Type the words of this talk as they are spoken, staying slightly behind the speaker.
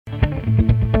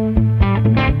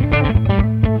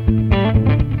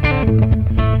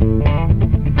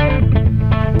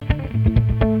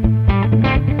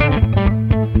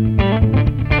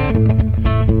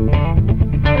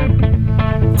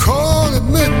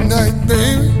midnight,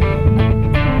 baby.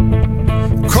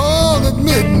 Call it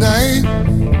midnight.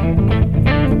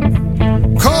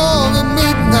 Call it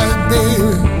midnight,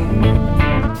 baby.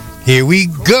 Here we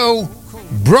go,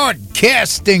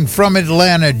 broadcasting from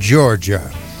Atlanta,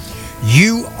 Georgia.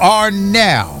 You are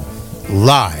now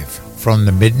live from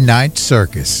the Midnight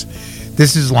Circus.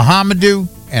 This is Lahamadou,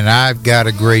 and I've got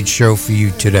a great show for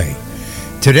you today.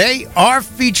 Today, our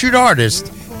featured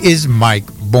artist is Mike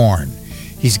Bourne.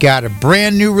 He's got a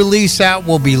brand new release out.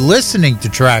 We'll be listening to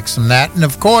tracks from that, and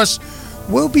of course,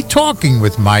 we'll be talking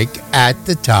with Mike at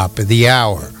the top of the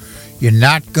hour. You're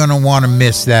not going to want to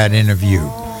miss that interview.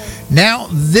 Now,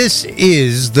 this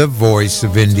is the voice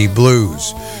of indie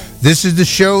blues. This is the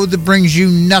show that brings you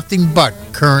nothing but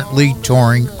currently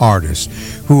touring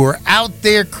artists who are out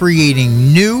there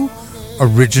creating new,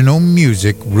 original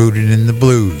music rooted in the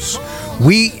blues.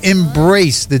 We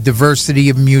embrace the diversity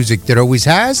of music that always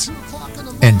has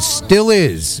and still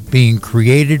is being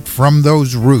created from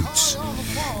those roots.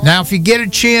 Now, if you get a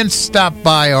chance, stop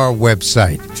by our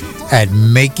website at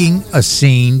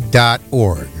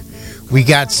makingascene.org. We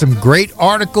got some great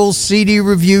articles, CD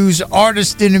reviews,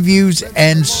 artist interviews,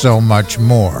 and so much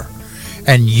more.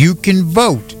 And you can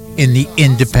vote in the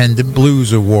Independent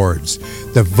Blues Awards.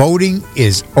 The voting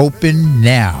is open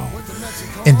now.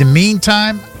 In the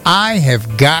meantime, I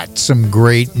have got some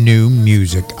great new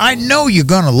music I know you're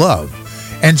going to love,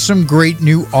 and some great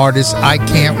new artists I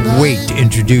can't wait to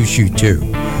introduce you to.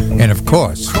 And of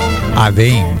course, I've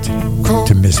aimed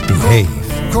to misbehave.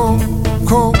 Well,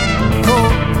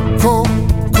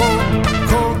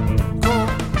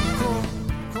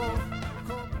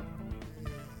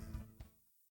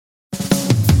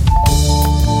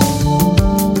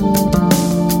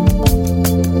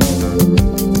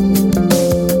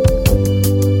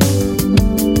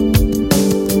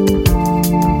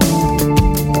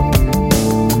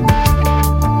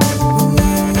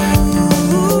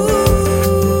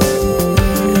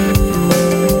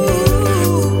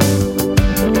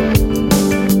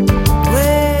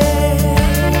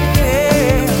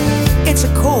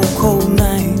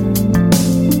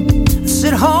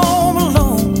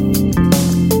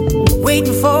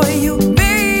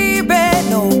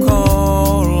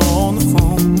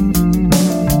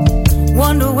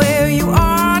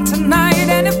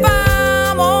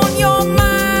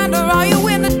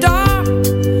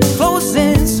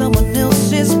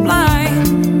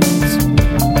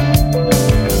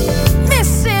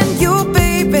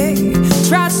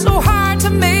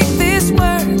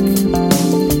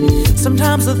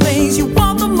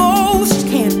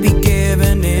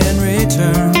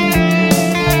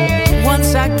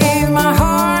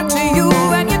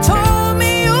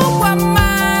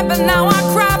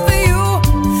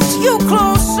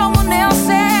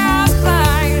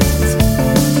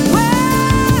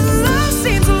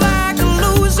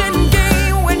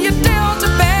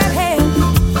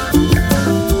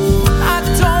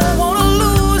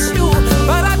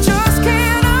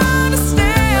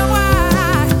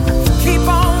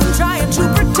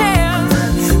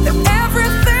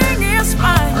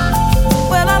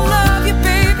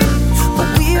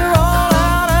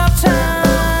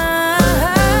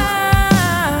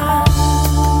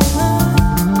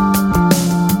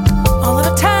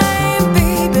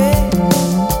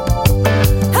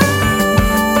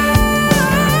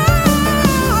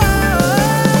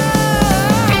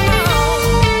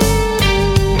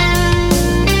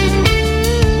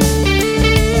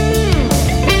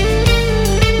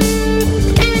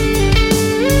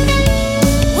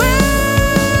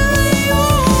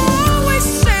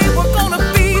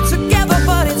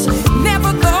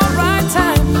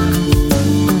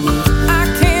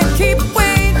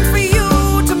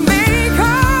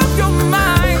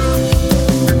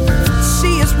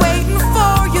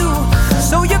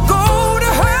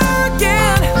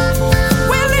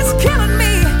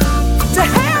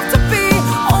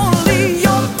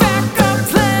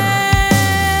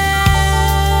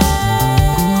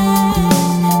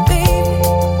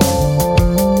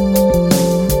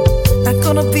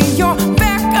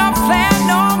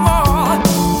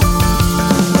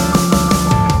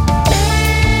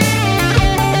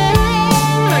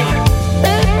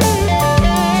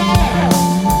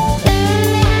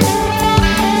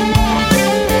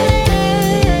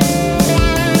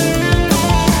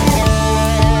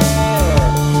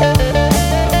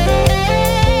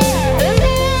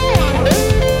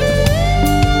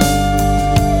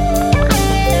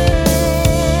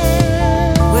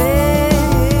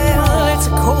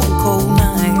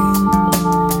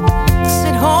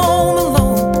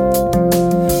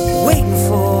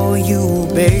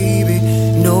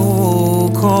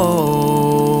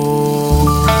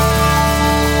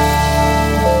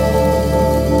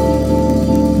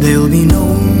 There'll be no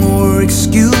more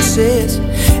excuses.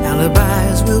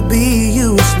 Alibis will be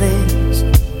useless.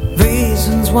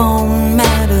 Reasons won't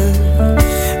matter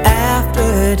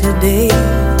after today.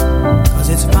 'Cause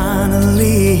it's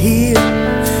finally here,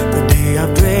 the day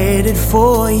I've dreaded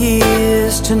for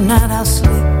years. Tonight I'll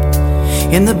sleep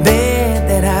in the bed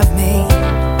that I've made.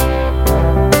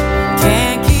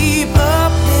 Can't keep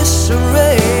up this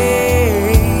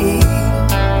array.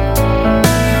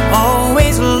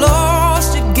 Always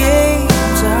lost at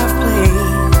games I've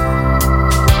played.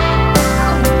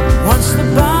 Once the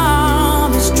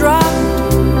bomb is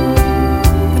dropped,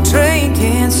 the train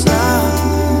can't stop.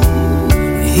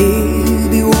 He'll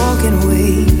be walking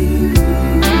away.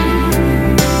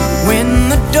 When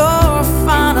the door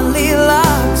finally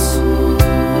locks,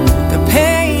 the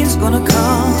pain's gonna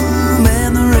come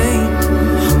and the rain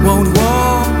won't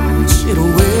wash it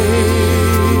away.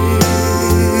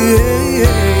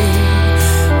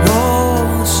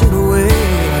 Wash it away.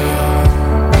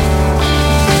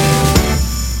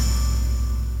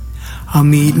 I'm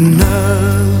eating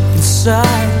up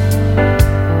inside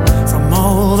from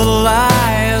all the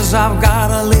lies I've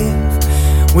gotta live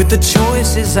with the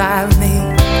choices I've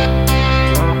made.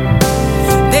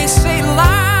 They say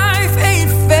life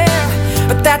ain't fair,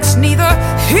 but that's neither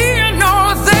here nor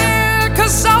there.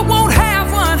 'Cause I won't have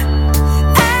one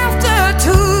after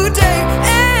today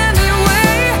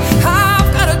anyway. I've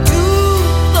gotta do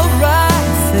the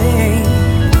right thing,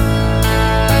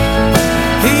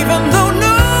 even though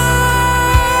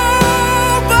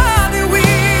nobody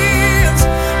wins.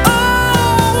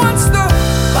 Oh, once the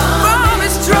bomb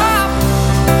is dropped,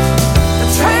 the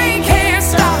train can't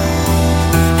stop,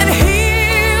 and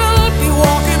he'll be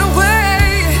walking away.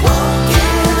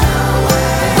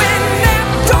 When that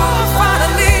door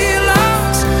finally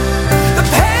locks, the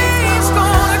pain's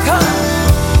gonna come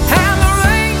and the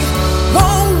rain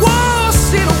won't wash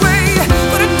it away.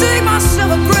 But I dig myself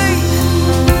a grave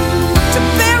to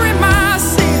bury my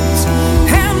sins,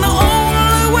 and the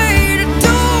only way to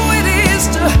do it is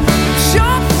to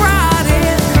jump right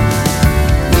in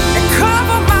and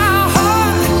cover my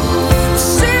heart with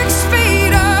 6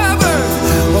 feet of earth.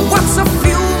 Well, what's a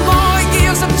few more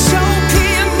years of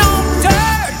choking on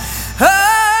dirt? Oh,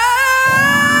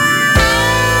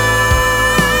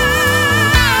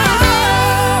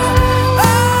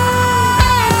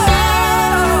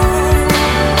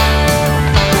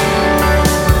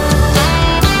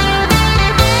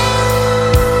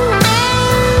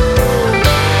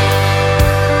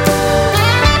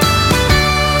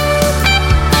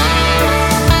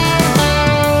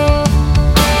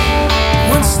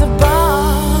 once the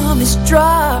bomb is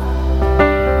dropped,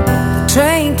 the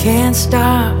train can't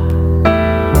stop.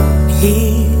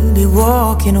 He'll be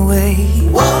walking away.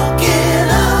 Walking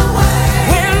away.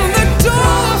 When the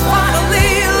door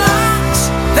finally locks,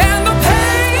 then the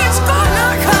pain's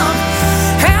gonna come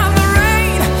and the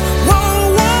rain won't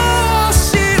wash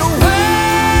it away.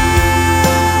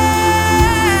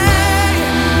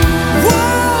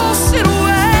 Wash it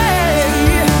away.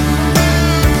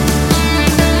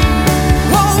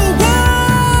 Won't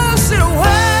wash it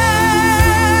away.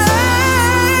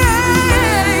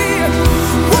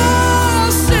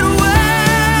 Wash it away.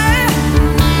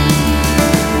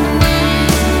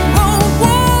 Won't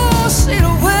wash it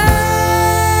away.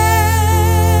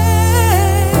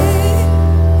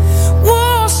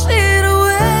 Wash it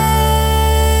away.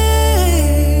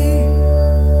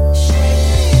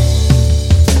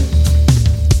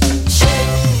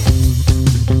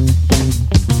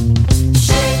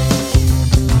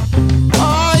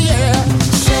 Oh yeah.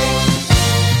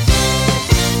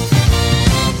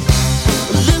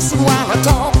 Listen while I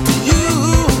talk to you.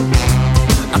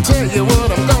 I'll tell you what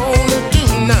I'm gonna do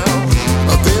now.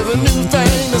 There's a new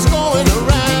thing that's going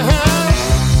around.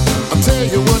 I'll tell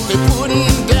you what they're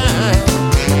putting down.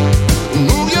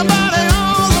 Move your body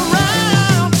all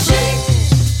around. Shake.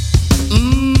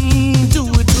 Do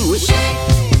it, do it.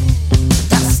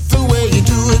 That's the way you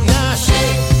do it now.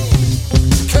 Shake.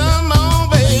 Come on,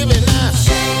 baby, now.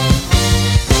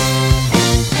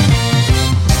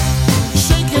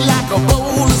 Shake it like a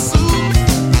bowl of soup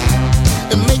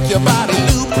and make your body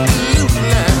loop, loop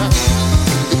now.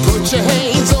 You put your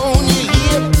hands on your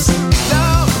hips,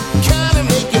 now kinda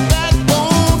make your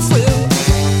backbone flip.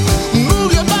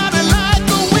 Move your body like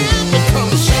a whip and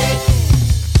come shake.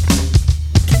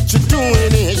 Get you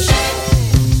doing it, shake.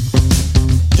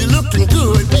 You're looking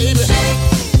good, baby.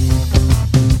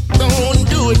 Don't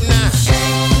do it now.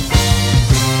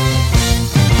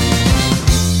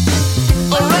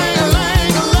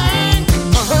 A-lang-a-lang-a-lang,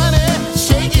 honey,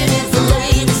 shaking is the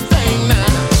latest thing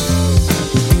now.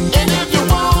 And if you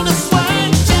wanna swing,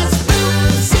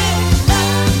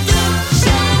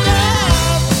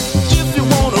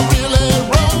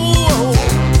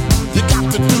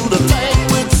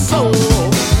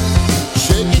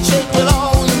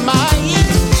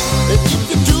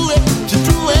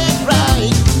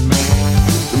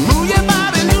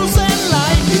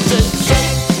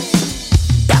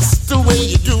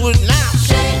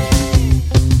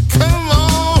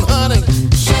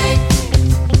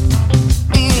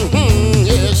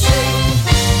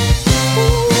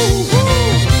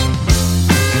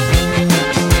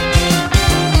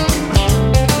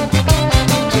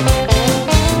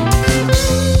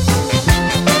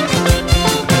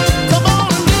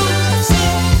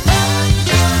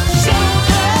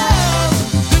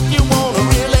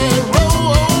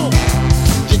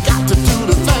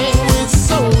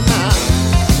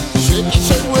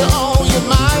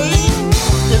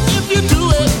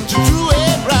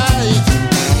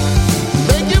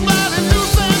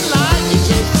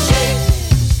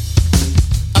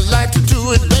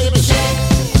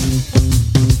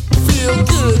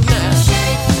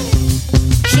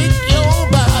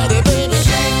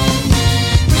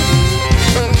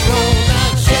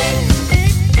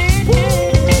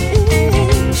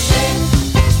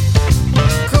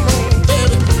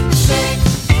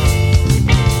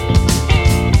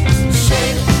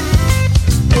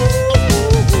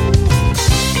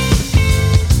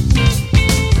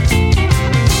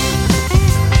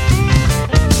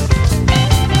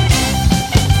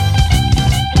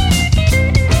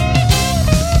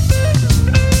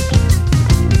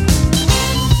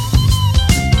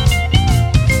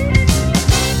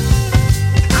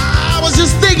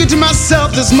 to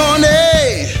myself this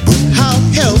morning, how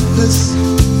helpless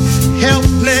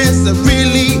I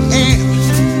really am.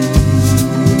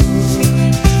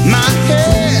 My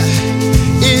hair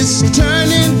is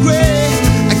turning gray.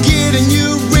 I get a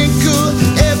new wrinkle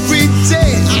every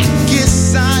day. I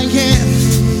guess I am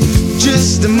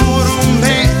just a mortal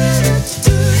man.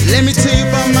 Let me tell you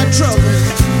about my trouble.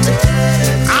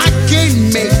 I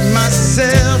can't make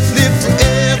myself live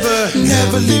forever.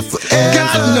 Never live forever.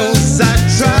 God knows I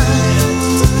tried.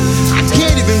 I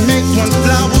can't even make one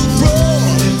flower grow.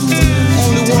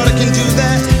 Only water can do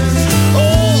that.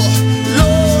 Oh,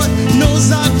 Lord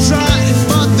knows I tried.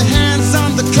 But the hands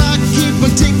on the clock keep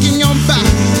on ticking on by.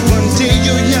 One day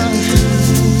you're young,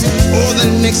 or the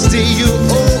next day you're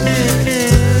old.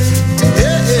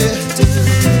 Yeah.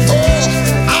 Oh,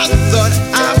 I thought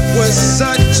I was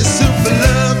such a super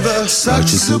lover.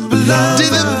 Such a super lover.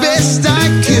 Did the best I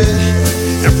could.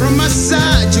 And from my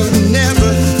side you'd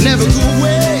never go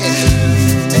away.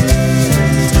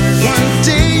 One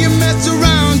day you messed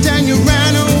around and you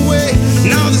ran away.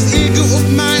 Now this ego of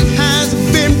mine has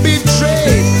been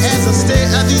betrayed. As I stare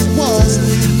at these walls,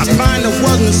 I find I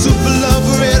wasn't a super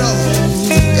lover at all.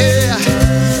 Yeah,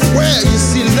 well you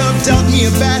see love dealt me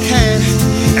a bad hand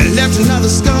and left another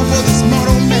scar for this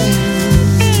mortal man.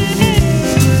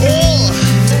 Oh,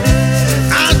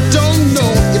 I don't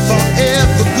know if I'll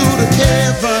ever go to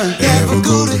heaven. Ever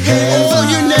go to heaven. Oh,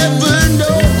 you never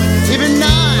know. Even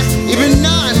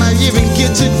I might even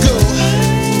get to go.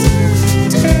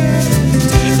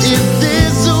 If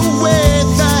there's a way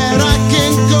that I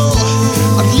can go,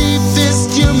 I'll leave this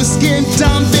human skin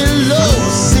down below.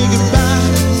 Say goodbye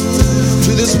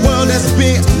to this world that's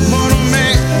been a mortal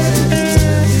man.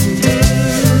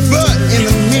 But in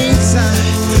the meantime,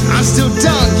 I'm still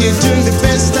down here doing the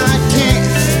best I can.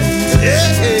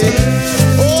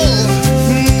 Yeah. Oh.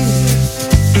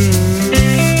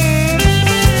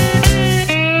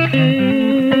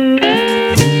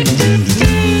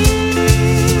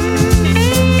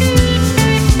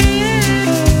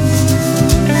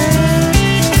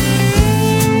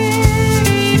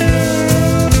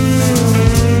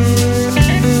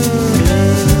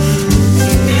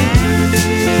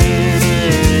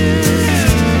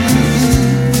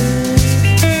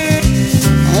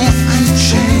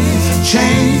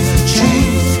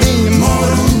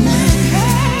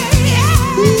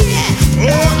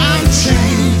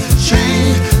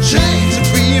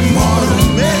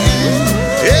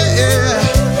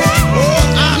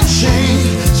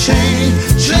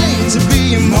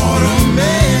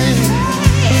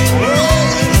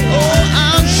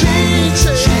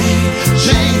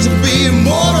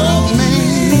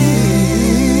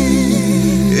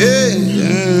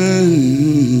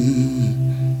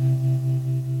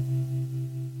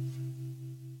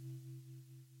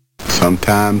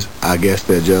 Sometimes I guess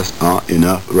there just aren't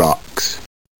enough rocks.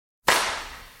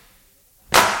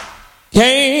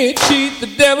 Can't cheat the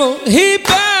devil, he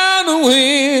bound to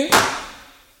win.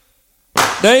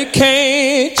 They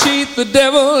can't cheat the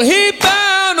devil, he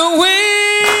bound to win.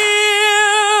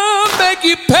 Make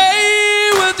you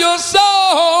pay with your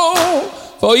soul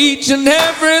for each and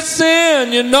every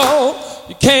sin, you know.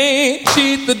 You can't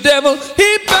cheat the devil,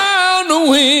 he bound to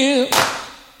win.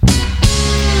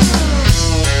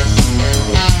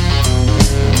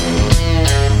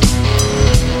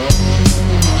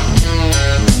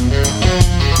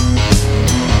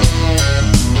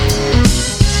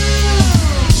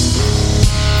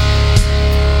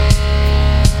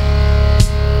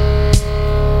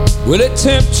 Will it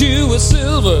tempt you with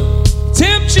silver,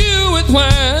 tempt you with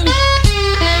wine?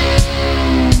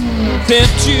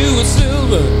 Tempt you with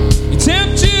silver,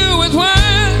 tempt you with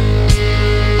wine.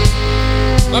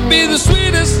 Might be the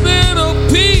sweetest little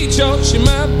peach, or she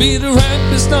might be the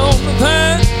ripest on the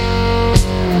vine.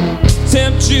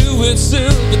 Tempt you with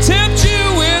silver, tempt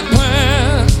you with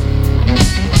wine.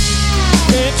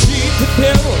 Can't cheat the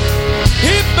devil,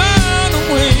 he bound to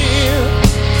win.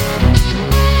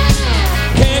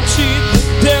 Can't cheat the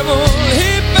devil, he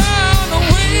bound to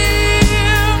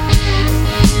win.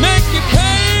 Make you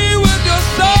pay with your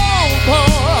soul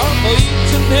for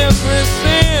each and every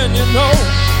sin, you know.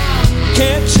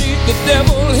 Can't cheat the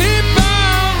devil, he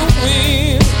bound to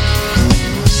win.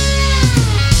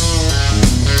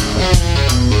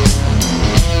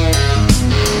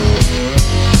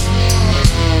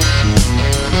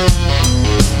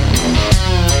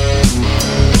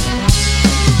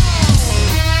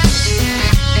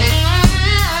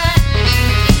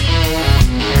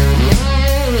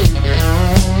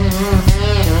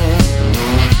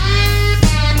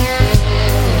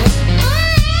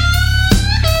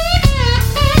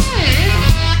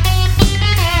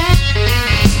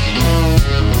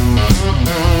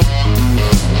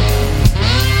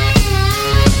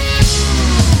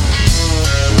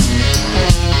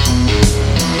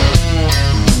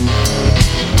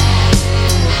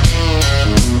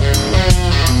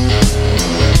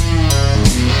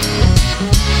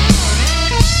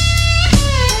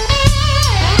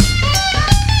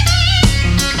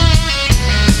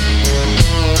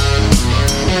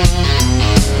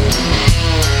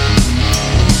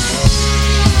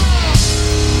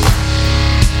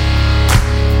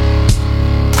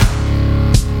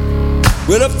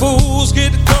 Where the fools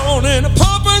get the corn and the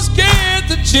paupers get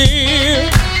the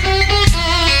cheer.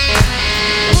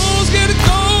 Fools get the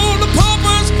corn, the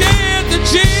paupers get the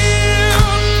cheer.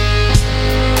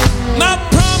 I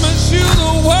promise you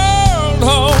the world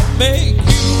won't make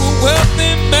you a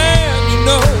wealthy man, you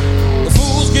know. The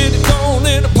fools get the corn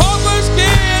and the paupers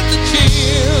get the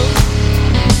cheer.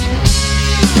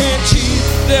 Can't cheat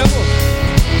the devil,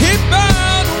 he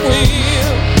bound to win.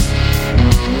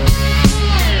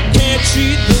 Can't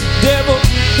cheat the devil,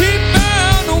 he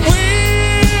bound to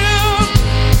win.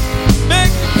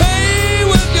 Make you pay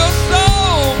with your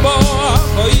soul, boy,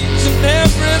 for each and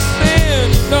every sin,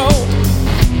 you know.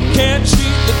 Can't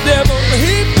cheat the devil,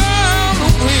 he bound to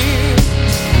win.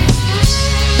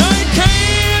 No, you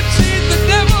can't cheat the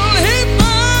devil, he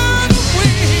bound to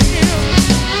win.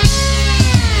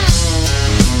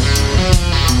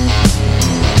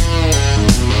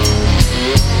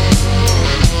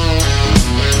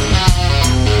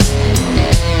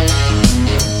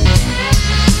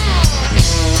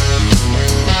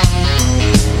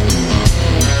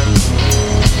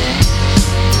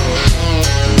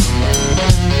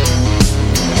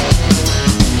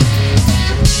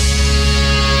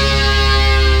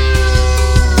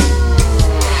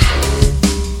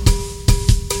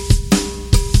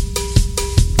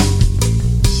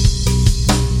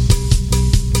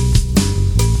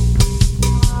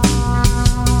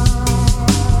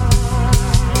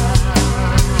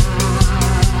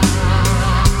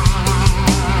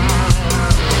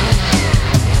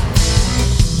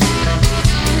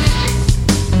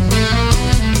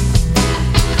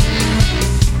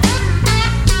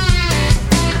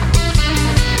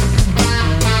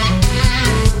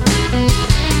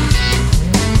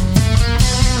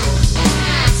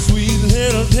 Sweet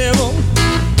little devil,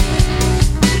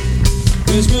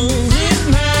 whisper in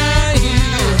my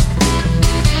ear.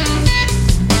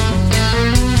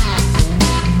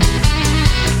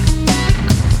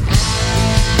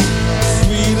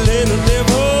 Sweet little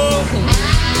devil,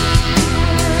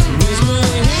 whisper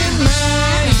in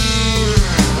my ear.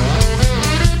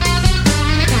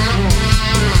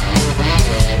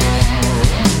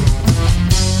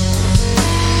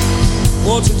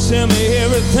 Won't you tell me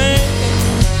everything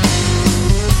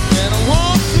that I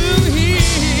want to hear?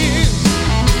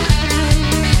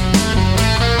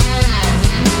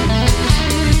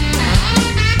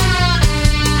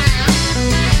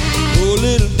 Oh,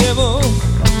 little devil,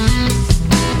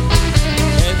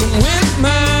 acting with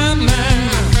my mind.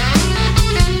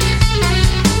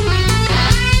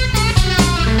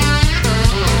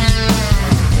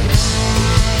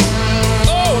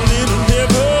 Oh, little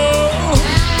devil,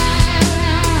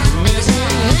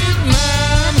 messing with my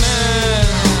mind.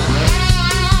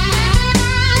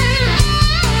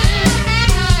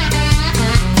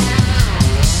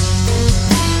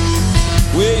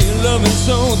 Well, your love is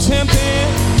so tempting,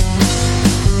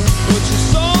 but your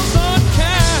soul's unkind.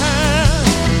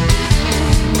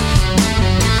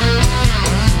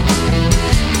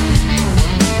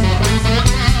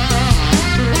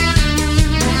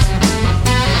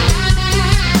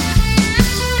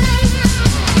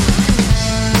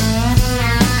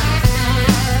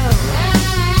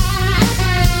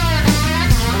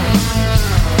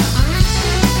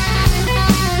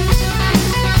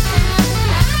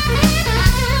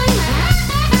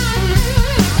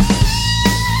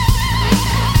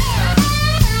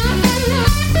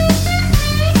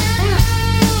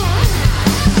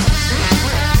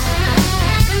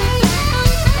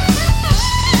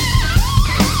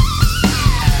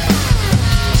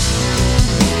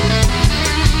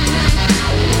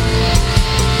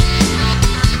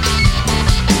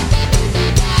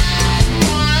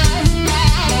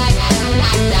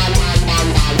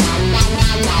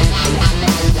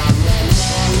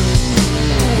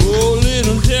 Oh,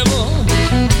 little devil,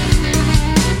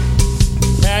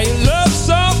 now your love's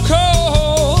so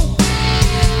cold.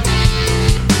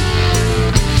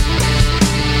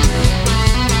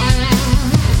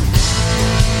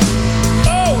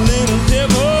 Oh, little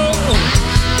devil,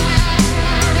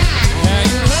 now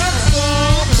your love's so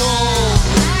cold.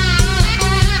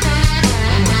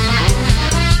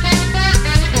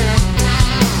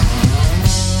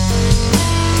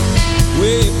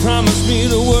 Well, you promised me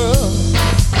the world.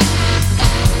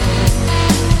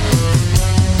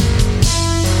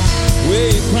 Well,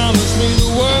 you promised me the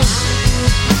world,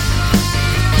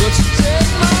 but you take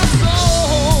my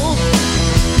soul.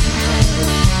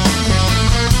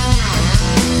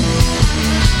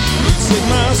 You take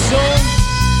my soul.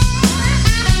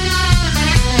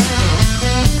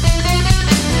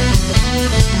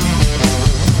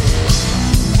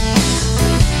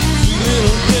 Sweet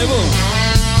little devil,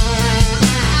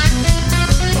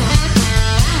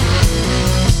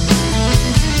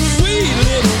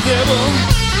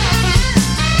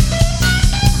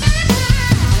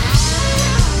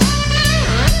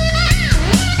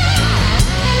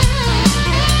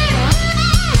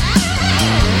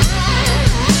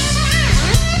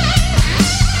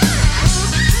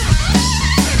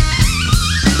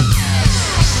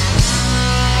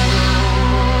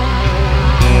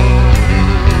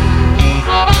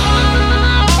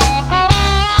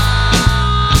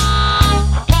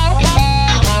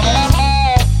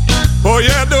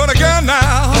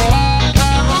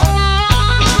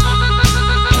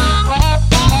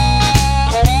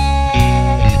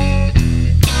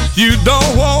 You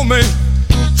don't want me,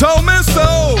 told me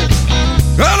so.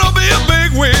 Gonna be a big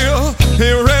wheel,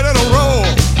 here ready to roll.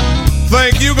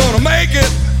 Think you gonna make it,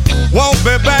 won't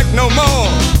be back no more.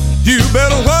 You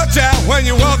better watch out when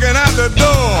you're walking out the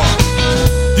door.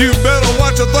 You better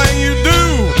watch the thing you do,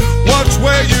 watch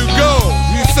where you go.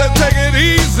 You said take it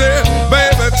easy,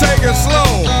 baby, take it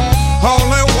slow.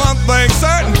 Only one thing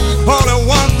certain, only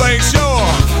one thing sure.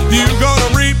 You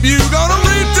gonna reap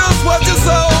just what you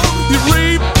sow. You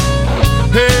reap,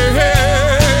 hey,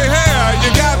 hey, hey, you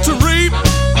got to reap.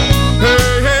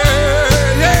 Hey,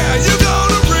 hey, yeah, you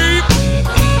gonna reap.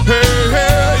 Hey,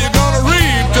 hey, you gonna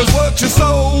reap just what you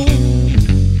sow.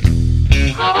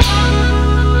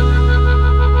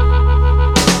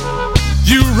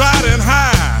 You riding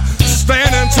high,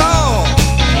 standing tall.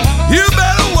 You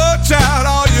better watch out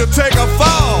or you take a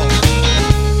fall.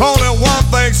 Only one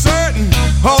thing certain,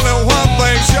 only one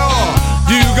thing sure.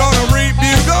 You gonna reap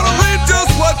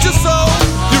just what you sow.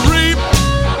 You reap,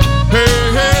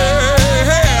 hey, hey,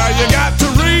 hey, you got to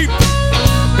reap.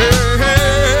 Hey,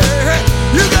 hey, hey,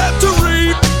 you got to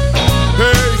reap.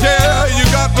 Hey, yeah, you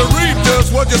got to reap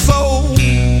just what you sow.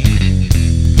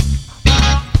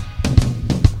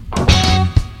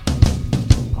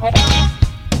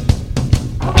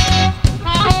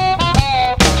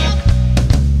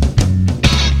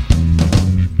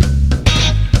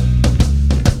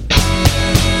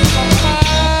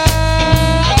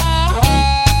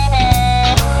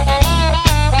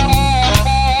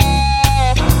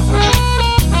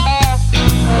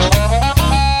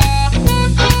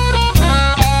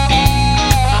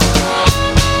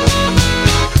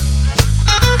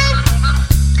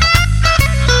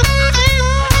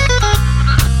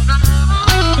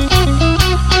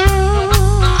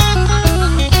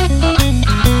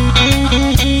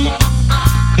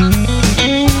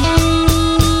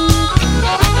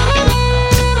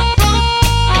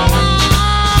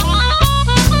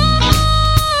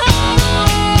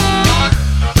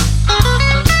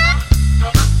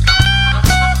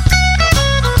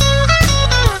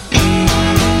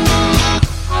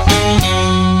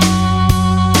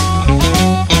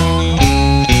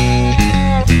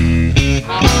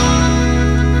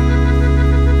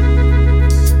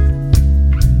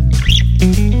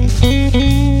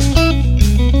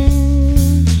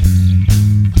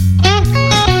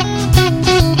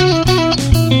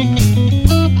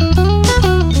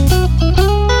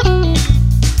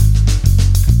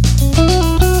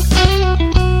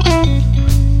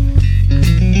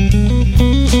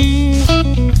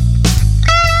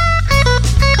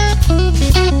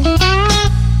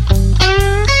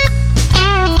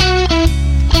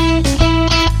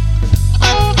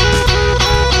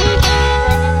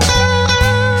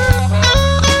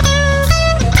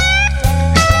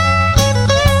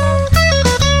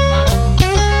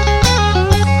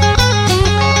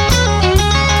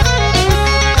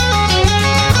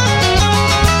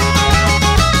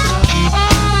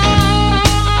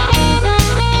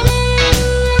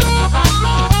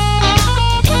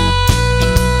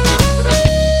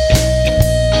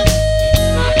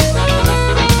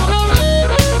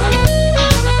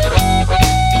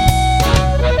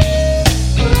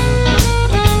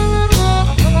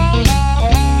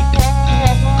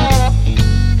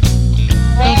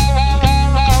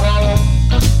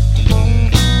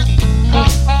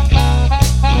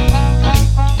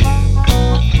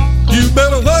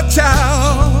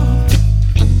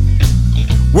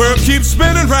 Keep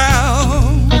spinning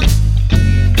round.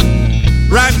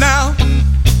 Right now,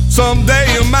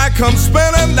 someday you might come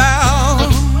spinning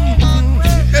down.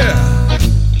 Yeah.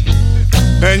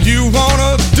 And you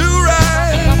wanna do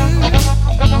right.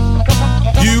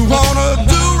 You wanna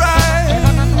do right.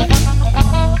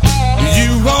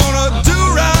 You wanna do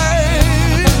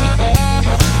right.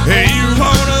 Hey, you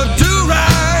wanna do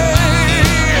right.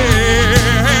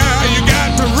 You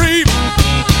got to reap.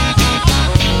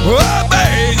 Oh,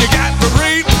 babe, you got to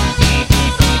reap.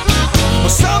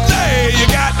 Someday you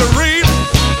got to reap.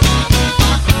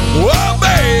 Oh,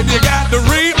 babe, you got to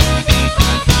reap.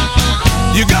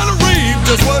 You gotta reap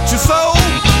just what you sow.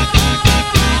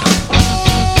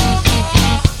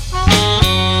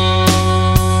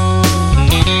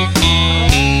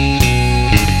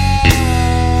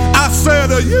 I said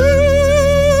to you,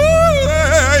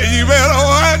 you better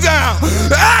watch out.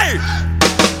 Hey!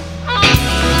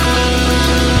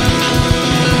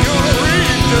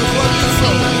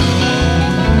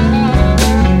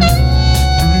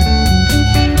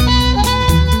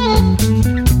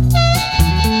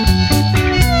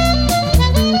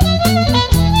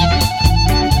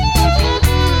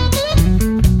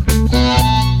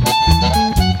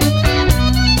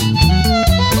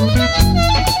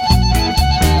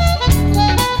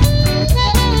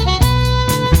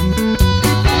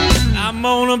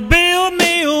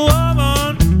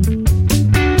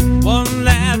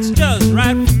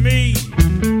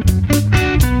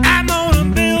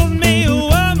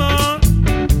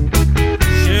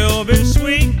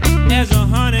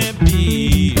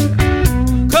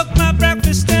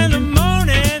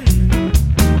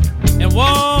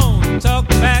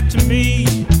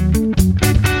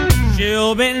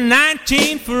 be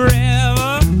 19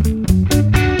 forever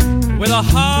with a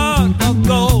heart of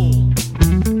gold.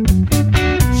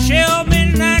 She'll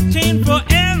be 19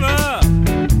 forever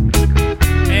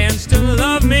and still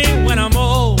love me when I'm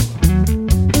old.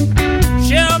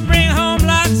 She'll bring home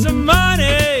lots of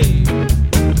money,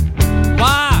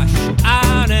 wash,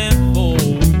 iron, and fold.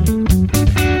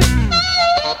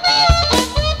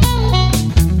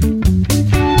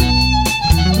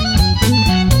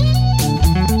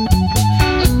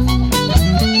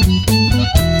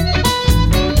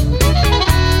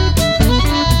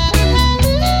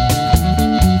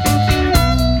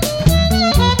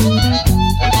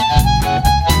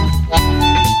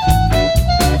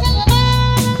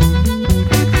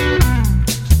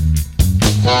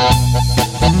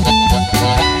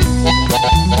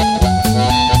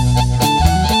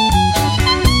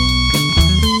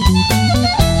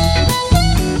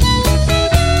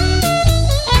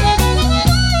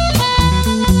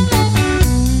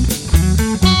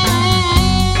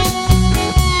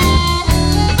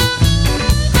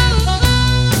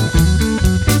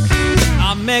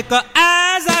 Make her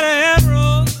eyes out of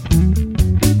emeralds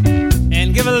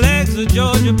and give her legs to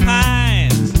Georgia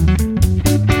pines,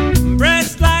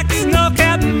 breasts like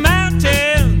snow-capped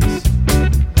mountains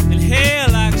and hair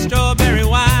like strawberry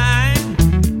wine.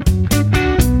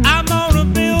 I'm gonna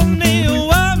build me a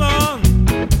woman,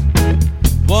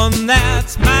 one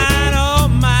that's mine, oh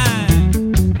mine.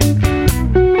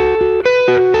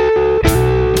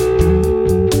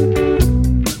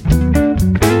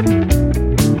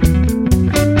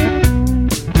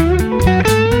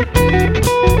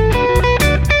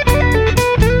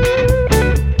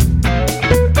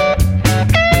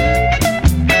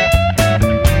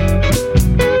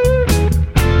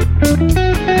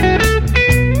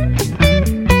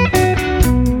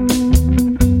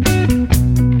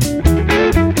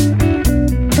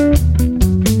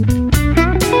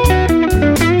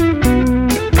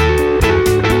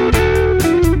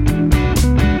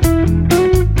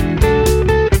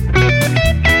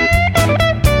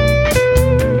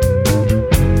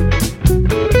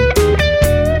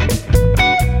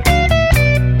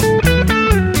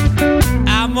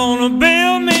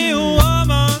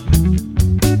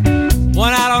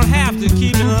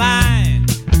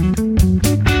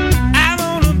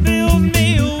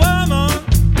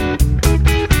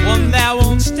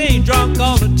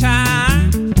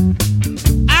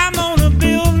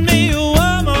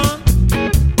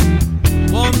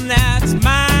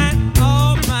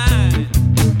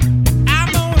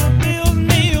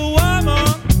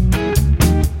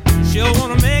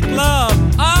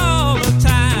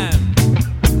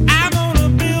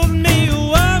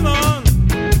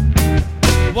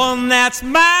 That's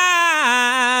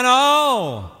mine,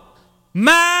 oh,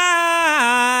 mine.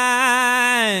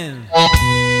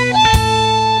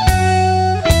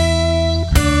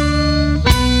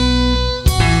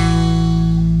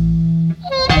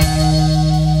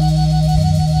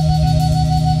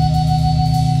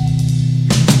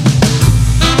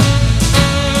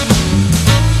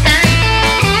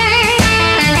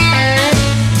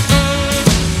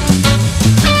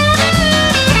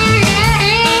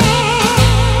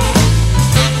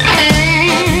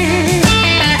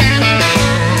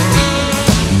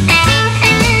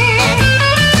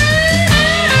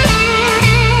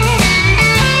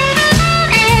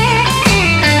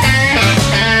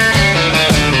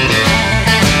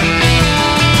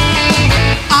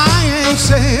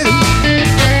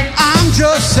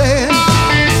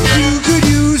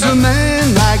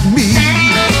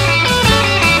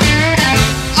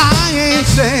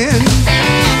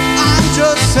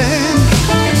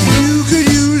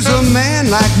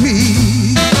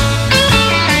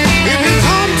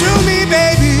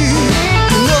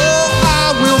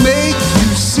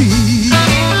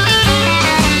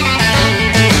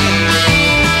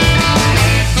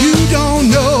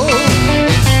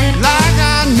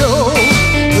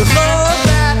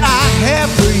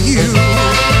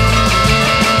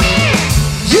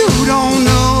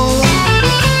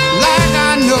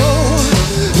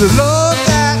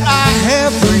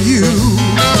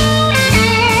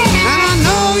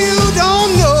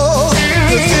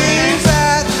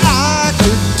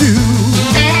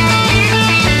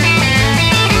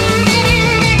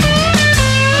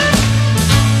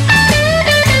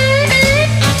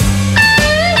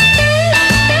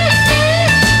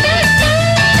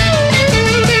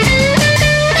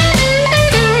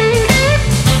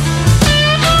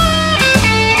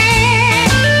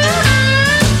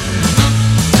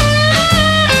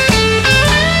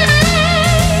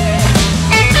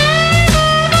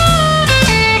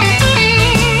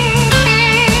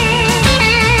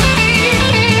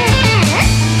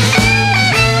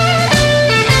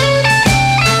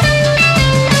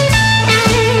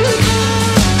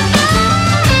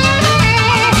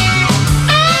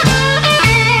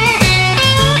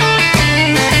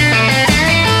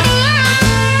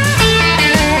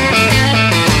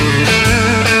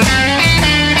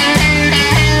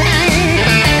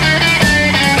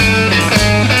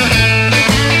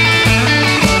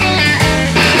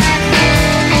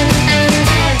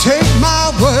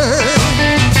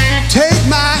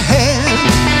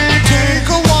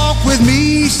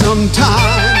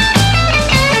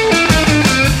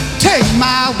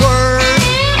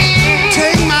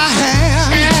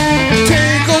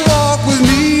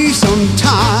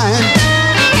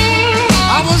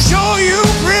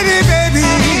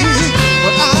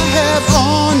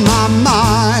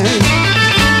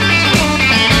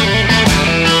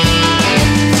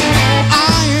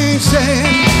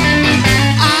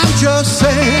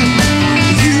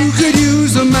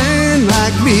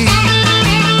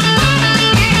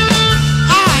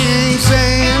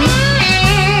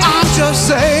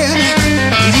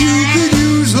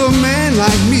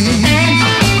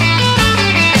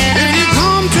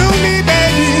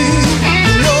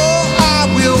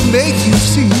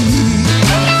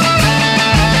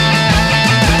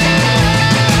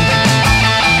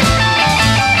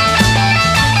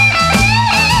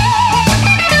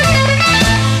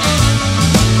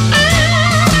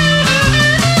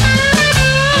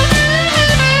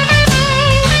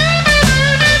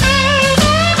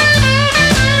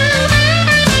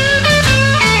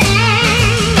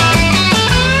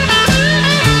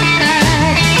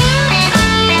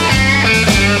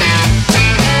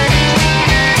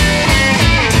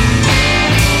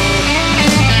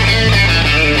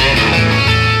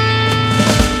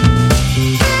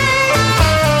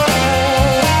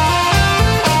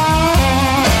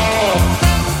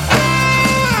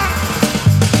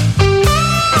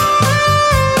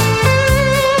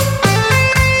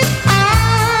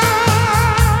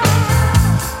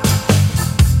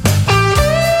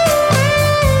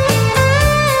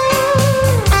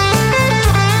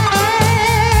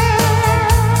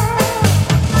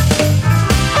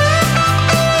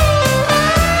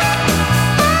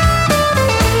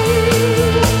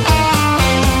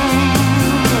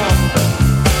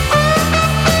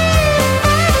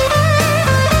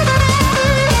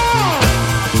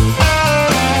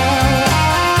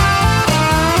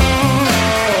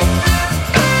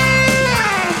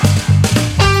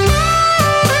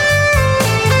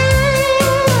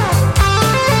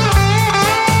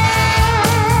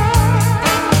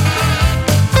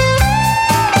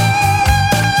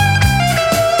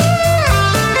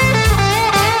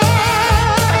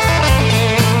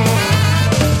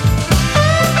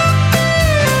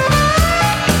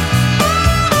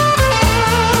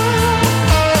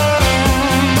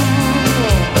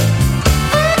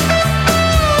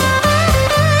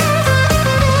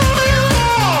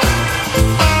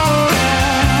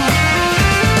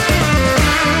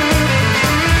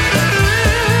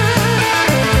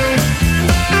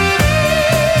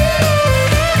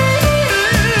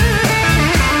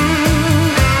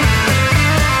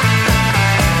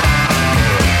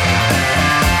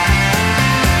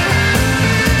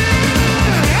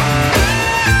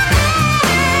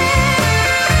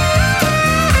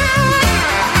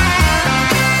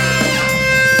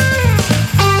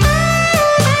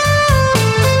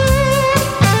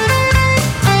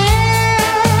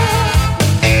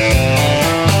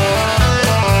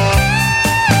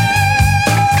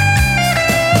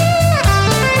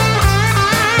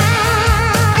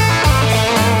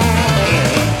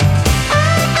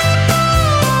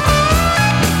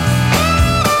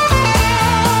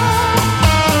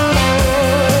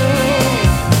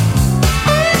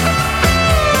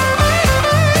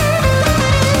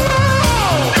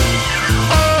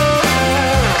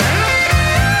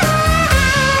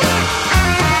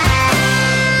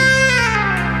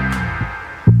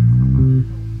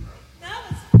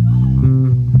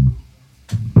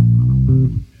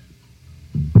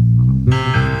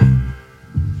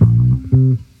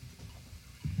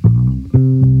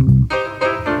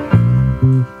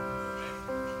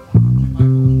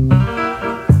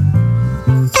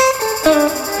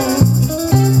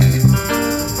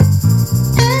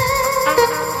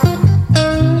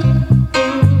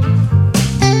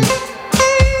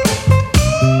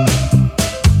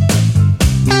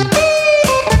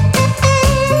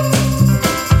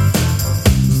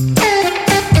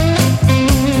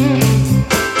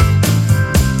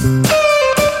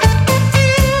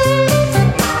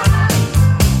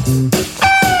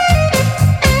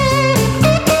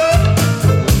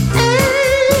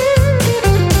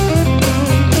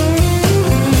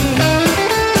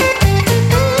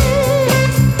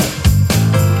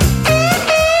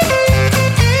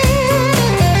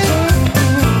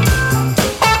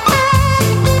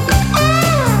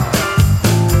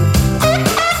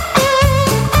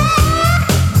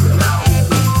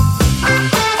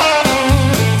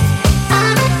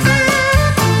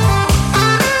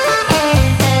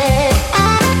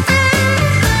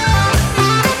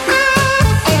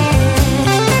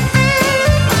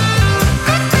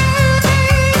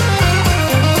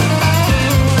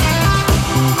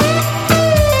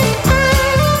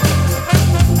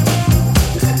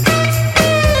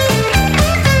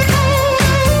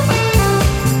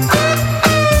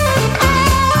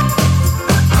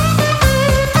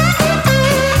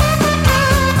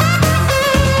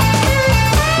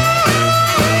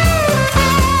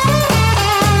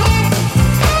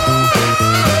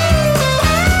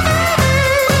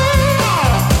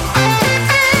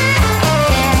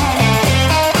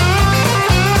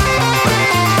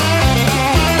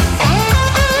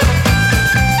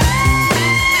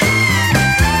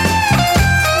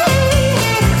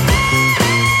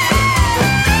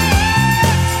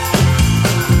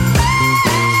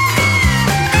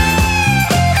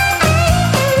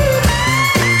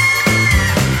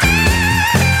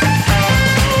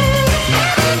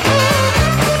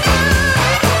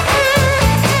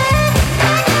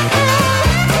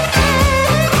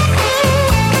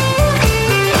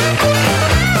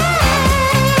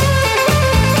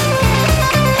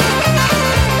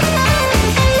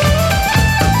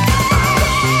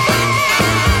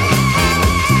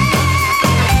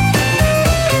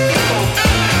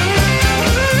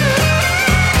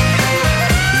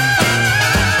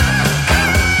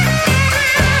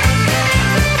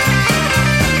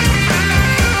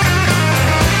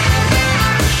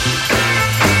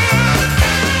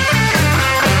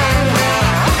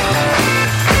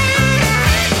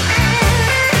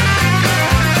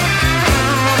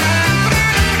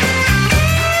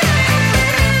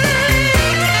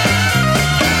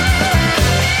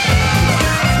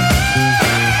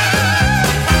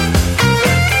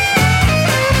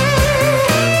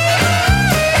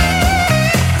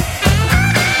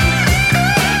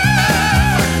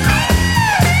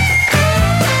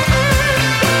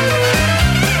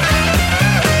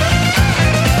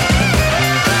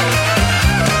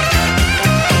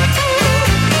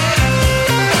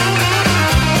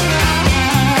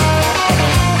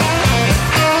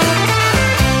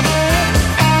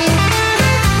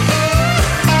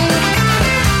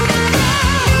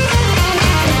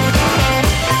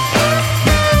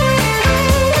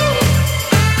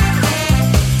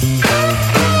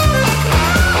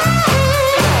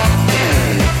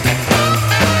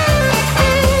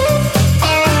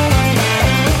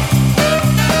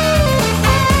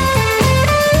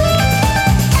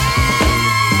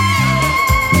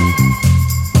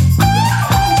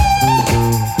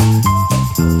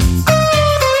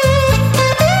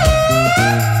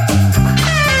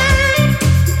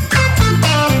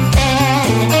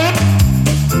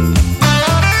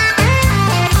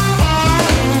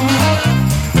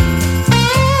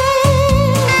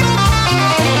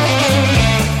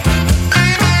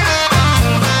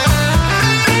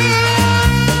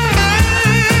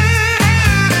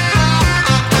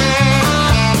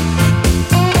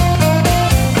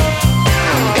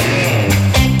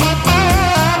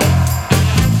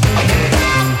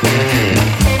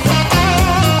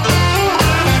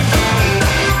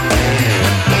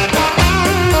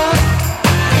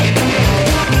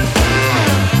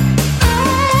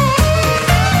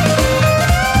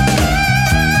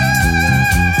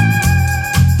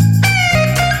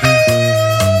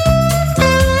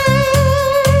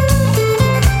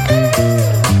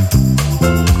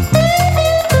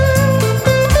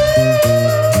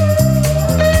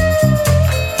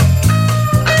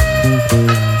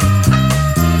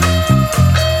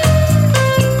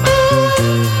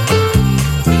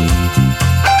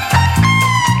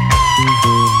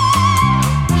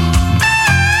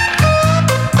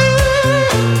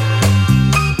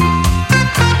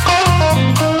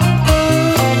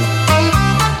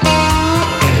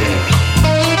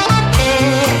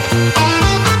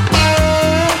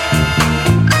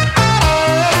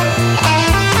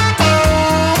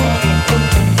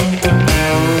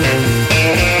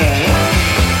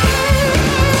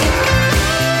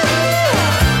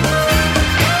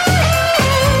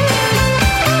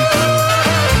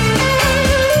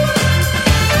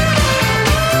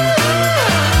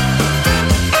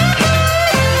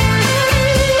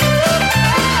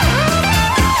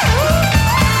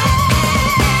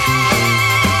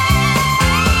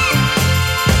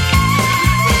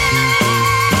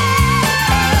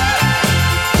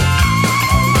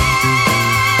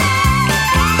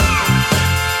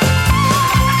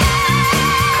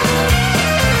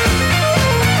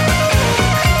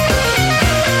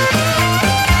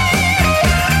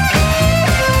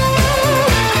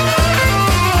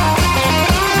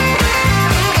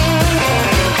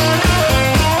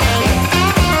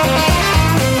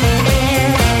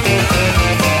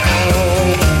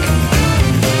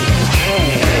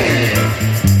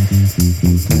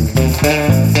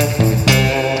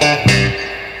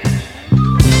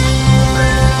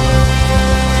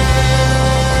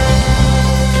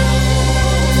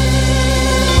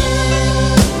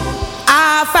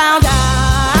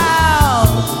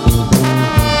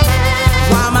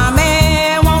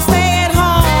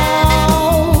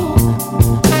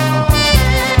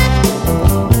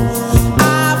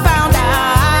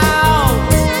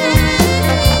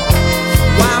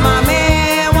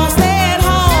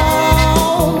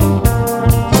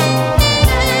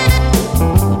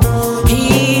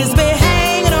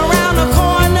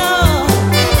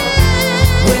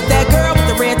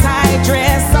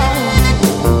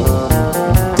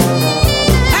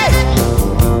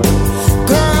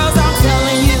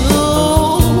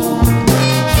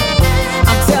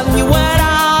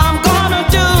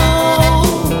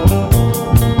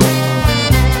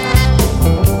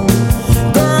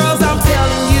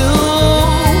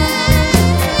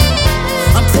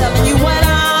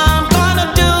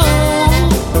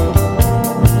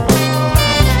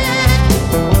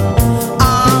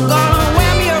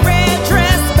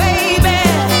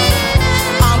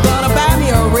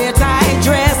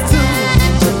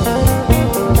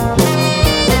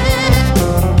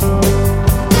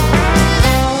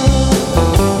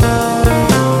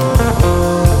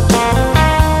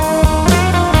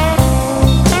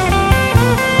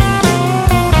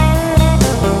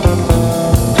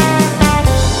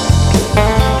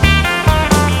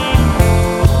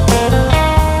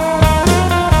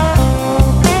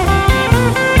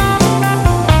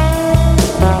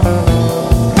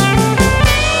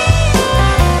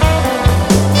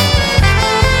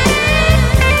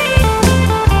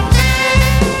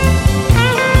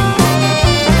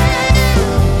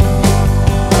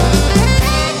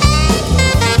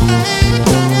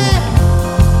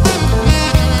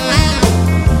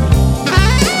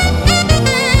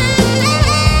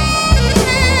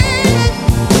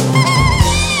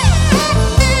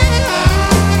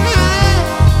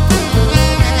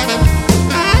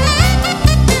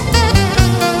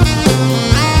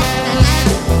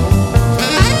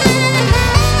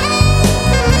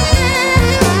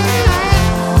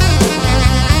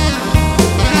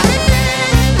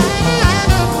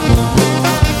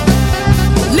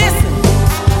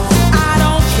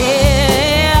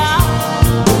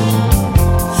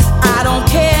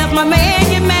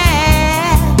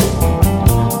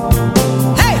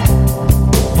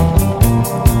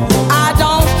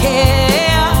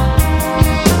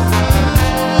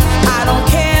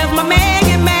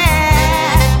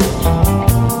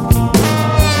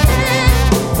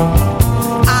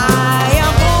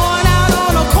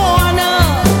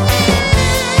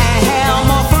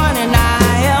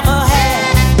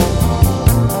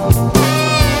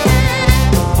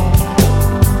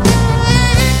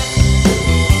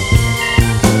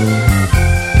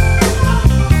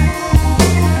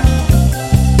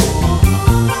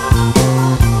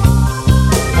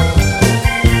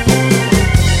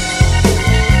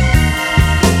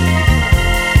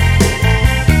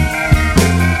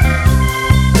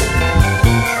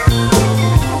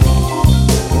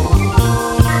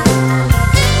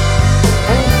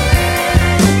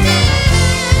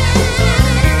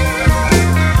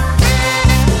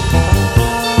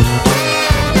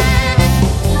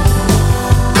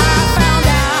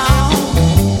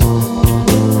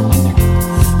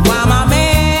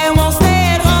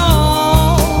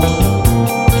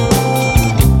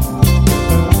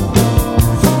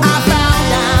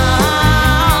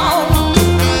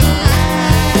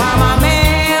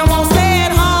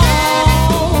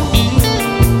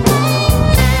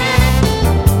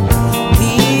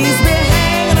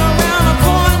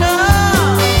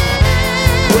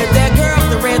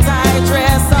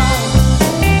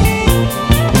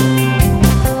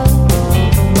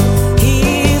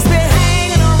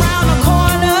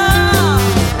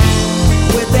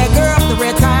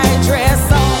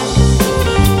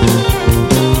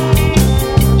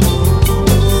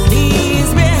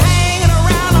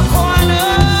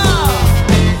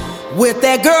 with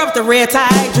that girl with the red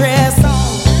tie dress on.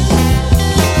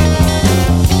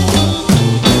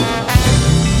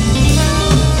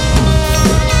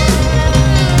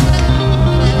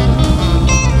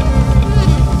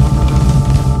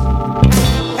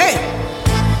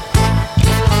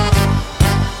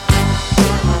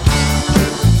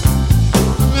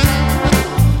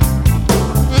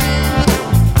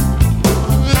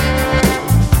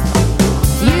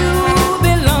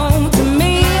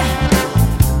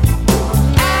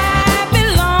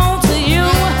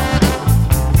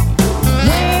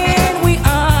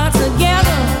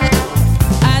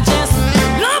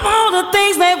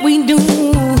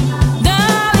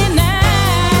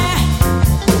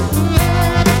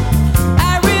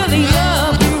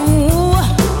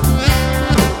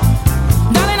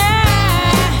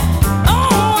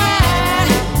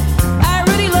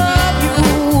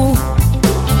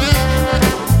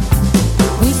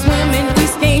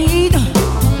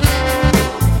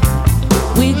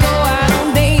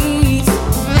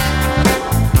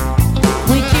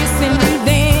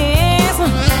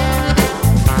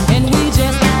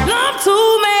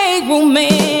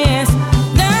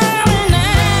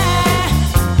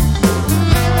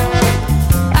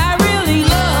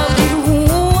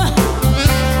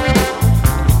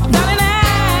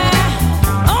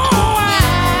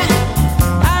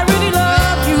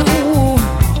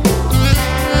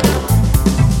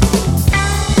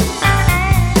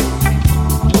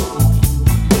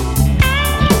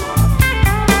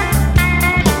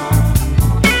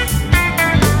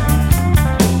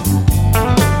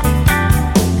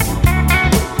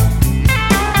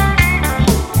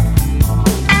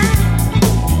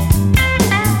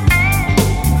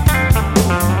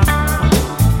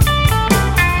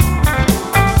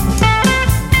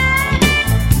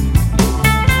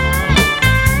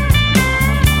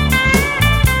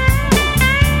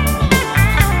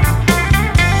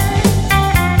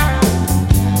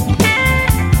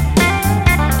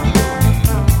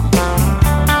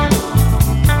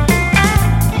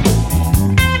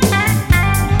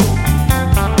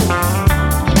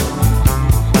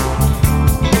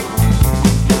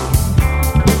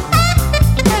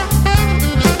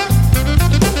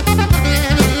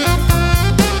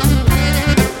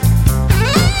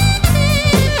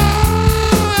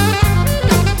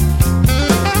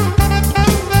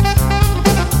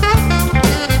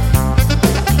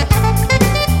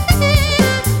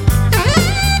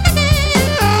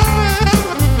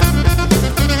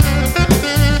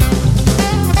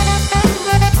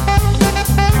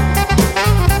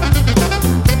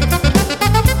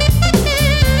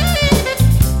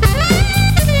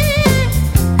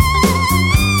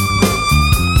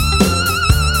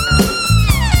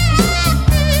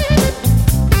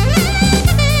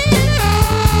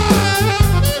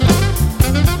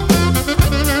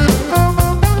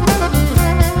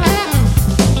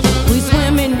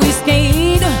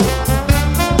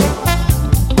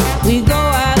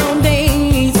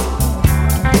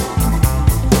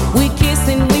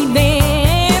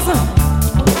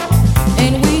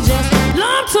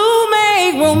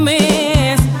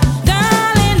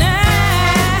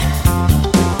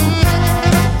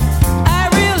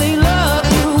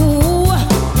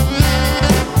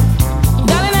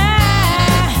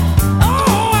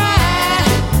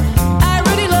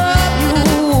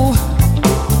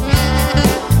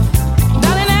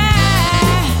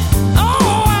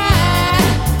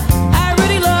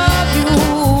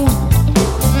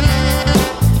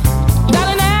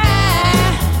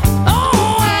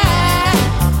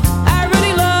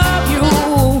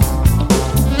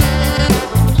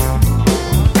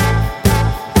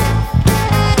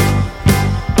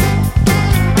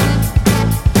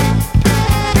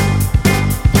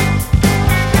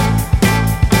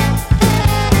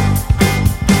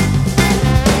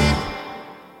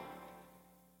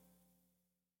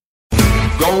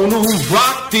 Gonna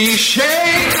rock these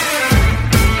shades,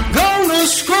 gonna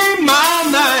scream my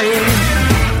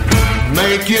name,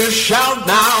 make you shout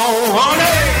now,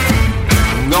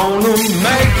 honey, gonna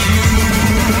make you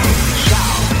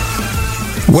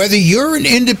shout. Whether you're an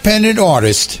independent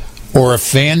artist or a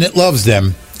fan that loves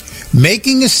them,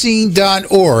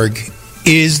 MakingAScene.org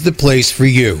is the place for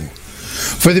you.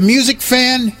 For the music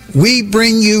fan, we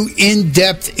bring you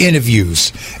in-depth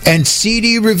interviews and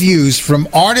CD reviews from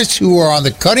artists who are on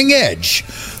the cutting edge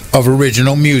of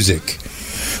original music.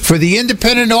 For the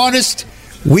independent artist,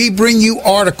 we bring you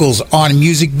articles on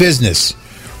music business,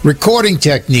 recording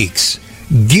techniques,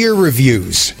 gear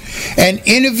reviews, and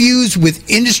interviews with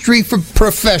industry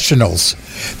professionals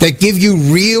that give you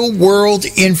real-world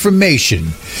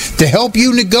information to help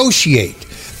you negotiate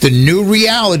the new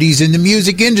realities in the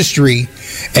music industry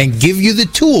and give you the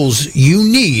tools you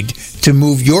need to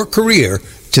move your career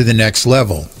to the next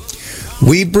level.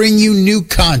 We bring you new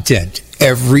content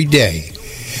every day.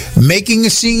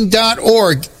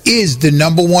 MakingAScene.org is the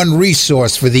 #1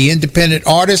 resource for the independent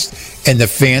artists and the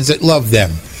fans that love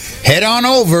them. Head on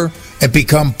over and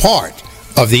become part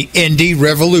of the indie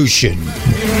revolution.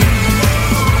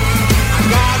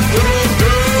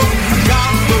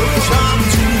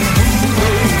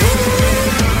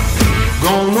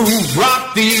 Gonna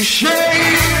rock these shades,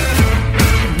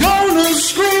 gonna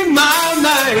scream my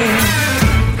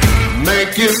name,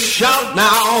 make you shout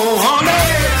now, honey,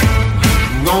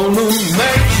 gonna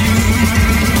make you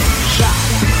shout,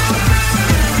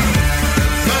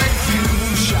 make you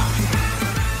shout,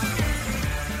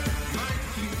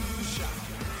 make you shout.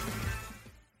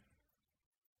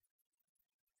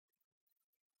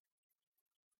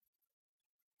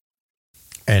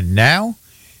 And now,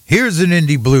 here's an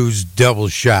Indie Blues double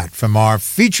shot from our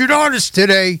featured artist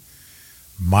today,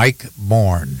 Mike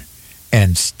Bourne.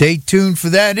 And stay tuned for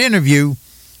that interview.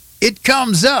 It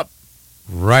comes up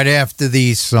right after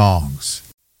these songs.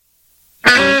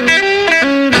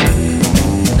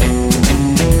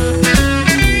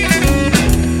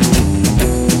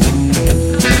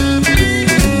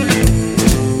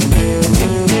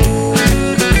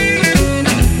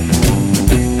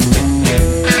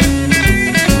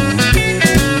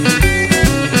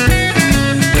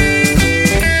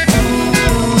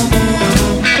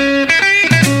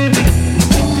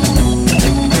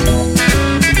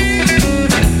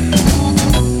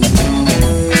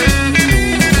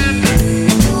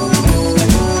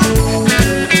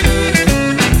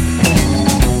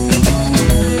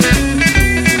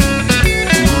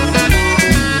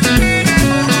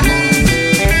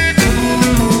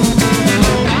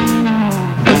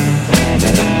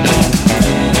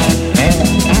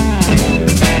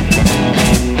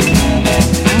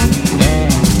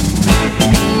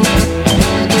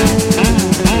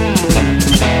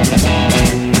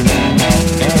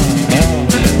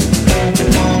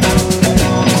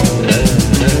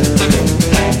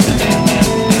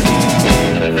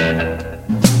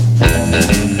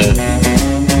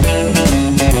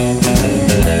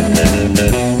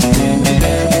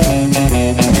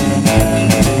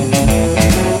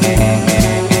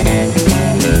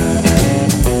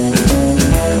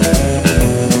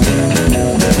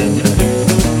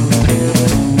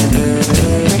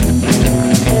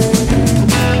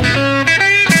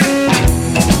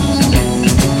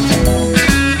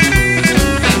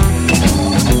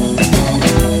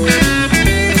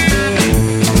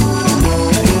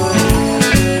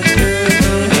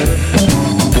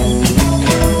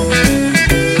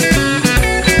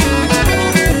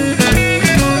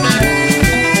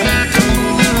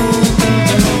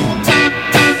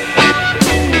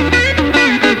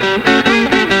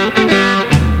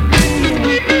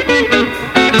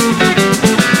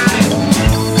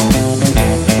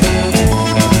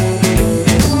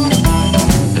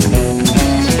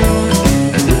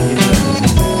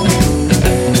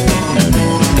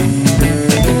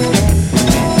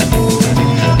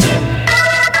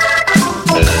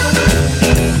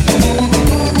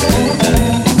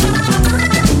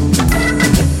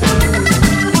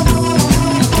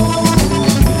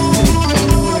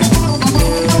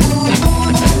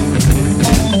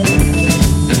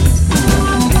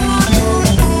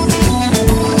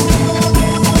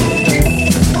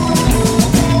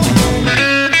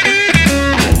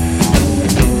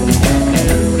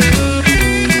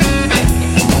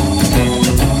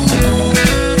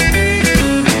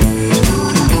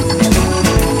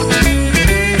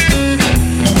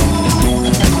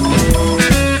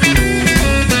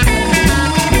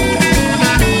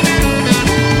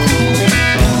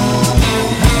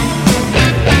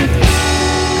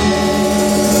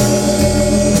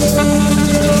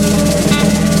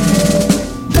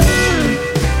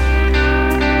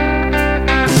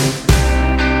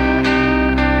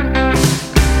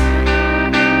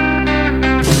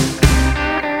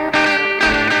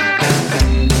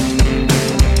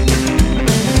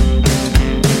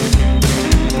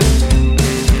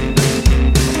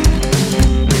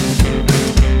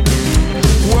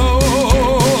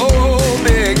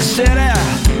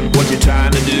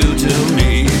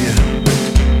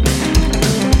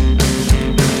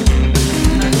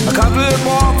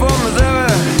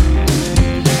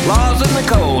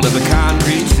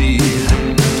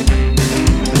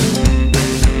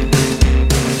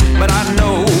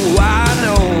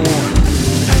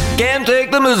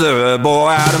 Missouri boy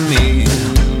out of me.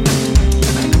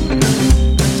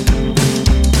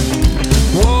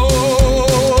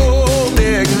 Whoa,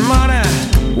 big money,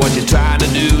 what you trying to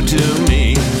do to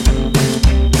me?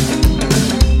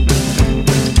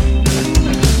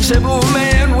 simple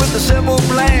man with a simple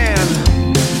plan,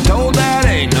 told that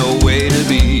ain't no way to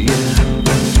be.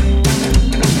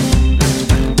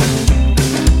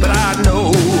 But I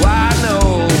know,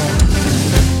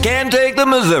 can't take the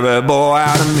Missouri boy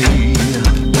out of me.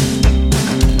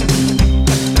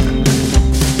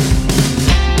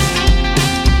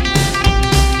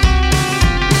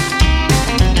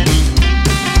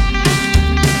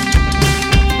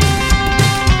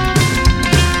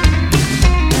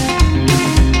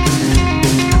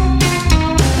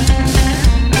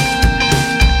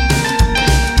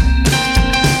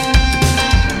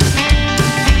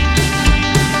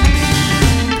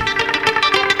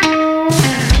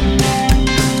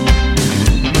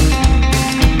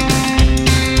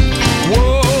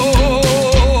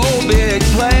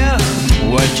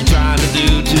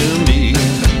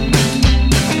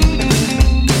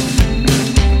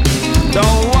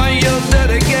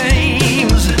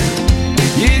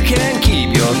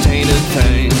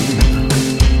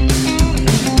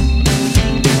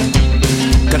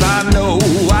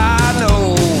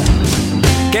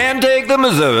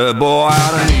 Missouri boy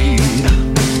out of me.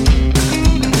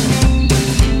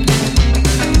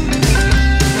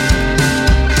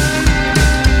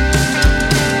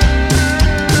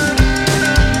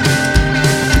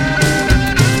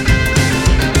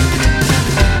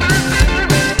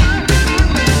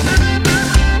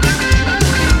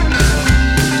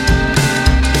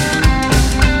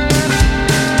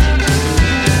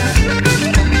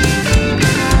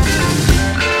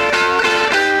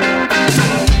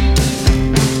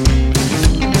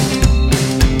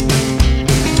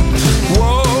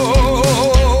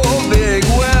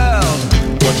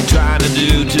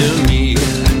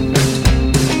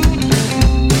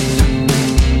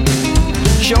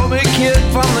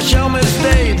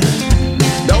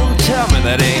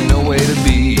 That ain't no way to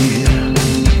be.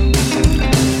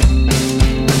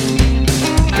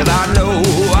 'Cause I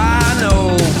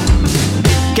know,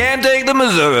 can't take the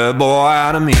Missouri boy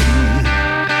out of me.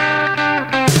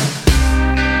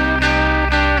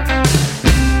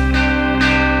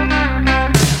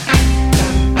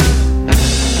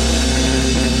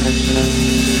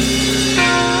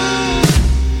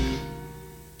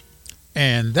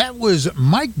 And that was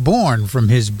Mike Bourne from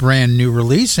his brand new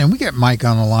release, and we got Mike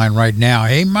on the line right now.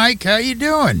 Hey, Mike, how you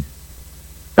doing?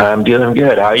 I'm doing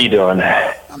good. How are you doing?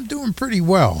 I'm doing pretty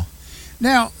well.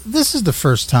 Now, this is the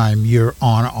first time you're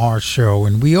on our show,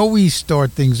 and we always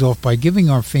start things off by giving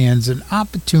our fans an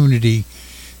opportunity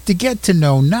to get to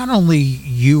know not only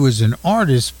you as an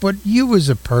artist, but you as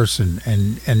a person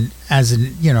and as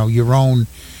an, your own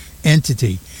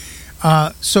entity.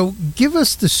 So give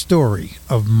us the story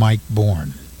of Mike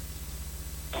Bourne.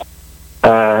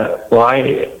 Well,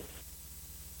 I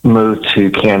moved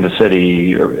to Kansas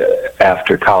City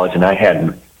after college, and I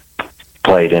hadn't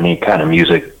played any kind of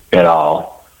music at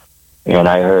all. And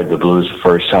I heard the blues the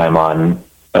first time on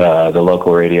the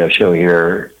local radio show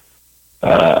here,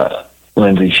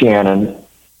 Lindsay Shannon,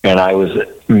 and I was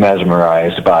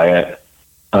mesmerized by it.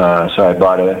 So I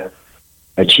bought a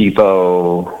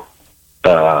cheapo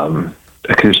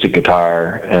acoustic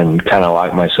guitar and kind of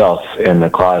locked myself in the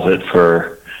closet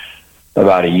for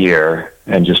about a year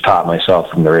and just taught myself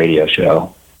from the radio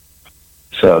show.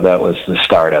 So that was the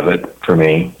start of it for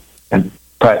me, and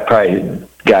probably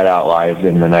got out live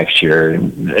in the next year,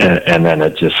 and then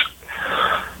it just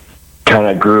kind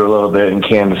of grew a little bit in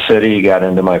Kansas City. Got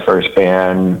into my first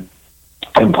band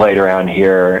and played around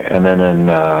here, and then in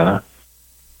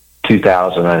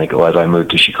 2000, I think it was, I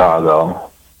moved to Chicago.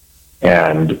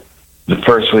 And the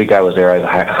first week I was there, I was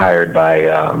hired by,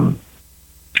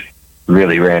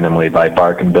 really randomly, by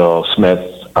Bark and Bill Smith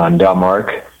on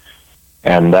Delmark.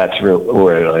 And that's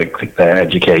where like the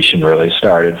education really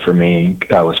started for me.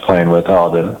 I was playing with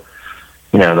all the,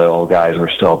 the old guys were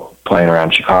still playing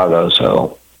around Chicago.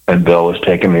 So, and Bill was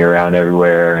taking me around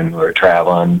everywhere, and we were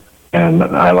traveling, and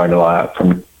I learned a lot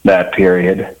from that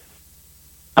period.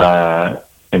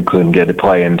 Including get to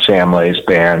play in Sam Lay's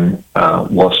band,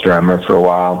 Wolf's drummer, for a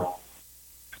while.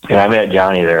 And I met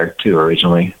Johnny there too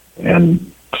originally,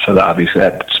 and so obviously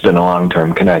that's been a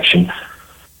long-term connection.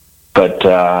 But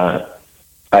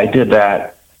I did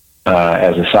that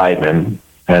as a sideman,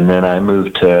 and then I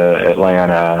moved to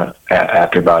Atlanta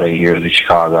after about 8 years of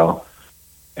Chicago,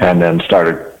 and then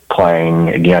started playing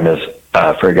again as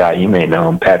for a guy you may know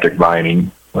him, Patrick Vining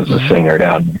was a singer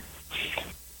down there.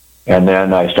 And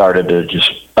then I started to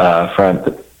just front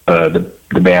the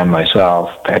band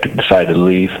myself. Patrick decided to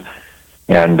leave,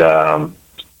 and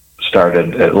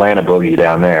started Atlanta Boogie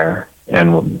down there,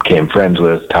 and became friends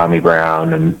with Tommy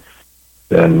Brown, and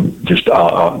then just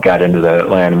all got into the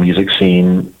Atlanta music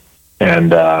scene,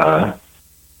 and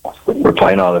we're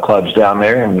playing all the clubs down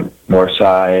there, and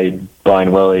Northside,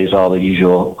 Blind Willie's, all the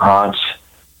usual haunts.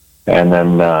 And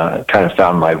then kind of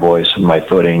found my voice and my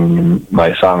footing and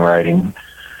my songwriting.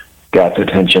 Got the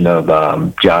attention of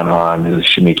John Hahn, who's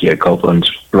Shamikia Copeland's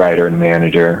writer and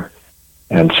manager.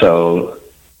 And so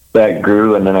that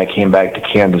grew, and then I came back to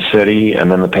Kansas City,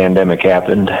 and then the pandemic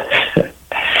happened.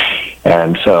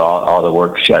 And so all the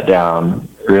work shut down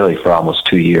really for almost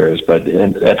 2 years. But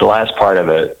at the last part of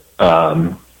it,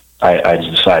 I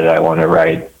just decided I want to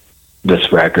write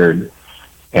this record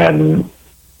and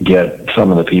get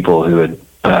some of the people who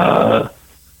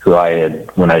I had,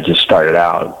 when I just started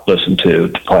out, listened to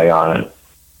play on it.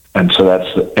 And so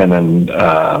that's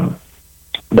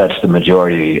the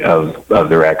majority of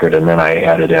the record. And then I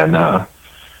added in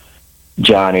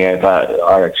Johnny. I thought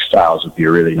our styles would be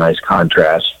a really nice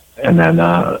contrast. And then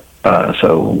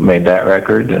so made that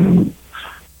record, and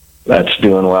that's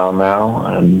doing well now.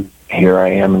 And here I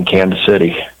am in Kansas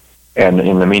City. And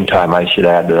in the meantime, I should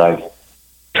add that I've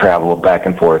traveled back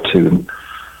and forth to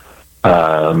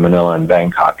Manila and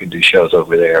Bangkok and do shows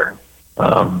over there.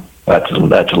 That's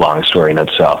a long story in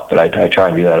itself, but I try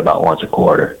and do that about once a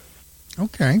quarter.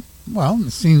 Okay. Well,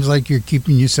 it seems like you're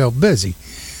keeping yourself busy.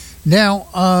 Now,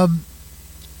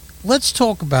 let's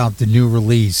talk about the new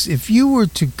release. If you were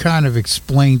to kind of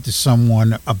explain to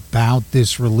someone about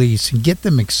this release and get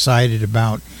them excited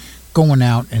about going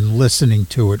out and listening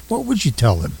to it, what would you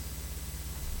tell them?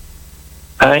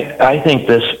 I think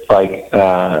this,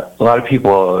 a lot of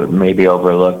people maybe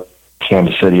overlook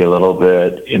Kansas City a little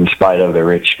bit in spite of the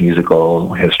rich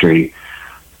musical history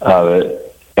of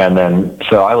it. And then,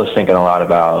 so I was thinking a lot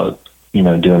about,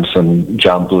 doing some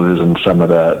jump blues and some of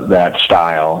that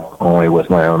style, only with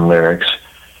my own lyrics.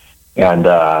 And,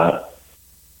 but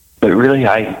really,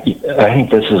 I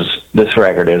think this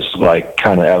record is like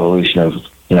kind of evolution of,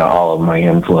 all of my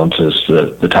influences.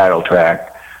 The title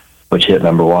track, which hit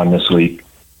 #1 this week,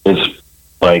 is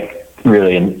like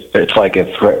really, it's like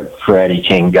if Freddie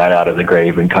King got out of the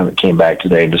grave and came back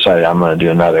today and decided, I'm going to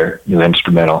do another new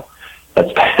instrumental.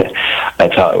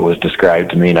 That's how it was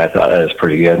described to me, and I thought that was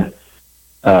pretty good.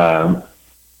 And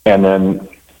then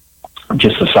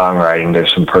just the songwriting,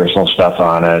 there's some personal stuff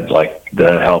on it, like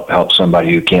the help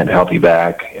somebody who can't help you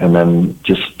back. And then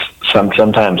just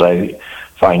sometimes I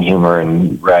find humor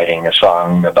in writing a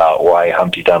song about why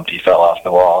Humpty Dumpty fell off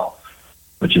the wall,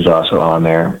 which is also on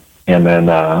there. And then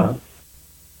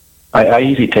I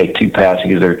usually take two paths,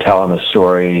 either telling a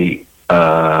story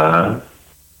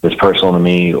that's personal to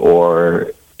me,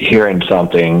 or hearing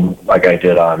something like I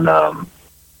did on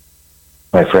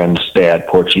my friend's dad,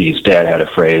 Portuguese dad, had a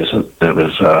phrase that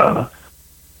was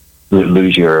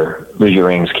lose your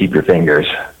rings, keep your fingers.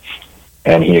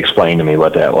 And he explained to me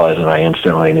what that was, and I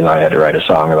instantly knew I had to write a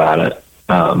song about it.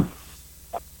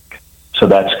 So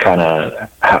that's kind of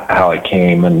how it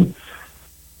came. And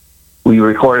we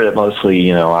recorded it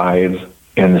mostly, live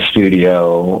in the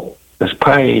studio. It's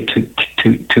probably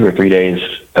two or 3 days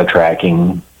of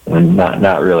tracking, and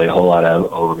not really a whole lot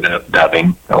of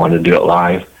overdubbing. I wanted to do it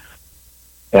live.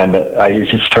 And it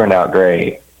just turned out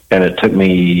great. And it took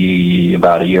me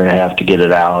about 1.5 years to get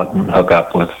it out and hook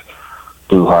up with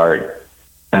Blue Heart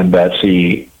and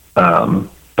Betsy.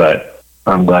 But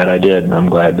I'm glad I did, and I'm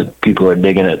glad that people are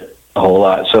digging it a whole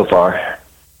lot so far.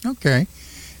 Okay.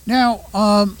 Now,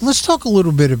 let's talk a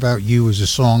little bit about you as a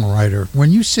songwriter.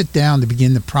 When you sit down to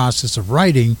begin the process of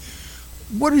writing,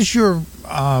 what is your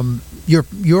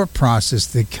process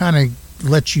that kind of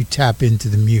lets you tap into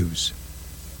the muse?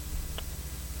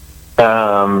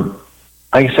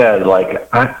 Like I said,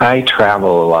 I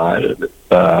travel a lot,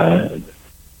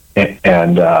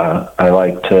 and I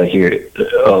like to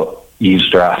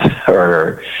eavesdrop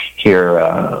or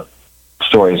hear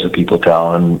stories that people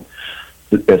tell, and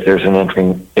if there's an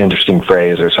interesting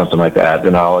phrase or something like that,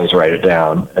 then I always write it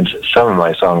down. And some of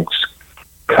my songs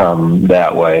come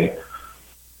that way,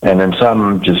 and then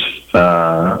some just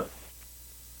come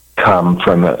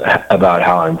from about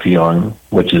how I'm feeling,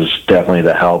 which is definitely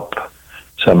the help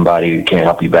somebody who can't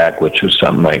help you back, which was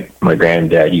something like my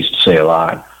granddad used to say a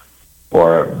lot.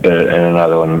 And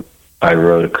another one I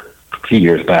wrote a few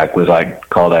years back was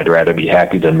called I'd Rather Be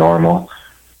Happy Than Normal.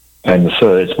 And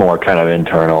so it's more kind of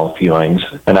internal feelings.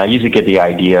 And I usually get the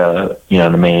idea, the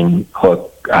main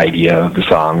hook idea of the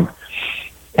song.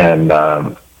 And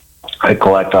I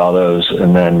collect all those,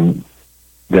 and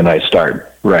then I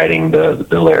start writing the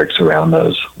lyrics around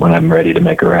those when I'm ready to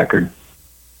make a record.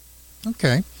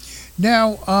 Okay.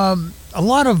 Now, a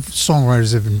lot of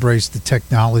songwriters have embraced the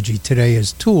technology today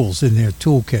as tools in their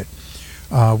toolkit,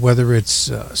 whether it's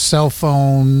a cell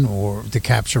phone or to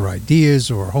capture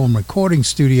ideas or a home recording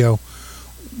studio.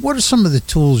 what are some of the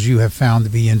tools you have found to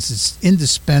be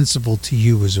indispensable to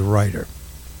you as a writer?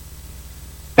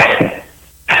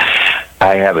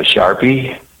 I have a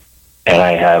Sharpie, and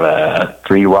I have a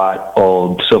 3-watt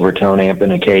old Silvertone amp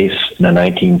in a case and a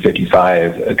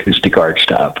 1955 acoustic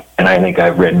archtop. And I think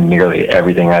I've written nearly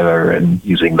everything I've ever written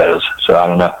using those. So I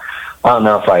don't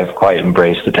know if I've quite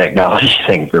embraced the technology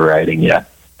thing for writing yet.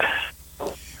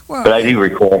 Well, but I do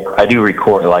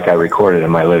record like I recorded in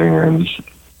my living rooms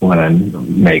when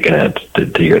I'm making it to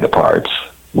hear the parts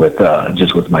with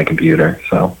just with my computer.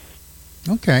 So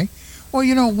okay,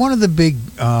 well, one of the big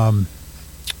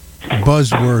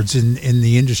buzzwords in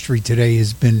the industry today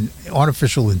has been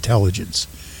artificial intelligence,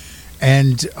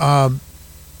 and a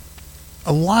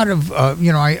lot of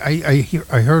I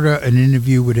heard an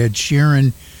interview with Ed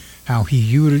Sheeran, how he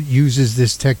uses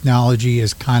this technology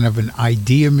as kind of an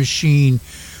idea machine.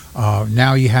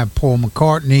 Now you have Paul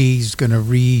McCartney. He's going to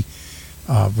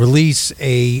release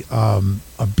a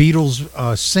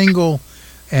Beatles single,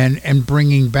 and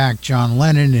bringing back John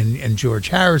Lennon and George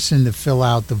Harrison to fill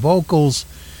out the vocals.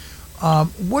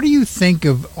 What do you think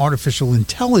of artificial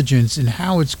intelligence and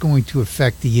how it's going to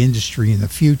affect the industry in the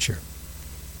future?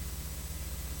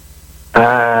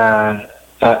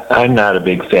 I'm not a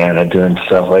big fan of doing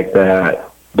stuff like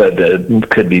that, but it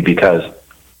could be because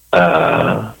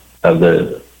of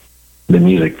the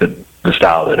music, the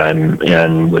style that I'm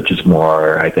in, which is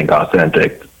more, I think,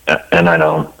 authentic. And I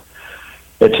don't.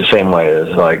 It's the same way as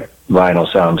like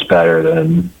vinyl sounds better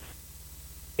than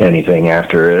anything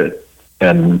after it,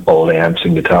 and old amps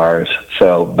and guitars.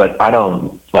 So, but I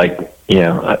don't like,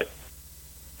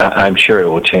 I'm sure it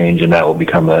will change, and that will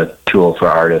become a tool for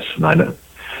artists. And I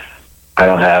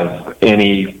don't have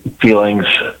any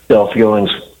ill feelings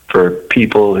for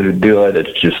people who do it.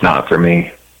 It's just not for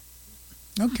me.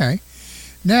 Okay.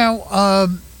 Now,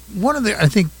 one of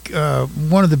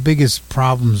the biggest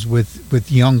problems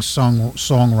with young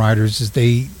songwriters is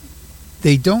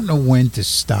they don't know when to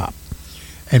stop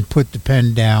and put the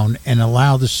pen down and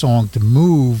allow the song to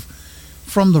move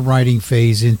from the writing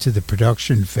phase into the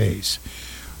production phase.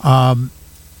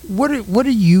 What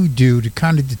do you do to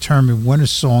kind of determine when a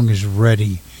song is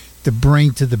ready to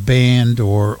bring to the band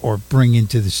or bring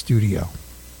into the studio?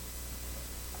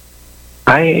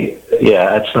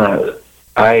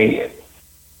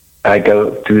 I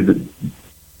go through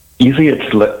usually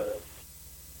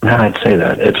I'd say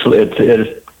that it's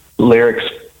lyrics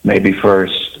maybe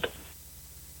first.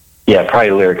 Yeah,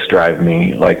 probably lyrics drive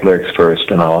me, like lyrics first,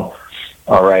 and I'll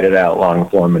write it out long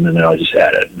form, and then I'll just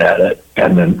add it,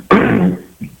 and then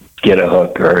get a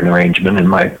hook or an arrangement in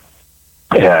my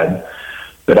head.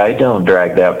 But I don't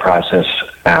drag that process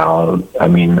out. I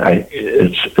mean,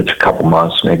 it's a couple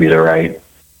months maybe to write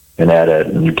and edit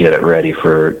and get it ready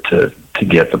to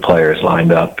get the players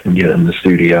lined up and get in the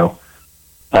studio.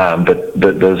 But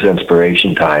those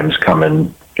inspiration times come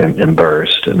in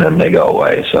burst, and then they go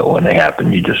away. So when they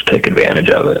happen, you just take advantage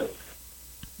of it.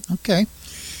 Okay.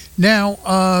 Now,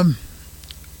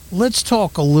 let's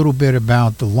talk a little bit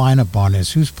about the lineup on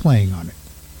this. Who's playing on it?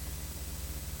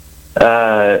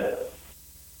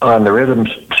 On the rhythm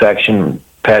section,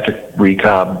 Patrick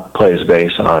Recob plays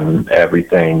bass on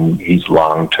everything. He's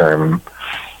long-term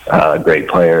great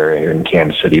player here in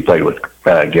Kansas City. He played with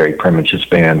Gary Primich's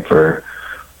band for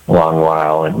a long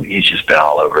while, and he's just been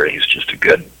all over. He's just a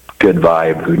good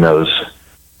vibe who knows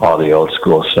all the old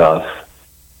school stuff.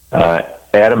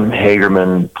 Adam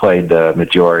Hagerman played the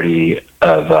majority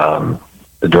of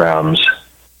the drums,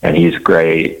 and he's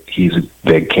great. He's a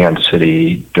big Kansas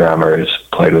City drummer. He's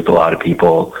played with a lot of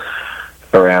people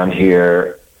around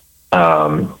here.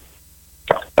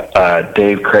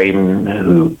 Dave Creighton,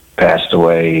 who passed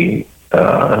away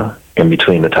in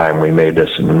between the time we made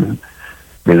this and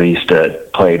released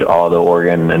it, played all the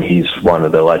organ, and he's one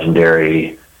of the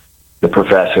legendary, the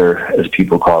professor, as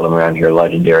people call him around here,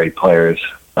 legendary players.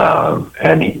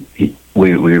 And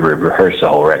we rehearsed the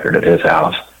whole record at his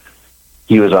house.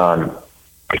 He was on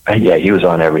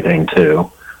everything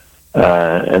too.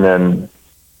 And then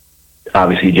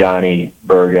obviously Johnny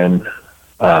Bergen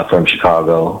from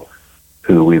Chicago,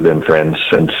 who we've been friends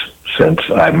since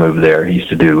I moved there. He used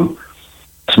to do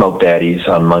Smoke Daddies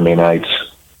on Monday nights,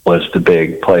 was the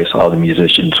big place all the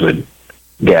musicians would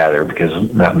gather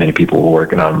because not many people were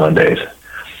working on Mondays.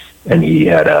 And he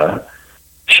had a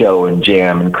show and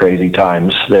jam and crazy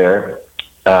times there.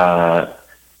 So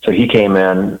he came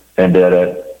in and did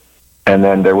it. And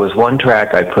then there was one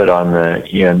track I put on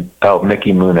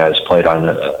Mickey Munez played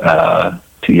on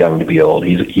Too Young to Be Old.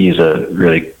 He's a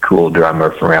really cool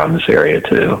drummer from around this area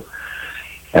too.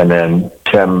 And then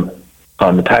Tim,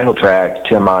 on the title track,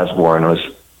 Tim Osborne was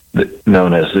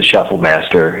known as the Shuffle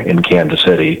Master in Kansas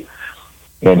City,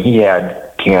 and he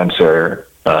had cancer,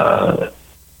 and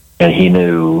he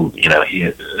knew, he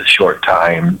had a short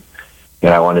time,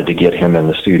 and I wanted to get him in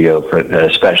the studio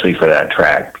especially for that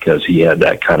track, because he had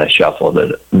that kind of shuffle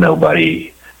that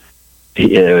nobody.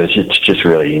 It's just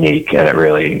really unique, and it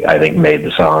really, I think, made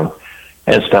the song.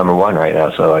 And it's number one right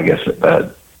now, so I guess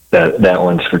that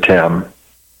one's for Tim.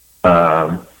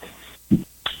 And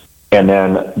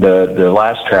then the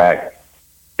last track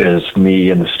is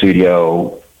me in the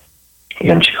studio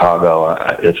in Chicago.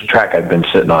 It's a track I've been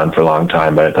sitting on for a long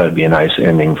time, but I thought it'd be a nice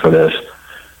ending for this,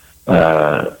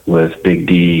 with Big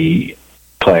D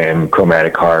playing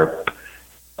chromatic harp,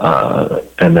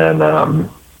 and then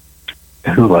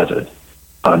who was it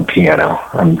on piano?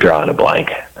 I'm drawing a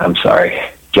blank. I'm sorry.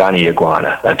 Johnny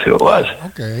Iguana. That's who it was.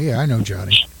 Okay, yeah, I know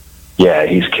Johnny. Yeah,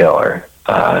 he's killer.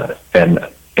 And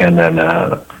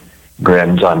then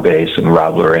Gren's on bass, and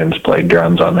Rob Lorenz played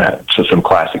drums on that. So some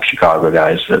classic Chicago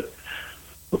guys that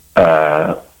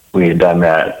we had done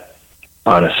that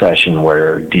on a session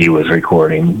where Dee was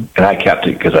recording, and I kept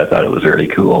it because I thought it was really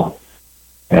cool.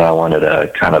 And I wanted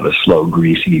a kind of a slow,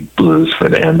 greasy blues for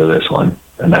the end of this one,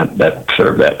 and that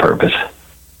served that purpose.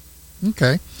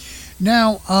 Okay.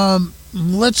 Now,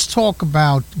 let's talk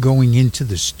about going into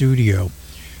the studio.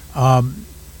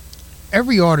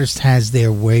 Every artist has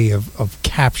their way of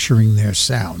capturing their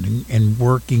sound and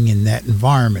working in that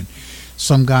environment.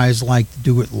 Some guys like to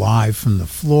do it live from the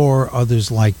floor.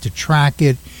 Others like to track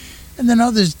it. And then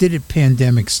others did it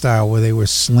pandemic style, where they were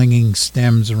slinging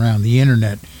stems around the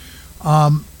internet.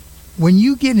 When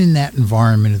you get in that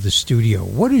environment of the studio,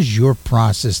 what is your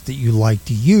process that you like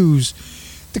to use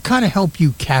to kind of help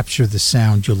you capture the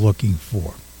sound you're looking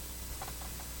for?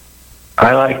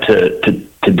 I like to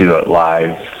do it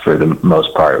live for the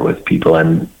most part with people,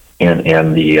 and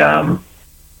the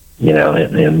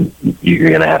and you're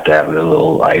going to have a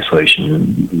little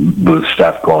isolation booth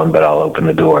stuff going, but I'll open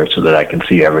the door so that I can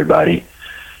see everybody,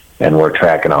 and we're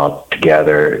tracking all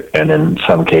together. And in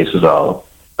some cases, I'll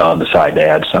decide to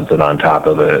add something on top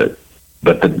of it.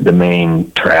 But the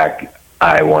main track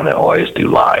I want to always do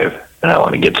live, and I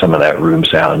want to get some of that room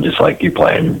sound, just like you're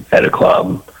playing at a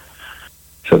club.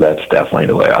 So that's definitely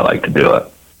the way I like to do it.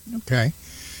 Okay.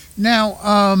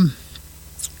 Now,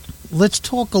 let's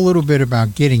talk a little bit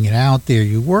about getting it out there.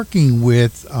 You're working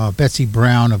with Betsy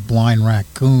Brown of Blind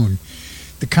Raccoon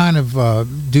to kind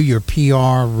of do your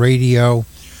PR, radio.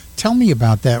 Tell me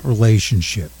about that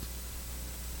relationship.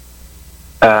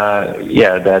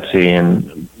 Yeah, Betsy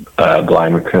and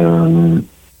Blind Raccoon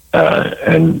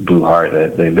and Blue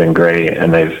Heart, they've been great,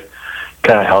 and they've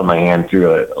kind of held my hand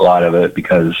through it, a lot of it,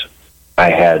 because I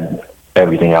had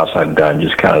everything else I've done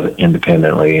just kind of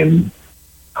independently and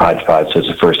hodgepodge. So it's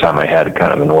the first time I had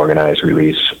kind of an organized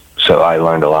release. So I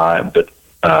learned a lot, but,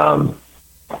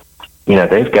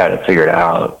 they've got it figured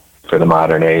out for the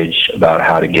modern age about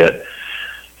how to get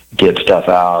stuff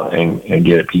out and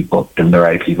get it in the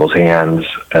right people's hands.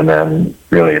 And then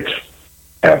really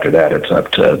after that, it's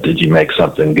up to, did you make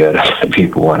something good that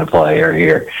people want to play or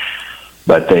hear?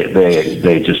 But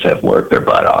they just have worked their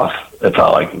butt off. That's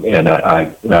all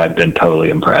I've been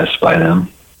totally impressed by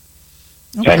them,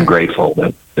 okay, and grateful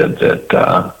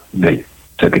that they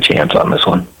took a chance on this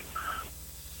one.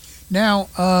 Now,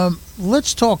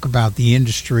 let's talk about the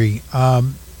industry.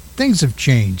 Things have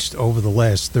changed over the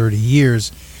last 30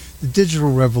 years. The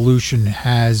digital revolution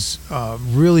has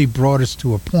really brought us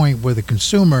to a point where the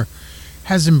consumer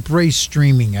has embraced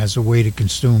streaming as a way to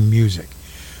consume music.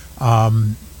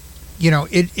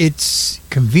 It's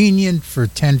convenient. For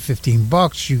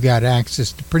 $10-15 you got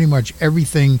access to pretty much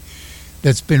everything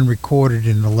that's been recorded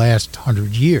in the last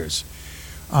 100 years.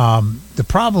 The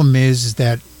problem is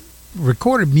that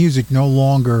recorded music no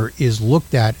longer is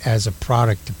looked at as a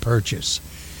product to purchase.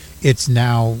 It's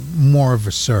now more of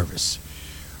a service.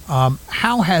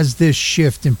 How has this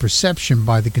shift in perception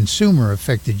by the consumer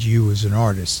affected you as an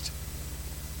artist?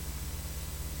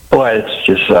 Well, it's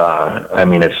just,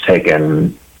 it's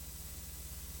taken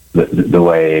the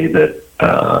way that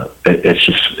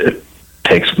it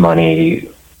takes money,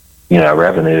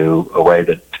 revenue away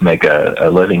to make a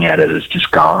living at it is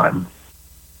just gone.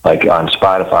 Like on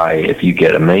Spotify, if you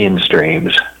get 1 million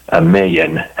streams, 1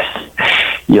 million,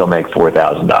 you'll make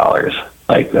 $4,000.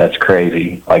 Like, that's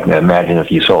crazy. Like, imagine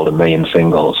if you sold 1 million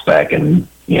singles back in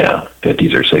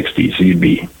 50s or 60s, you'd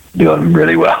be doing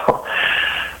really well.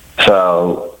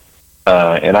 So,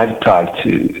 and I've talked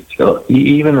to,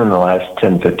 even in the last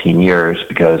 10, 15 years,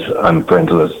 because I'm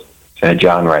friends with,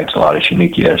 John writes a lot of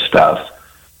Shanikia stuff,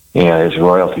 his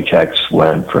royalty checks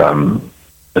went from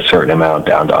a certain amount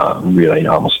down to really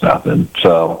almost nothing.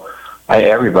 So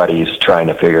everybody's trying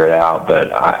to figure it out,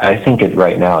 but I think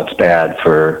right now it's bad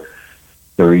for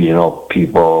the regional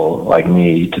people like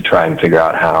me to try and figure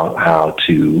out how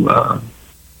to,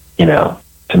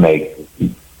 to make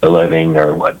a living,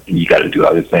 or what you got to do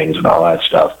other things and all that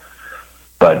stuff.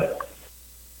 But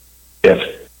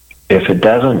if it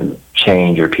doesn't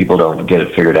change or people don't get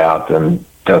it figured out, then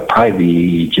there'll probably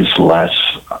be just less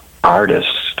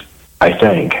artists, I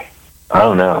think. I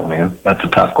don't know, man. That's a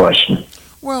tough question.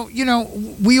 Well,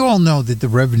 we all know that the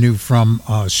revenue from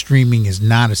streaming is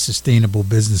not a sustainable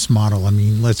business model. I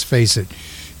mean, let's face it.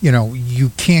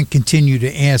 You can't continue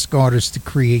to ask artists to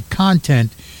create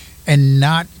content and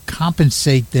not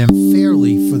compensate them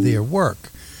fairly for their work.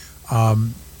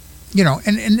 And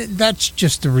that's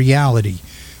just the reality.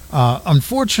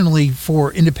 Unfortunately,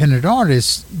 for independent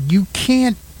artists, you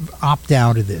can't opt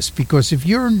out of this, because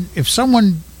if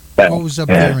someone goes up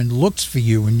there and looks for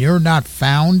you and you're not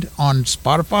found on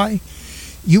Spotify,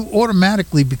 you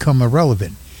automatically become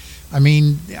irrelevant. I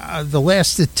mean, the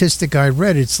last statistic I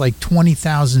read, it's like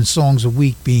 20,000 songs a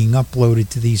week being uploaded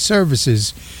to these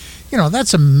services.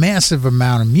 That's a massive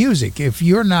amount of music. If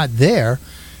you're not there,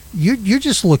 you're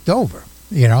just looked over.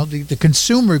 The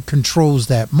consumer controls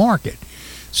that market.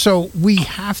 So we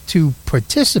have to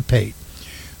participate.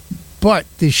 But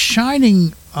the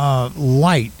shining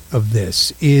light of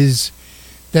this is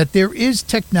that there is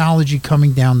technology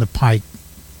coming down the pike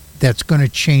that's going to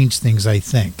change things, I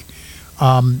think.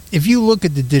 If you look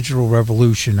at the digital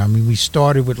revolution, I mean, we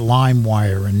started with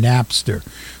LimeWire and Napster,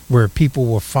 where people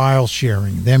were file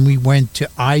sharing. Then we went to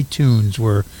iTunes,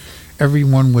 where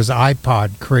everyone was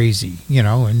iPod crazy,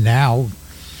 and now,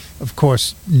 of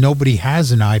course, nobody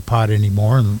has an iPod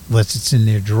anymore unless it's in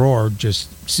their drawer, just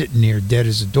sitting there dead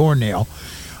as a doornail.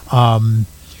 And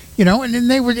then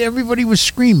everybody was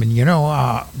screaming,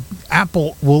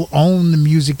 Apple will own the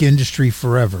music industry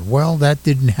forever. Well, that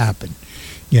didn't happen,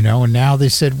 and now they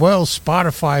said, well,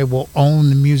 Spotify will own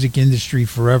the music industry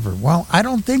forever. Well, I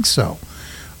don't think so.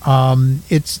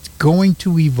 It's going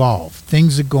to evolve.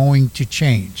 Things are going to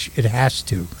change. It has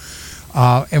to.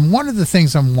 And one of the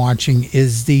things I'm watching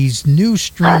is these new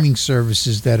streaming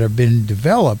services that have been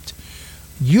developed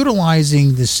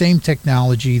utilizing the same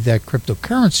technology that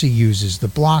cryptocurrency uses, the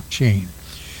blockchain.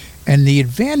 And the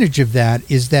advantage of that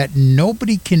is that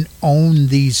nobody can own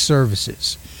these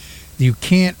services. You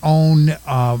can't own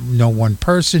no one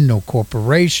person, no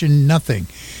corporation, nothing.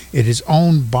 It is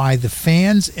owned by the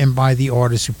fans and by the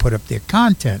artists who put up their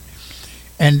content.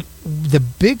 And the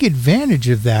big advantage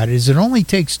of that is it only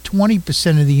takes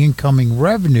 20% of the incoming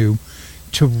revenue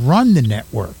to run the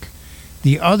network.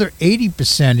 The other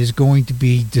 80% is going to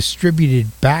be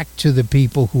distributed back to the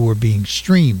people who are being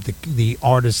streamed, the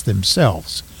artists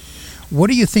themselves. What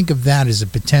do you think of that as a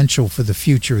potential for the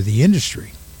future of the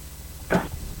industry?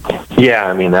 Yeah,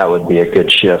 I mean, that would be a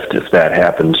good shift if that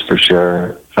happens, for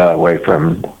sure, away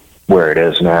from where it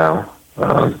is now,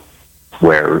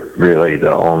 where really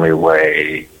the only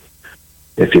way,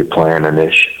 if you're playing in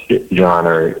this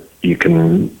genre, you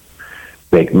can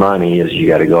make money is you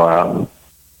got to go out and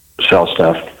sell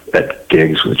stuff at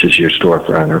gigs, which is your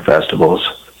storefront or festivals.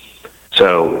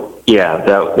 So yeah,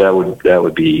 that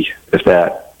would be, if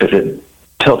it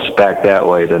tilts back that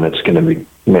way, then it's going to be,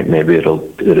 maybe it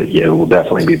will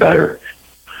definitely be better.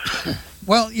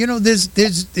 Well,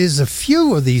 there's a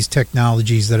few of these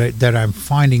technologies that I'm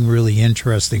finding really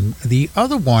interesting. The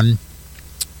other one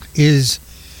is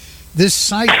this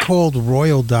site called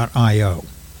Royal.io.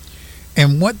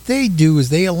 And what they do is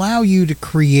they allow you to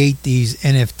create these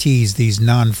NFTs, these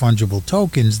non-fungible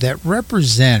tokens that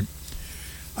represent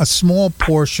a small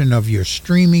portion of your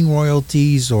streaming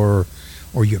royalties or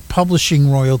your publishing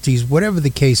royalties, whatever the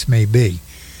case may be.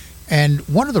 And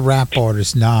one of the rap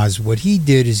artists, Nas, what he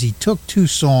did is he took 2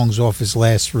 songs off his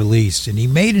last release, and he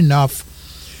made enough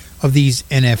of these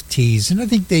NFTs, and I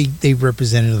think they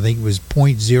represented, I think it was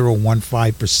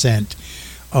 0.015%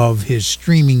 of his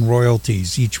streaming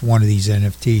royalties, each one of these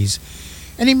NFTs.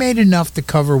 And he made enough to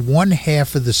cover one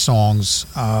half of the songs,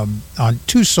 on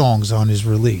 2 songs on his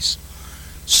release.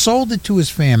 Sold it to his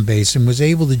fan base and was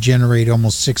able to generate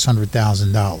almost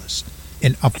 $600,000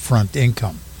 in upfront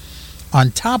income. On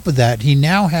top of that, he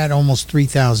now had almost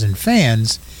 3,000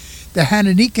 fans that had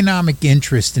an economic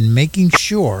interest in making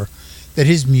sure that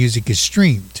his music is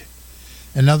streamed.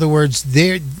 In other words,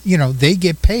 they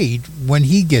get paid when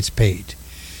he gets paid.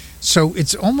 So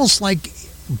it's almost like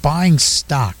buying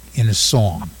stock in a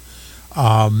song.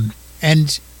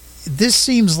 And this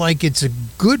seems like it's a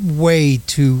good way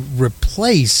to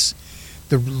replace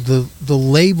the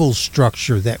label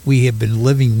structure that we have been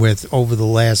living with over the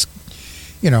last,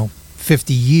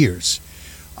 50 years.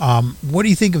 What do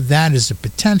you think of that as a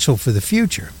potential for the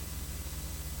future?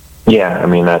 Yeah, I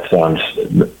mean, that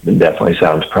definitely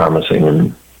sounds promising,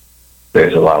 and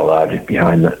there's a lot of logic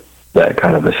behind that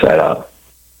kind of a setup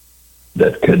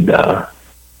that could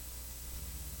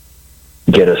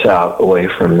get us out away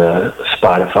from the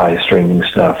Spotify streaming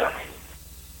stuff.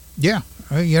 Yeah,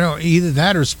 either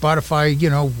that or Spotify,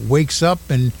 wakes up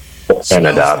and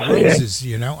smells adopts the it, roses.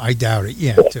 I doubt it.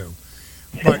 Yeah, too.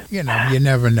 But you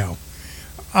never know.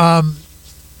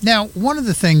 Now, one of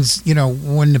the things,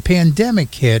 when the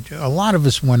pandemic hit, a lot of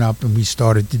us went up and we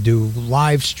started to do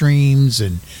live streams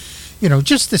and,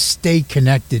 just to stay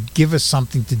connected, give us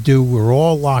something to do. We're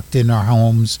all locked in our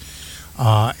homes.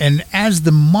 And as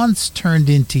the months turned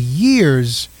into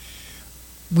years,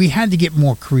 we had to get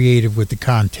more creative with the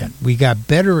content. We got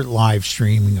better at live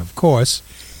streaming, of course,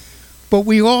 but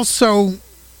we also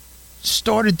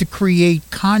started to create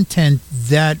content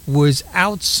that was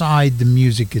outside the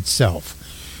music itself,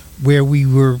 where we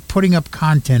were putting up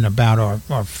content about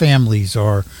our families,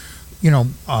 our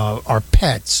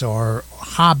pets, our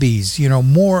hobbies,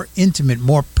 more intimate,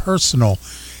 more personal.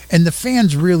 And the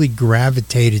fans really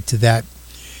gravitated to that.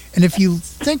 And if you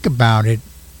think about it,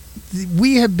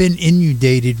 we have been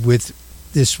inundated with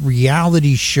this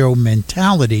reality show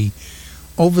mentality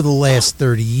over the last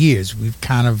 30 years. We've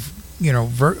kind of,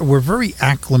 we're very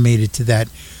acclimated to that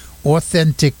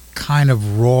authentic kind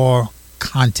of raw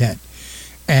content.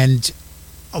 And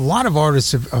a lot of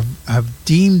artists have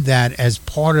deemed that as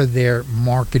part of their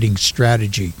marketing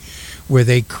strategy, where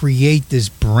they create this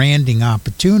branding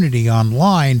opportunity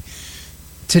online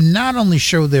to not only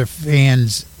show their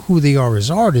fans who they are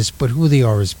as artists, but who they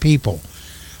are as people.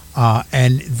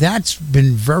 And that's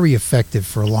been very effective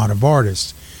for a lot of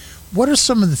artists. What are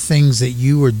some of the things that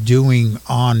you are doing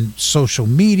on social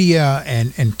media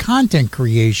and content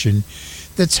creation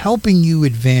that's helping you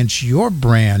advance your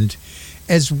brand,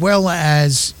 as well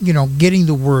as, getting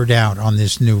the word out on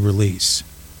this new release?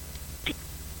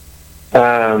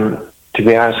 To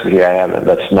be honest with you, I haven't.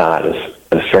 That's not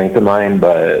a strength of mine,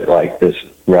 but like this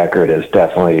record has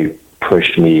definitely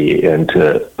pushed me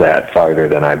into that farther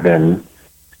than I've been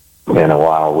in a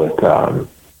while, with a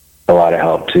lot of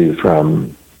help too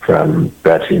from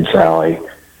Betsy and Sally.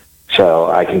 So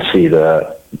I can see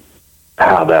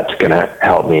how that's going to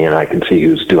help me, and I can see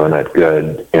who's doing it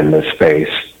good in this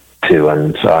space too.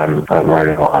 And so I'm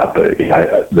learning a lot. But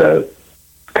the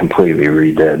completely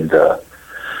redid the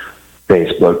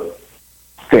Facebook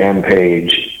fan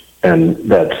page, and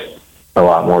that's a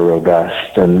lot more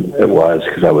robust than it was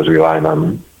because I was relying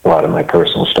on a lot of my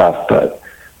personal stuff. But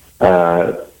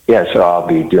so I'll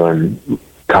be doing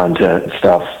content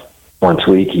stuff once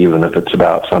a week, even if it's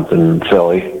about something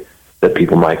silly that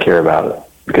people might care about,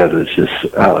 because it's just,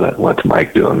 what's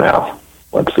Mike doing now?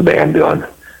 What's the band doing?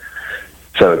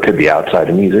 So it could be outside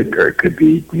of music, or it could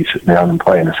be me sitting down and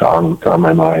playing a song that's on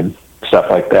my mind, stuff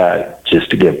like that, just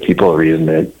to give people a reason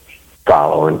to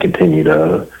follow and continue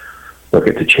to look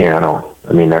at the channel.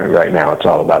 I mean, right now it's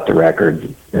all about the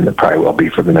record, and it probably will be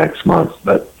for the next month,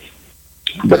 but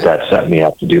that set me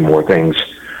up to do more things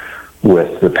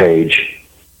with the page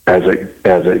as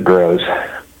it grows.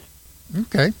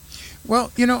 Okay.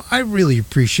 Well, I really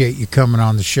appreciate you coming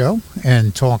on the show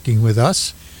and talking with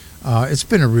us. It's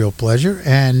been a real pleasure,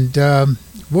 and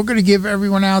we're going to give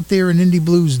everyone out there an Indie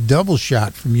Blues double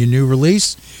shot from your new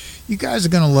release. You guys are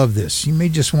going to love this. You may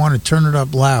just want to turn it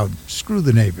up loud. Screw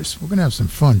the neighbors. We're going to have some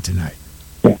fun tonight.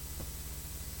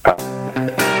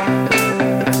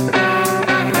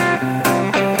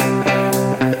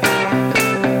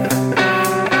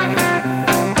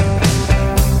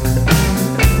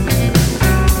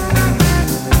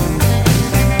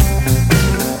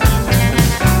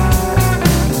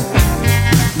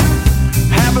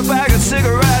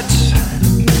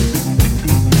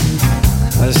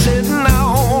 Sitting on a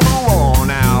worn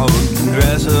out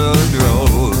dresser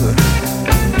drawer.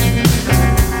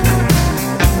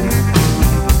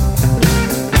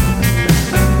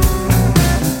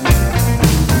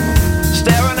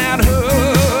 Staring at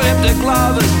her empty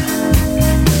closet,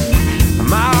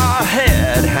 my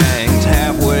head hangs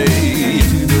halfway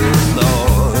to the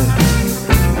floor.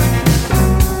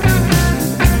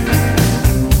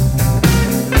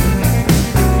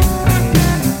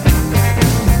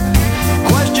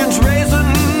 Questions racing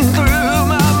through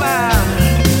my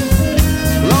mind,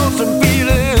 lonesome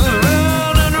feelings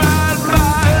running right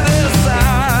by this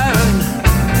side.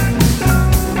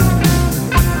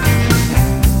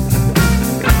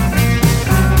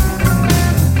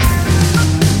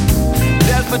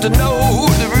 Desperate to know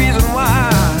the reason why,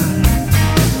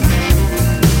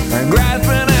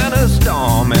 grasping at a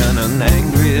storm in an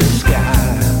angry sky.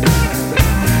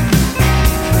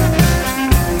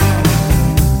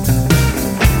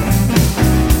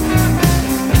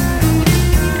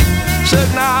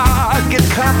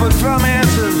 suffered from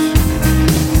answers.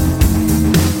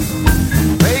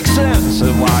 Makes sense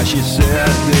of why she said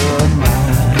you're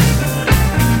mine.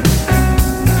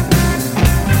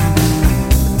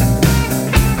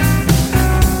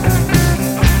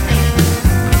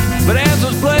 But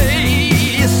answers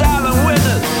play silent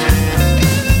witness.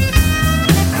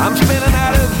 I'm spinning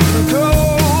out of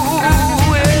control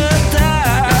with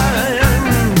time.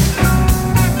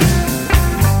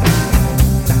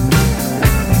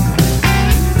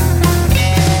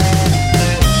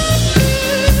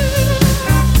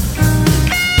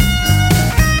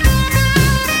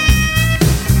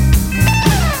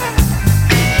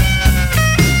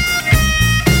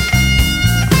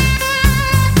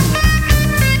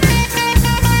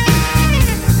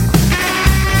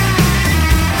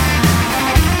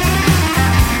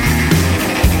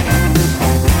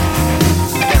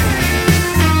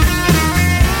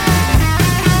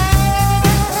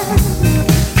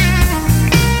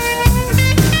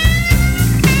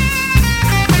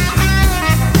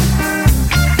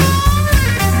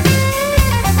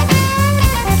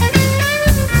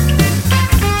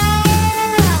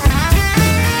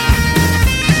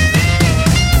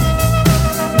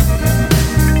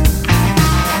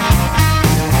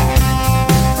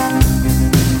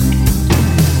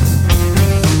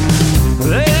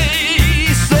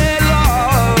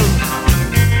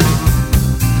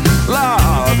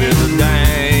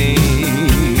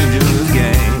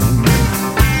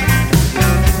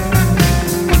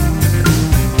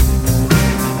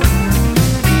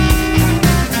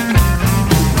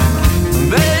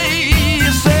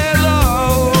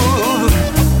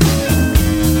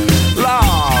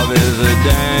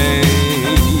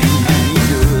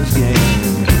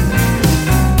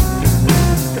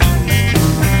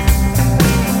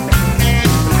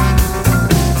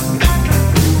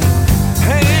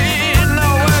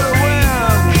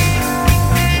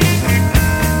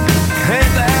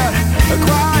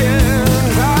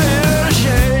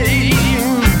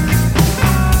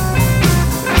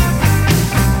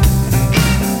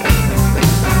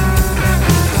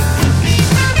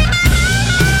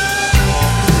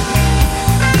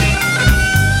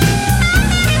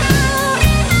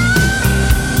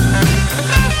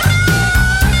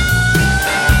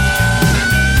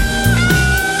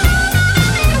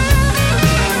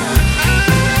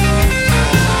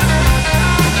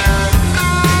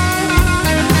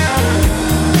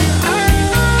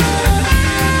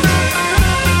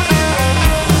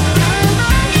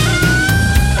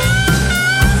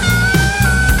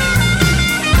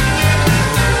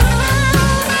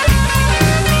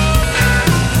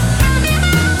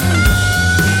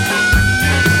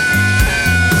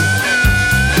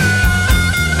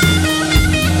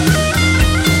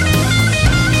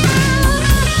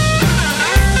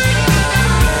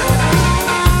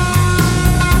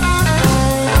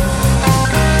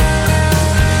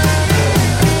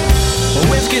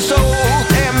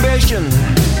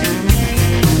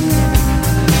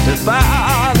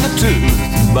 Find the truth,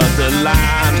 but the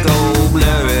lines go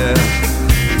blurry.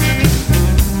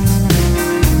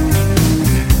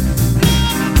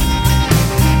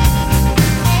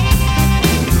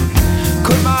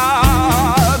 Could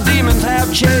my demons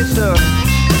have chased her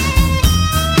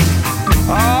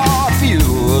or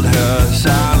fueled her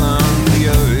silent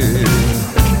fury?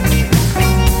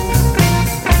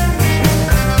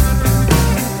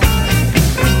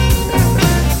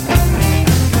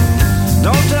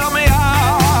 Don't tell me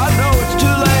I know it's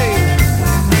too late.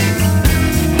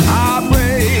 I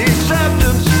pray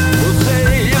acceptance will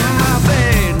save my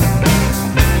fate.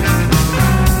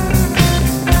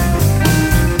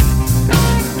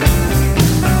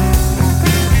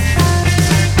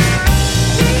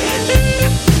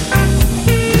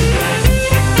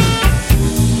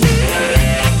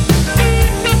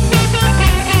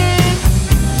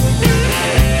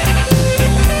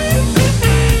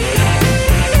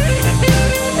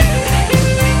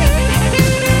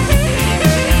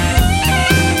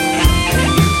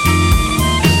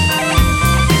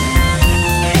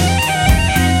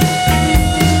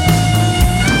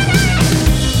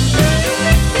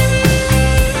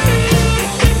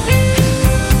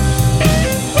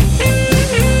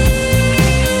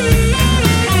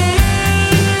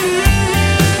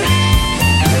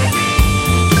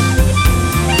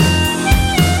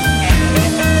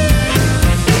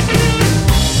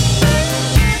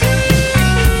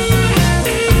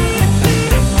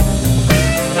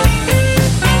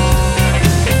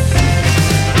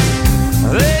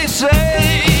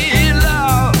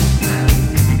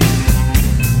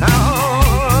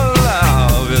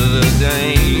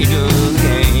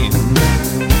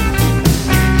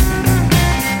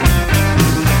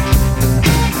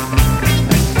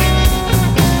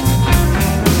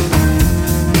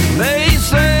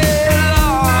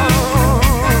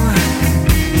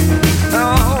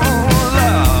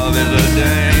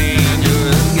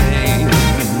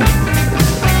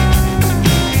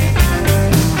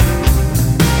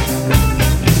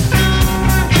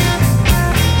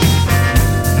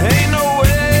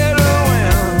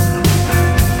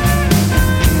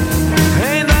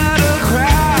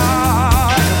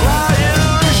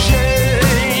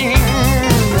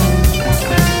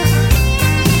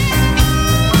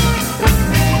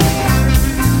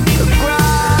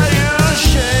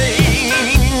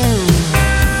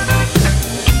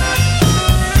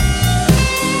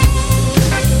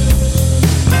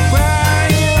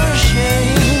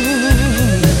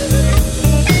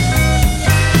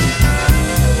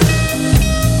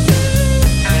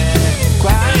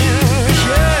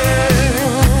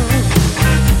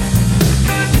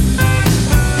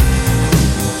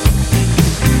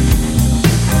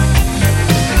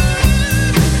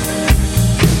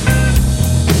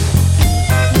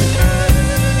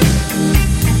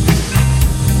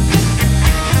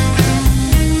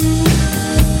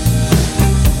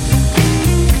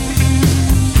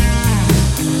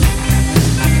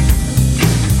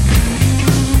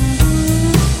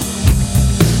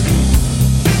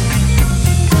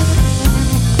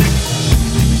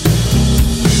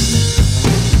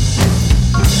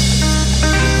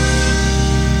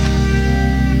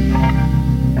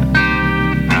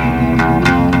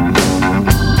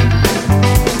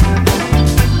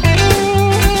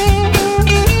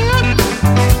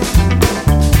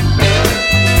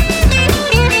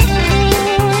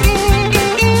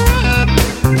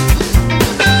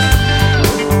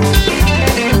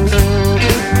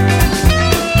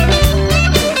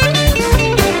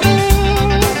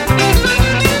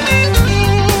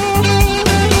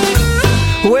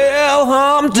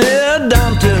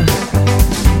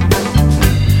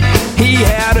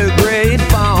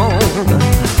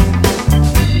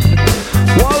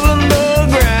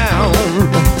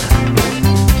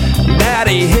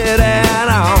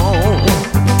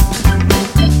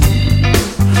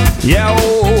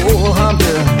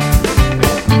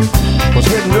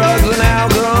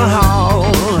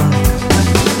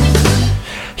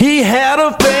 He had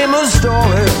a famous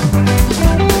story,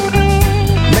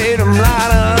 made him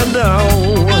light a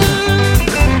door.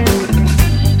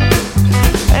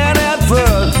 And at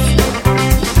first,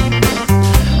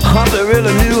 Hunter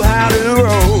really knew how to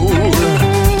roll.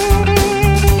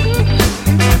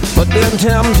 But then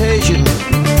temptation,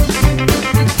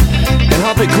 and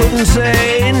Hunter couldn't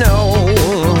say no.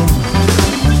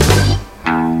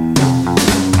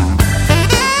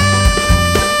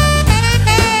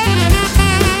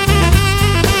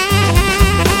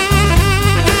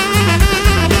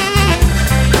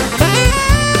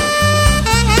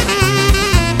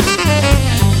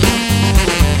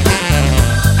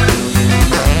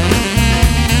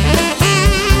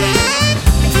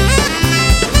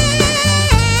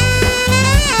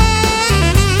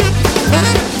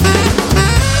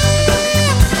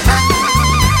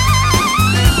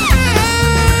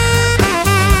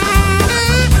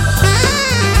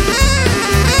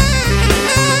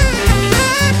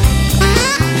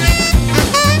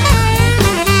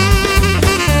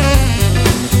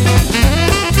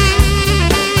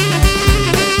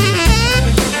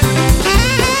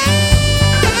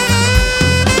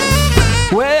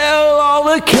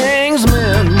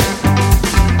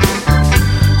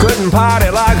 Party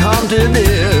like Humpty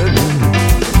did.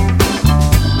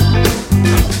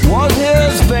 Was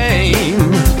his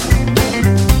fame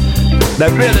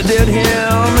that really did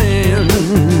him in.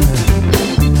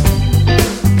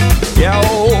 Yeah,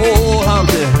 old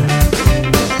Humpty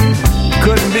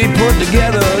couldn't be put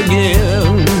together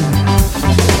again.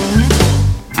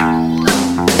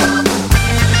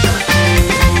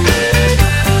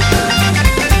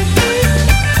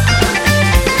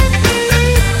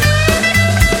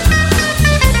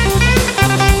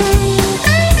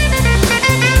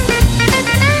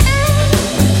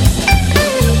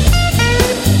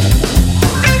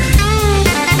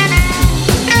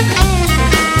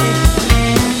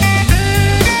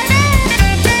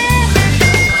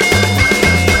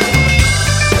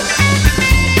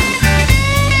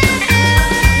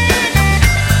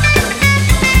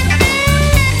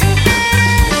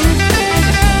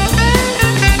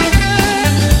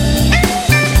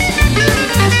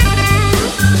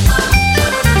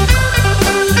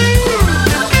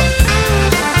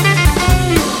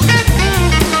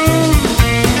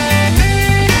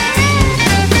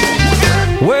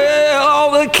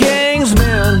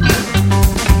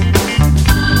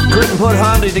 Put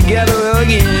Humpty together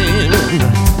again.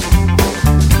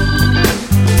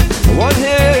 Was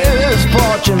his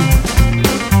fortune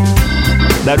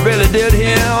that really did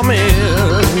him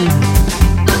in.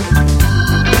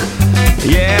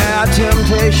 Yeah,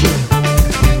 temptation,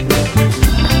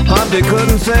 Humpty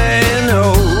couldn't say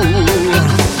no.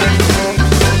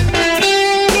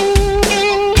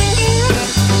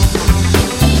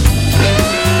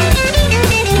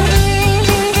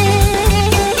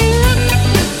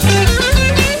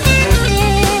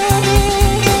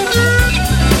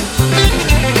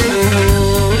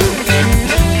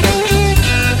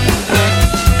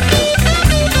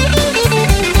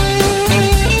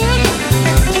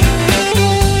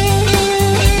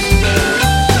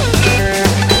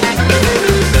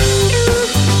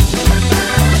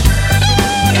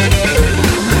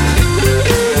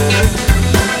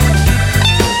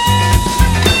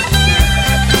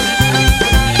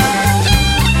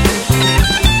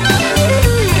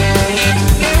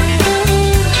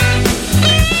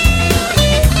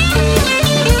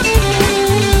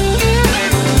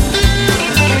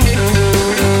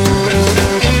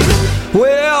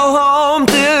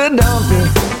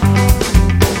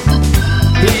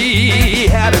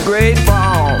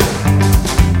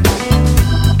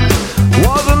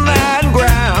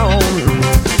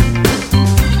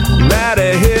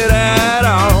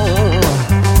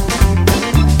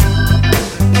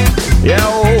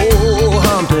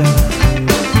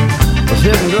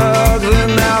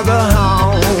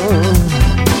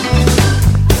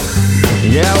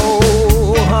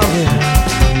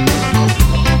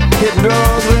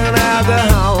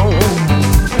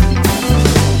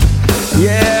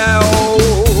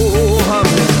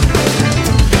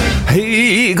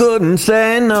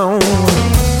 Say no.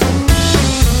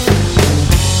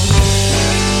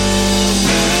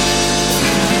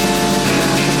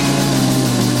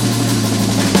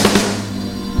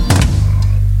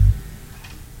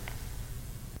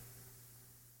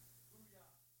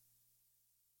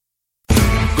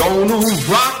 Gonna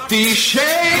rock these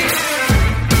shades,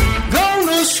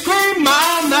 gonna scream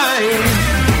my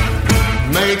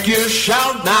name, make you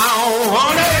shout now,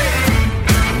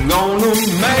 honey, gonna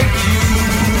make you.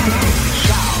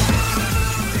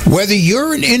 Whether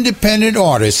you're an independent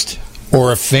artist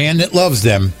or a fan that loves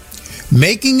them,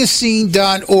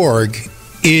 MakingAScene.org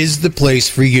is the place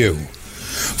for you.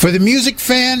 For the music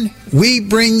fan, we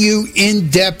bring you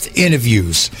in-depth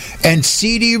interviews and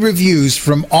CD reviews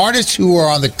from artists who are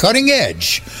on the cutting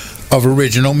edge of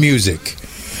original music.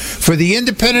 For the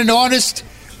independent artist,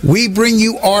 we bring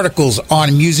you articles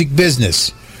on music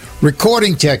business,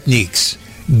 recording techniques,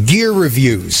 gear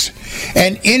reviews,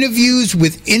 and interviews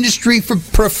with industry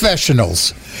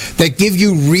professionals that give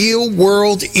you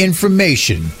real-world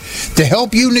information to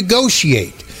help you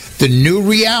negotiate the new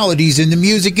realities in the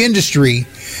music industry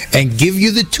and give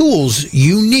you the tools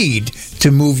you need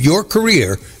to move your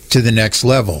career to the next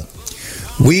level.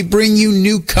 We bring you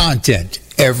new content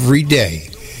every day.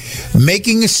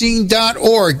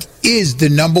 MakingAScene.org is the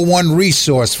 #1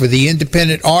 resource for the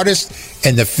independent artists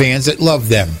and the fans that love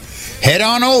them. Head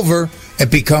on over and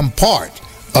become part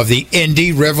of the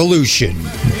indie revolution.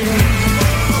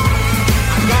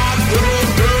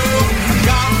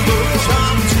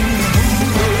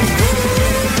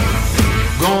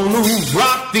 Gonna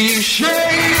rock these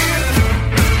shades,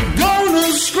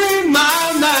 gonna scream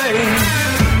my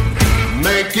name,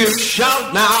 make you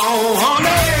shout now, honey,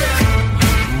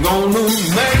 gonna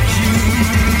make you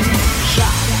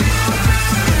shout,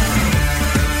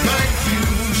 make you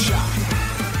shout,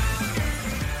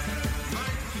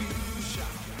 make you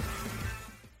shout.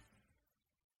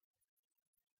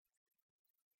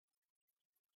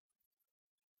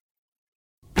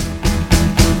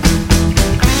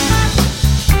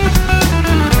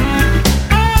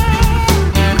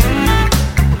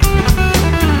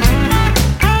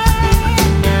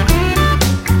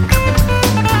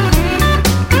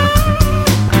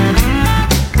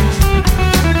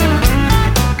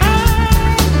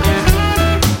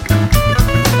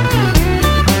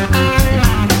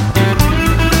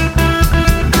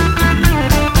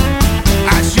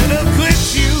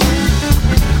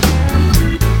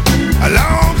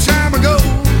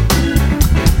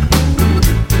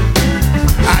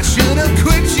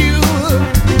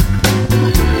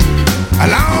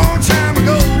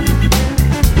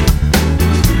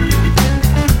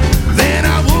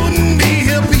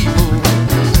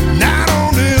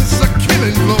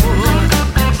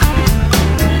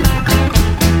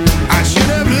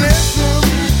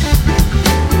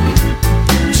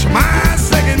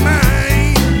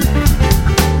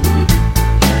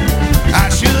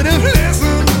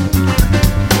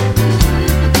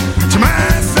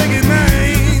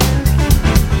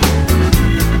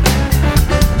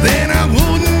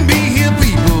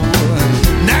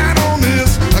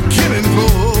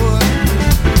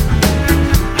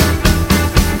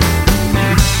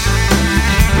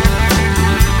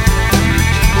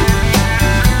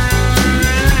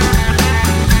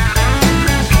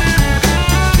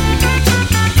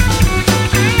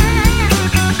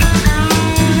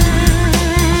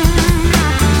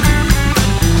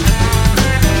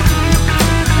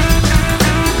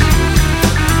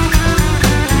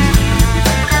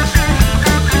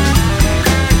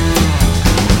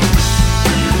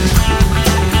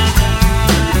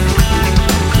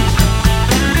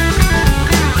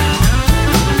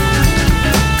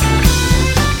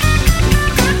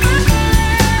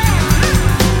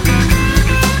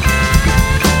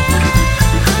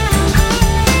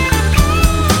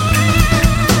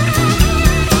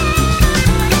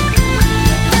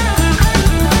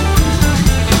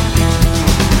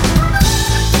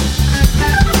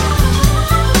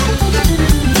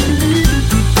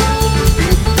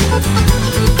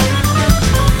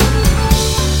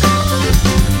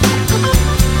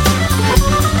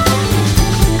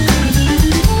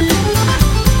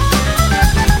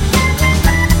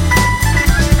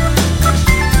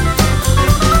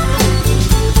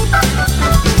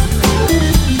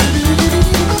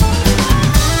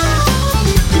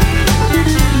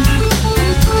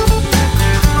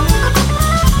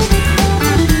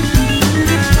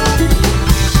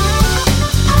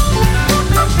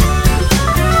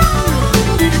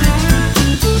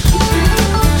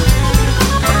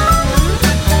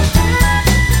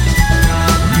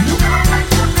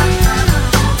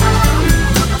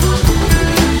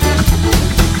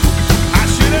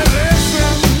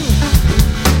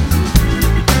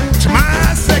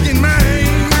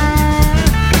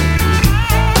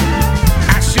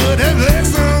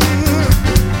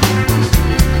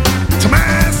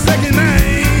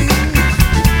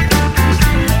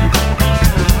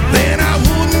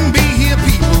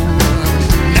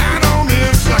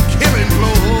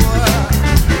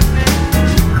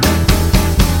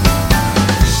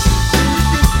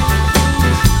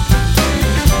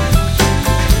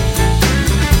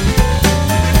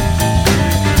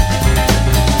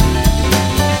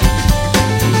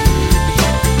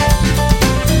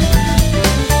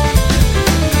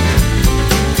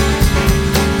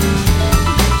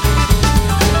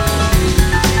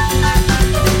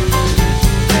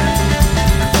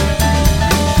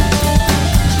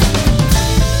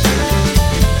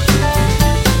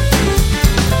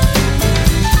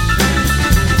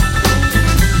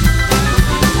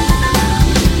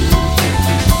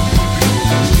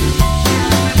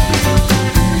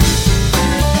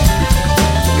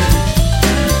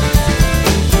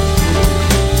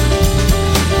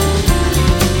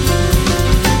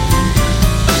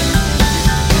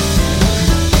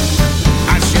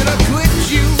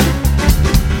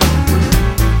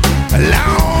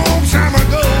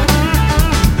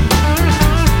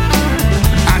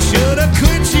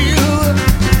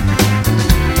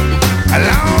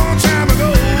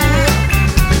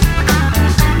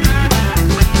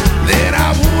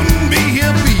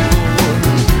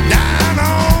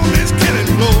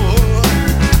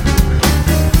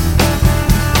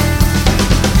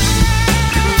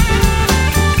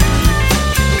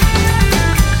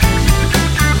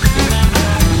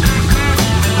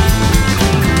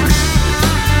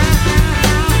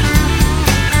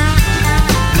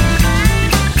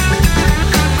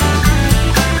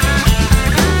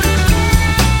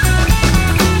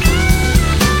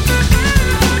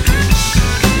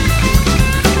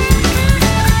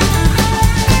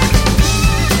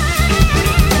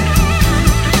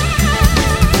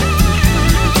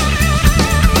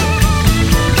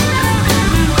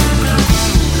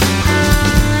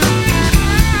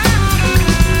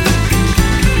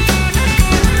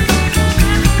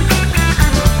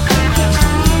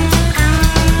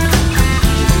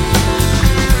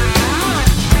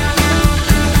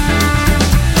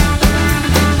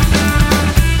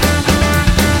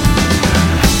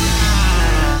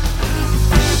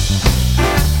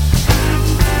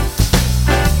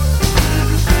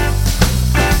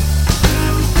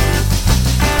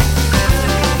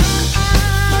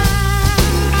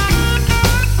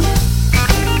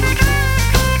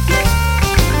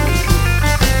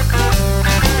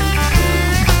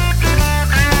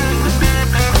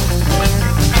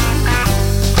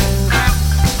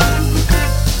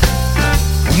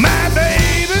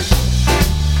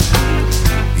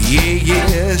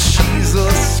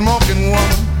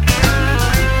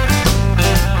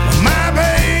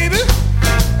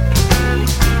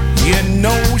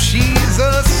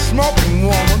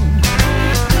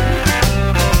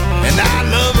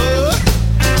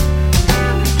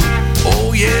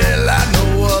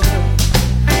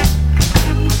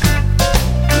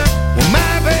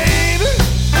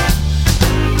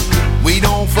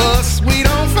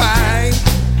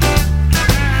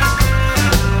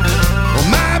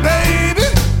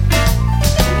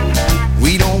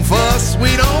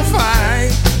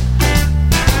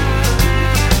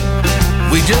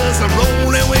 just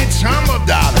rolling with trouble,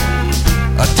 darling,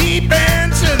 deep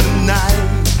into the night.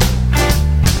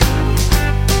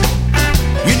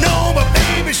 You know, my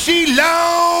baby, she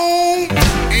long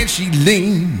and she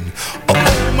lean.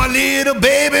 Oh, my little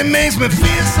baby makes me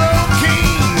feel so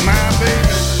keen, my baby.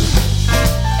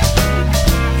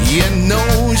 You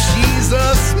know she's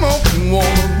a smoking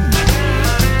woman,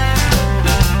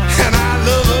 and I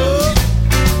love her.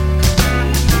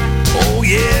 Oh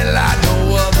yeah, like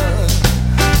no other.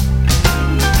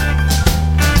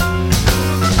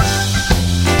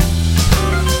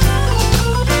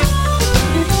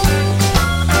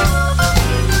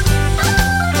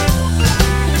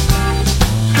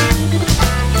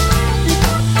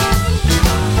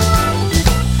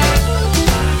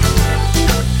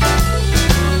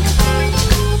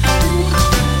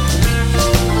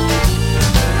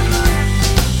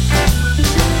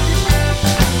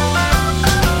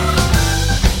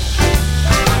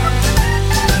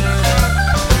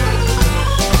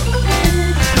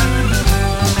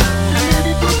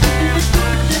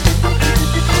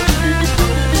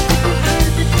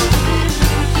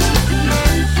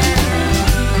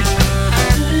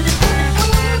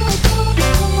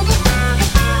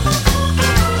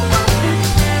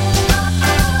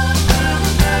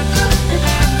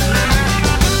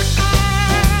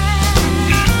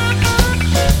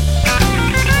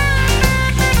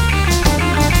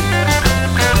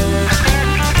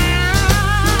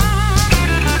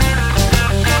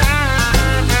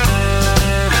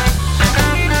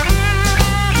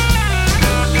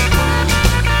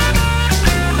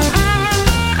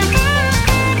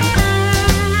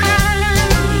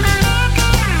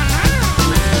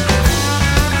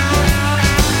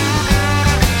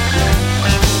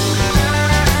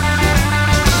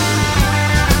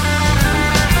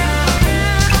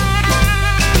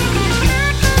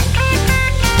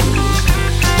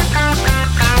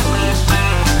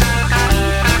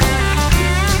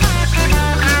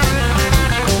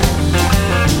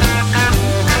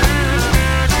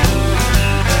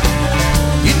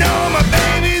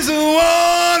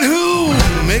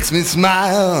 Me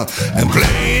smile, and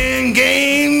playing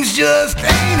games just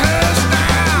ain't her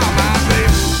style, my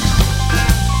baby.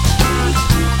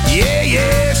 Yeah,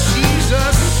 yeah, she's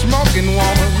a smoking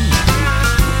woman,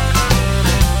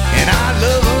 and I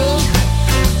love her.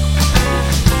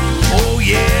 Oh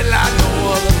yeah, like no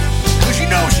other, 'cause you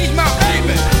know she's my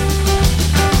baby.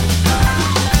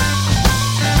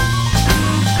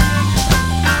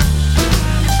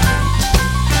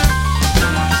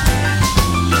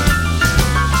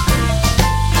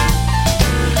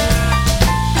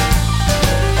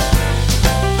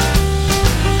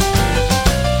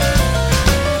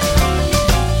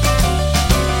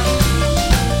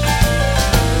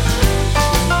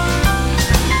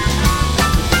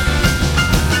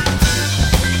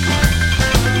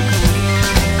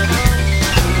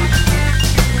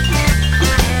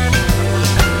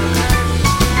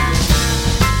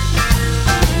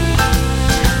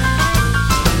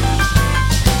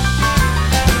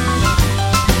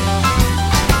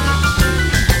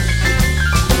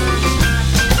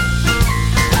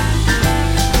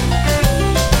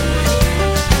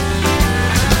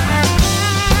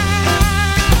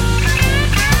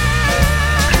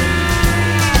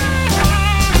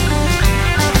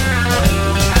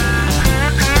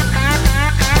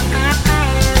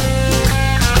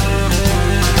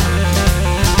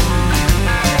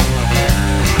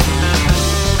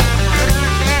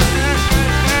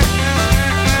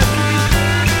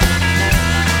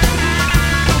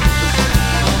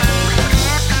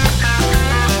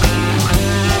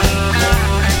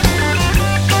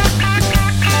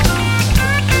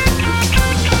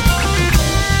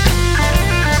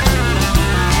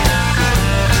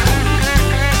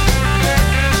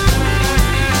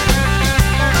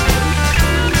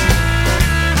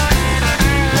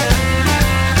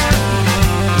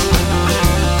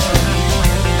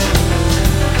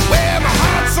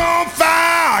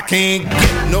 Can't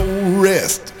get no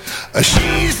rest.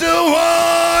 She's the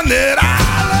one that I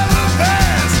love the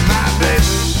best, my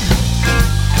baby.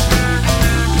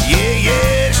 Yeah,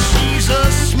 yeah, she's a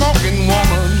smoking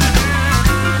woman,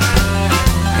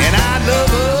 and I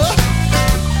love her.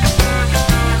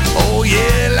 Oh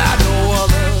yeah, like no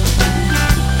other.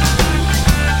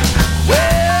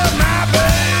 Well, my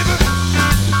baby.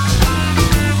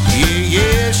 Yeah,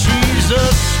 yeah, she's a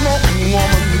smoking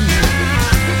woman.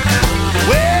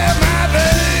 Well,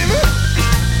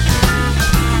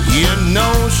 you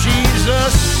know she's a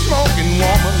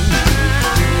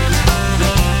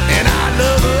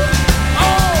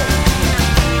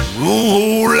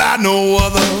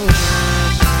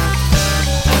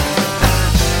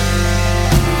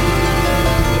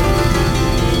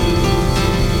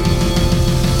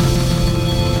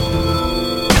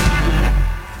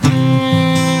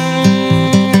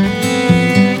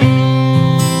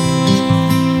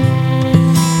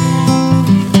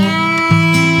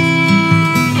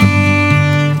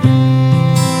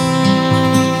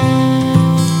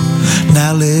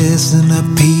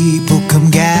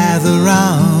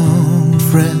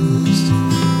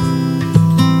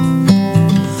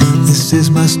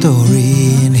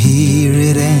story and here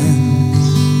it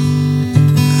ends.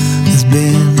 There's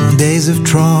been days of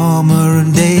trauma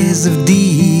and days of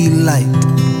delight,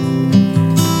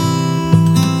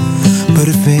 but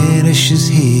it finishes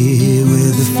here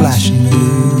with a flashing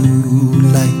blue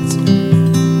light.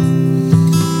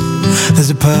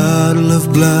 There's a puddle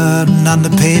of blood and on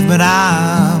the pavement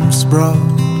I'm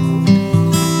sprawled,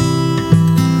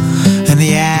 and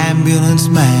the ambulance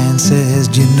man says,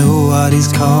 do you know what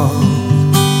he's called?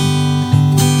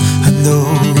 And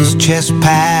those chest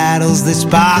paddles, they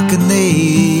spark and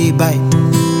they bite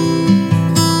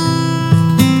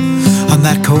on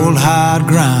that cold hard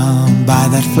ground by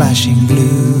that flashing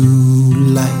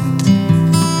blue light.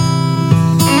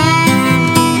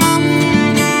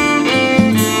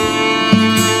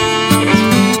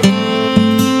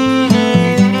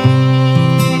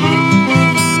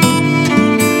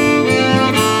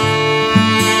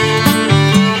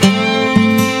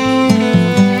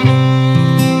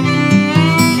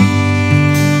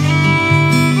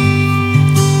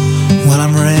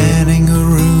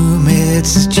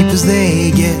 It's as cheap as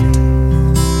they get.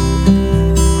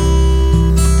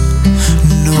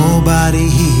 Nobody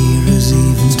here has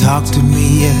even talked to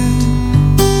me yet.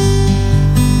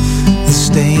 The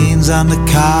stains on the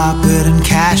carpet and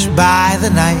cash by the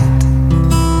night,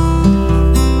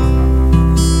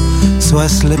 so I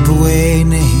slip away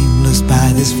nameless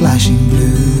by this flashing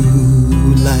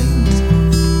blue light.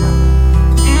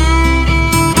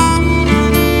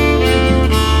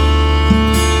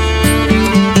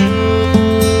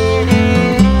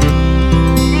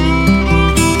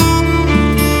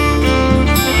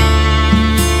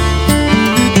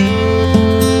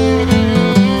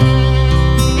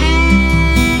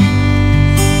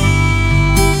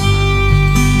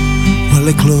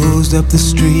 They closed up the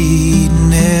street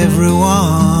and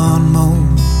everyone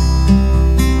moaned.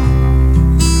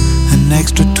 An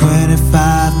extra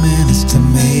 25 minutes to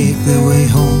make their way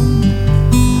home.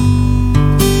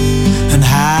 And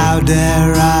how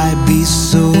dare I be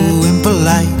so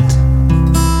impolite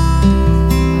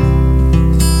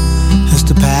as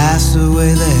to pass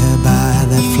away there by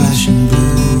that flashing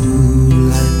blue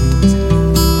light.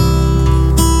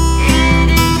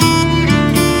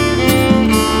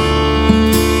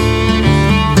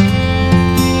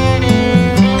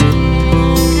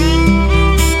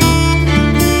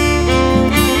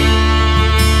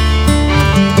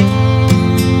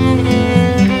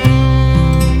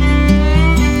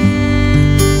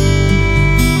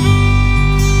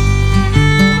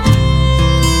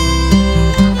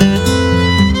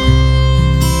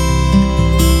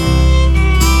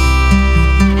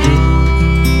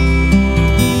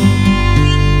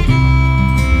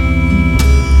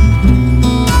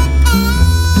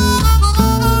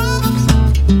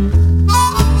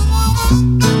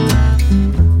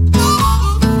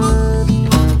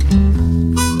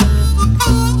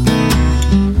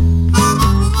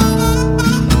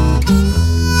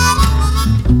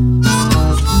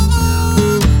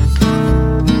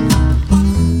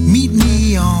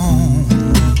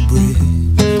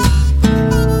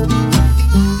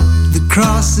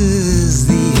 Crosses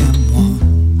the M1,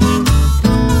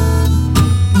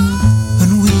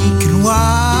 and we can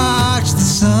watch the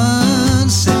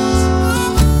sunset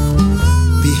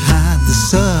behind the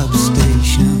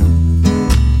substation.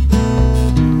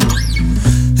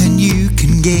 Then you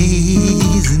can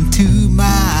gaze into my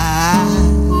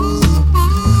eyes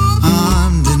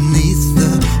underneath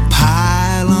the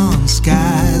pylon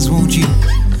skies. Won't you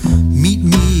meet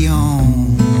me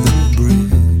on the bridge?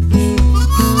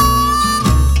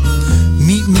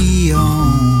 Meet me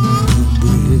on the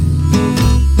bridge.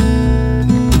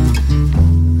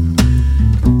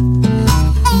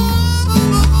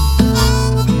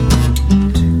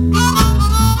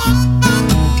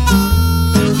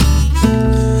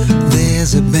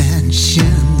 There's a bench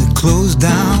in the closed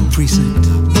down precinct.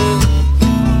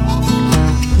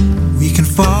 We can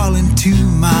fall into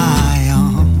my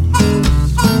arms.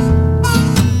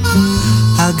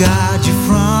 I'll guard you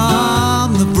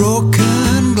from the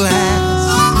broken glass,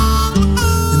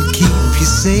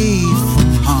 safe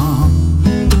from harm.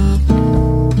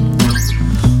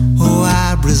 Oh,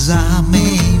 abrázame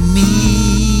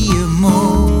mi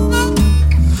amor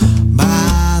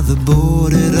by the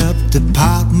boarded up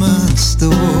department store.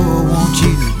 Won't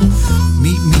you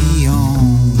meet me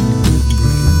on the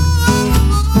bridge?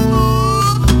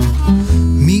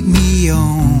 Meet me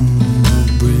on the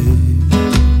bridge.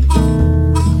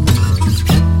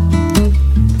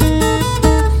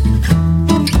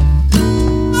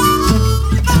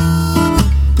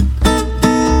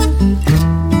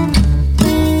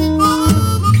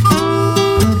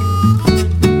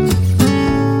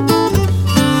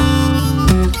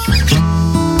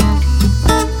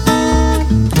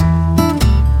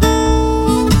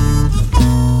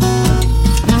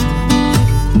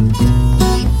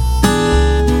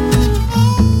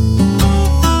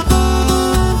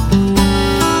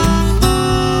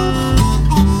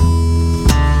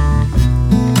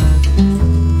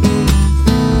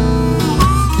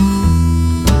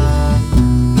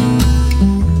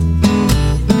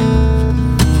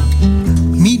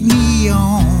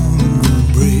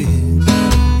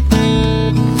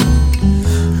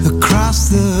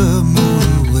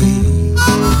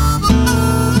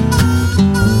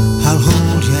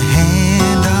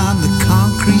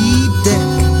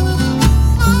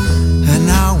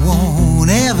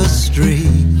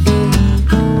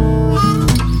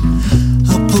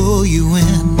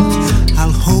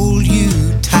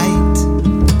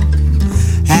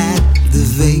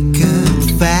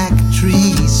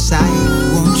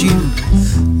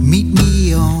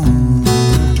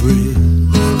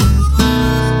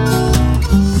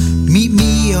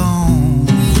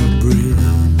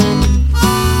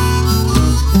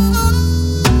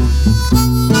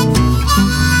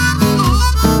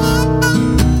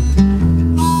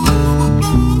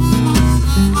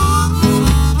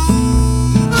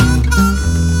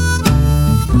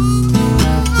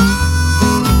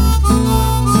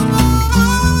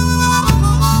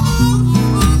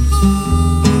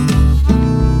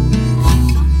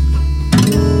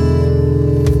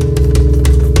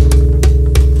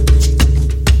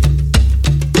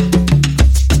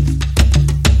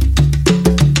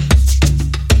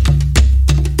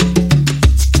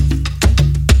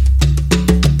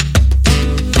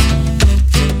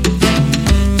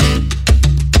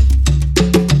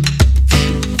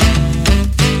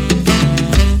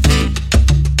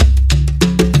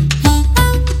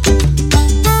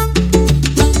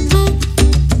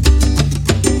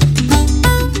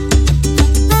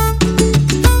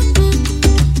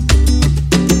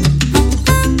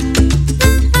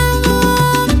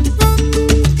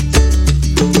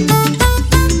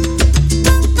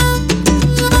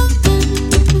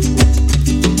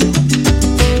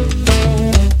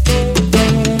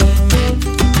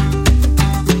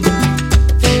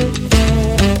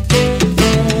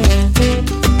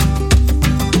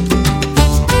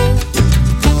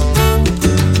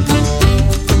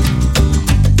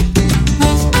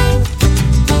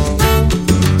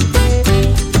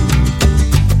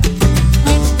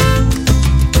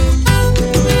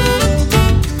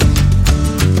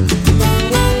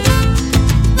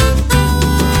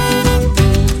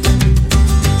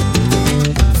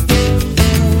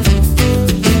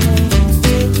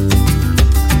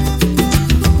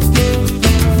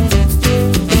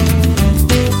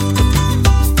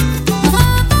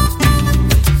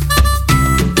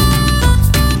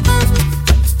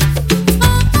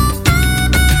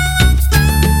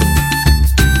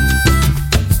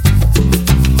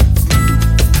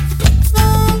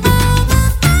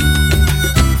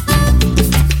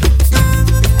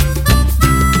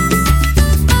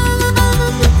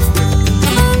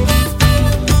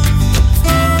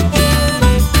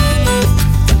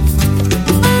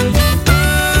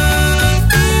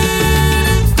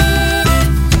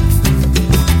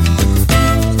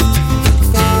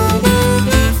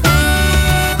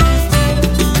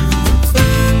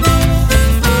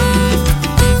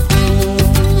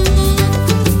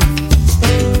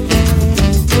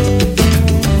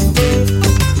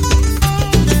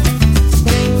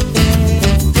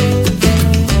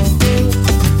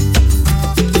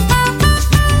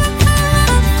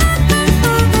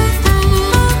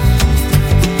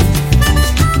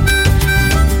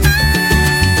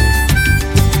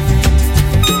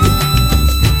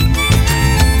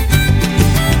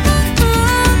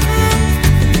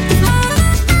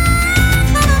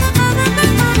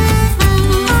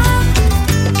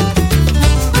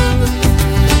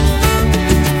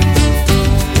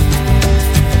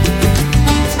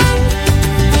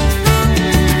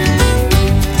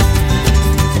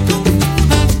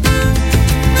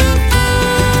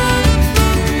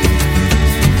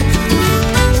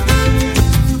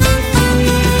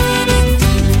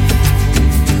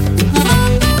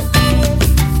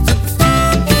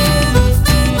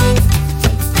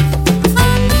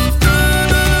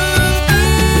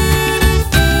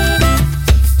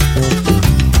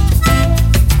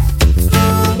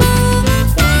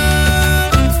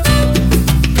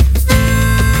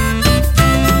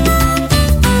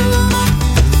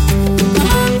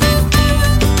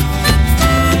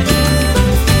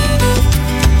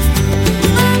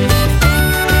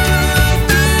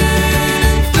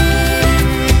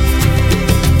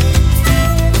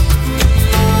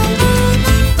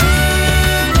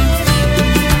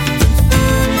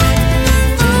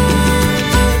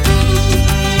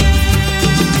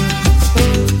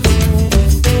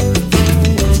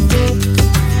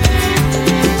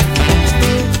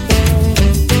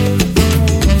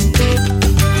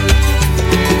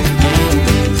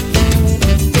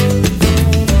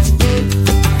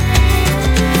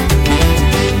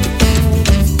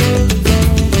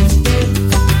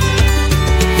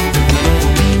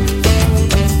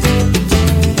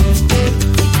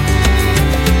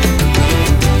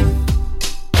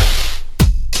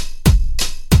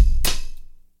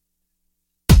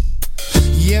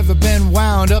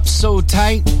 wound up so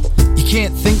tight. You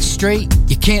can't think straight,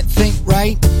 you can't think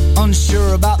right.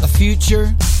 Unsure about the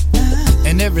future,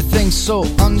 and everything's so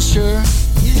unsure.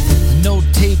 No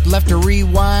tape left to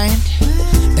rewind,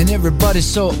 and everybody's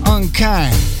so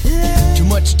unkind. Too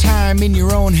much time in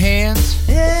your own hands,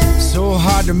 so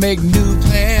hard to make new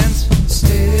plans. Stay,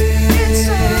 it's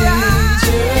alright,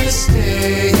 just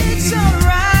stay. It's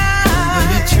alright, let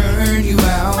me turn you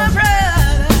out. My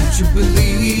brother, don't you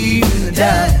believe in the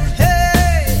doubt?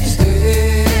 Hey,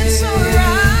 stay, it's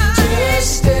alright,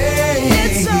 just stay.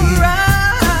 It's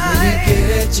alright, let me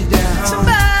get you down.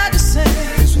 Somebody say,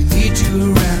 'cause we need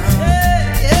you around.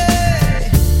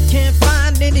 Hey, can't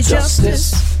find any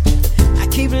justice. I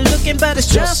keep looking, but it's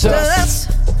just us.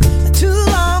 Too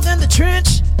long in the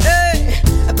trench. Hey,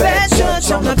 a bad judge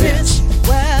on the bench.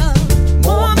 Well,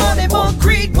 more money, more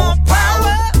greed, more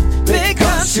power. Big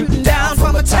guns shooting down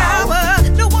from a tower.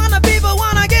 No wonder people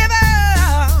wanna give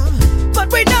up,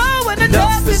 but we know when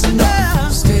enough is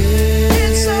enough. Stay,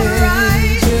 it's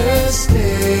alright, just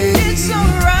stay. It's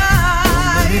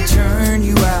alright, let me turn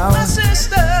you out. My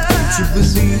sister, don't you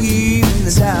believe in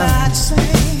the doubt? Stay,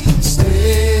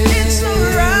 it's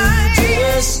alright,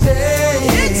 just stay.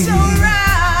 It's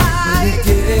alright, let me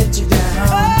get you down.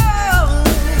 Oh,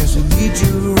 'cause we need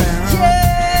you around. Yeah.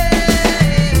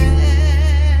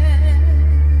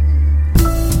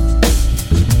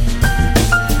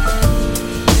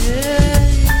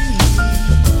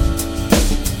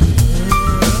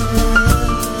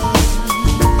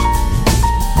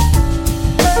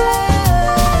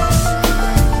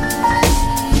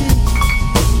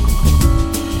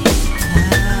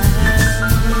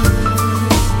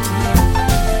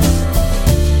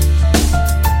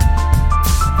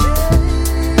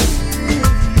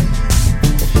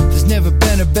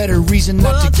 Better reason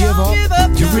not to give up.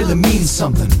 You really mean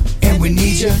something, and we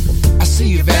need you. I see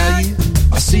your value,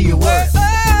 I see your worth.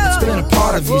 It's been a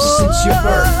part of you since your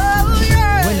birth.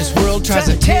 When this world tries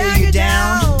to tear you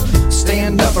down,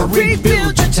 stand up and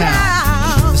rebuild your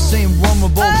town. The same one where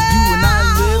both you and I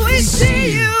live. We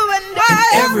see you and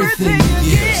everything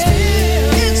you give.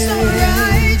 It's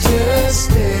alright, just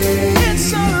stay.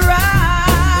 It's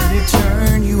alright, let me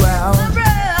turn you out.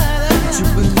 Don't you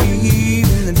believe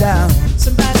in the doubt?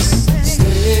 Somebody say,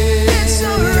 stay, it's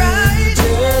alright,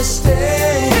 just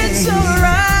stay. It's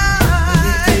alright,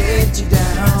 let me get you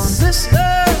down.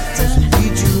 Sister, just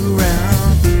need you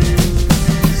around.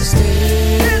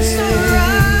 Stay, it's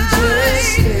alright, just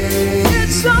stay.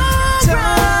 It's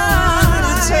alright,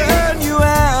 turn you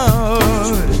out.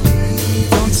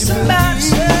 Don't you somebody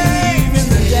believe in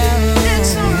the doubt?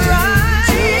 It's alright,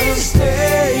 just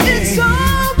stay. It's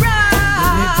alright,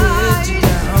 let me get you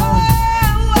down.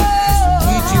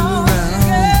 Need you around.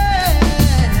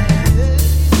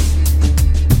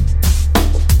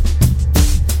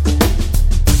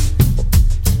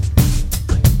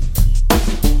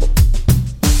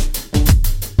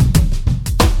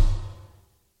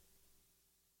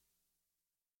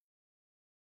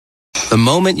 The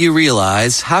moment you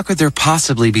realize, how could there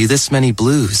possibly be this many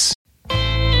blues?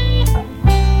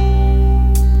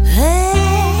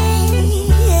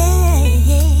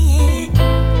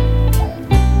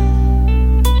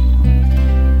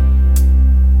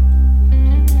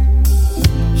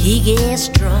 He gets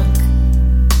drunk,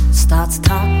 starts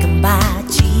talking about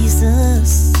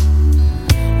Jesus.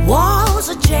 Walls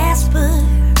of jasper,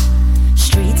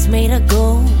 streets made of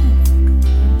gold.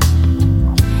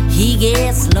 He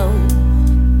gets low,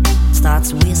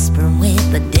 starts whispering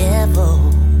with the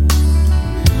devil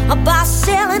about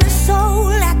selling his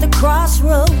soul at the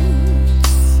crossroads.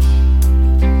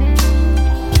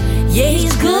 Yeah,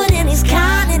 he's good and he's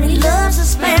kind and he loves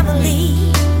his family.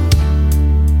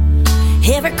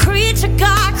 Every creature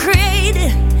God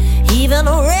created, even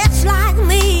a wretch like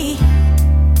me.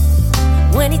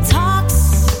 When he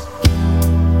talks,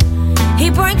 he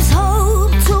brings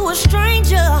hope to a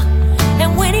stranger.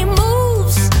 And when he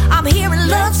moves, I'm hearing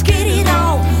let's get it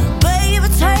on. Baby,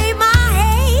 take my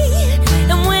hand.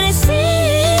 And when he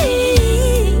sings,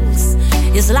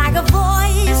 it's like a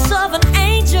voice of an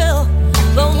angel.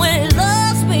 But when he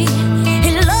loves me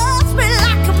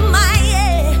like a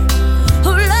man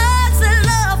who loves and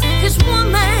loves his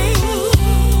woman.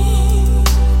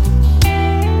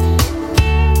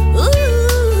 Ooh.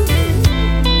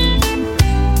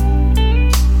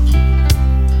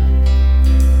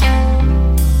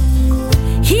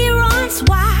 He runs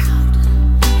wild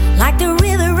like the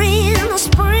river in the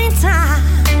springtime,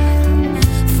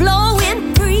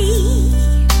 flowing free.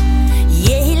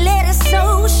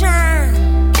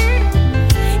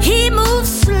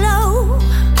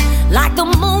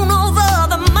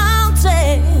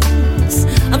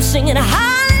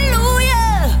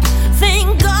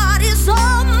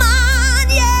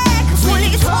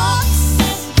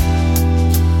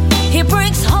 He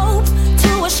brings hope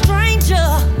to a stranger,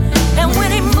 and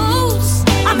when he moves,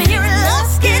 I'm hearing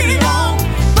love get it on.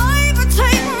 Baby,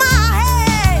 take my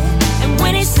hand, and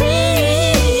when he sings,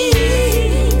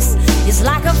 it's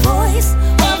like a voice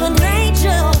of an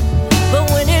angel. But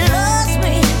when he loves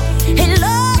me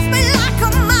like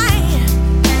a man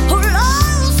who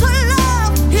loves to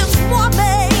love his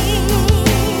woman.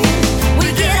 We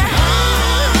get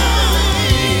high,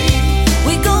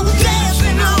 we go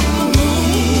dancing on the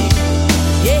moon.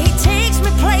 Yeah, he takes me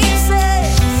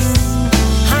places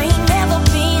I ain't never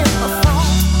been before.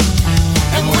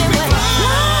 And when we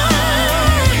fly,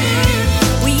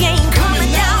 we ain't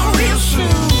coming down real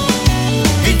soon.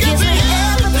 He gives me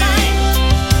everything,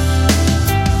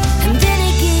 and then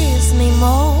he gives me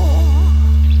more.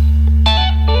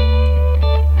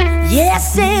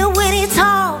 Yes, and when he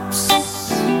talks,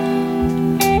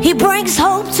 he brings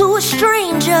hope to a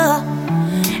stranger,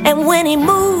 and when he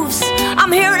moves,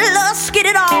 I'm hearing love get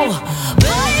it all.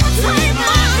 Baby, take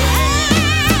my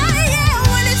hand, yeah,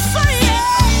 when he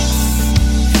sings,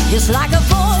 it's like a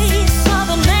voice of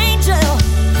an angel.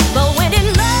 But when he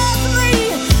loves me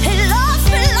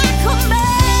like a man.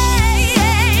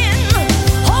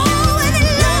 Oh, when he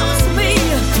loves me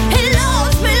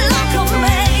like a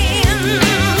man.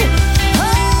 Oh,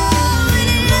 when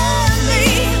he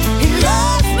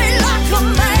loves me like a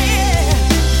man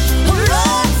who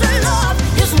loves to love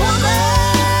his woman.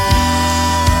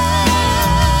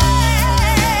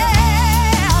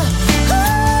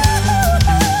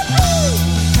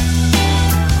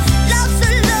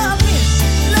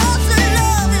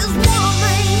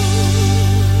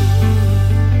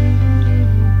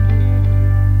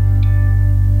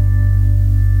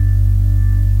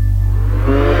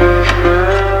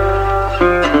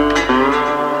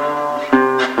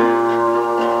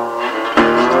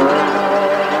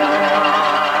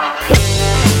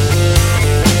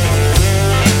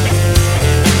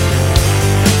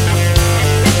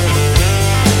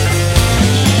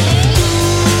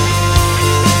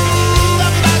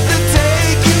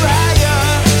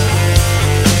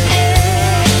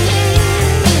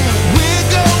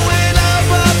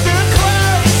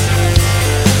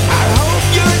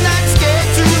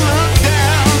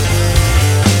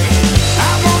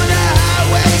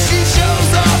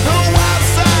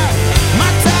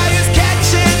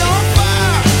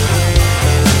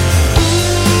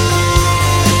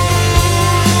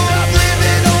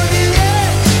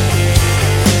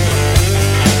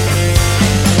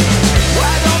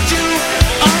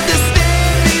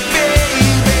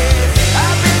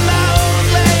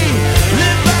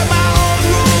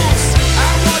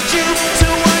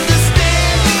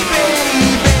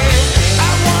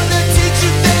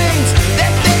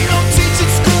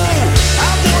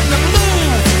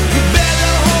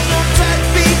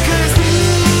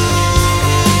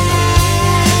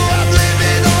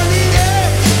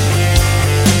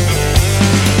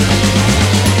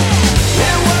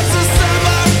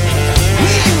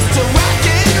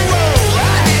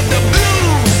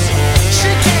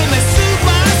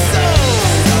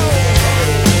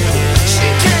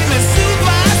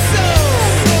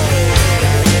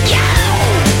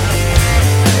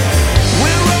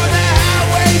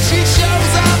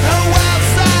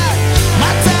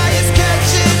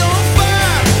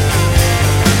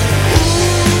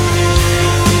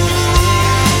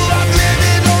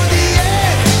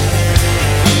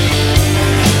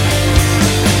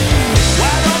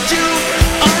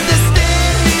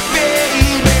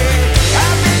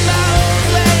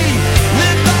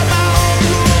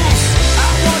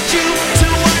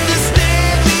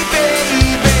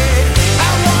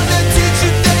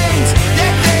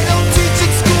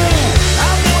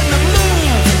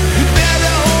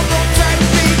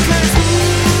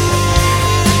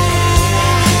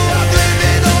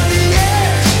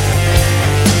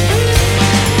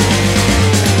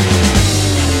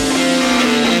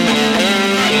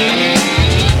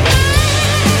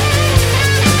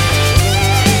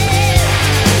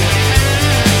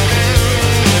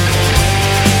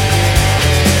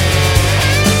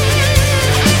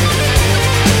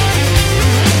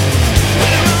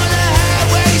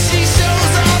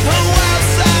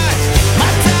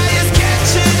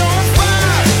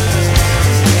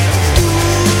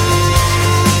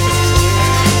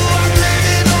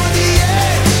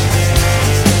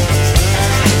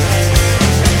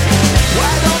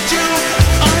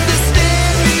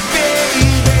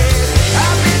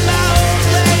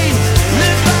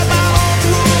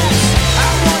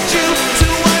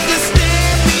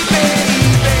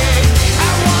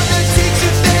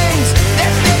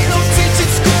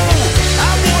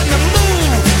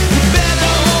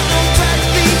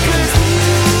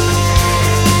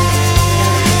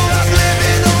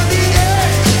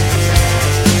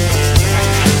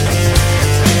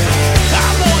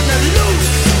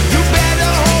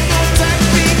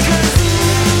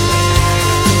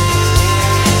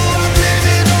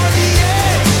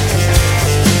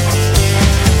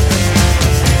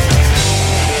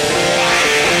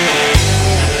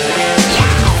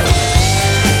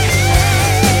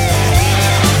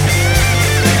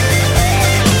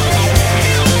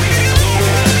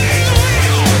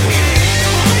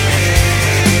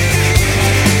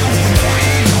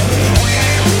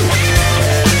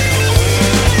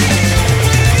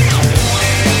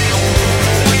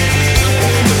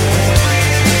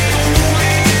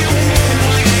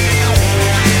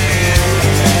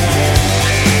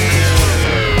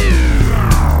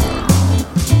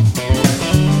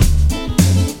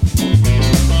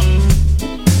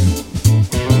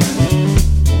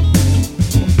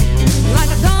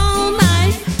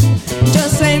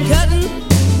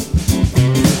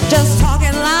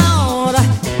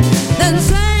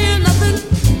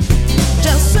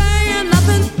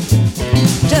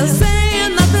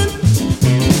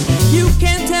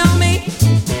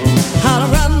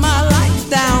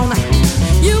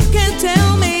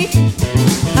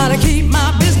 to keep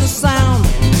my business sound.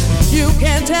 You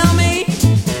can't tell me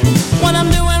what I'm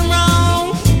doing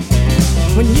wrong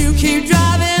when you keep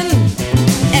driving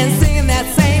and singing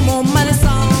that same old money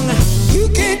song. You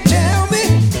can't tell me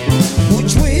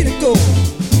which way to go.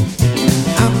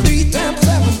 I'm 3 times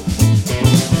 7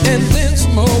 and then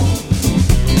some more.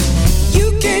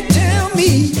 You can't tell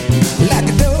me like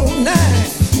a dull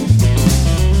knife.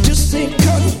 Just ain't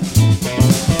cutting,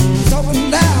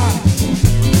 talking loud,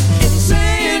 and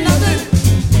saying nothing,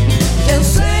 and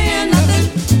saying nothing,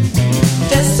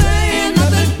 and saying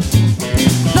nothing.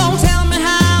 Don't tell me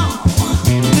how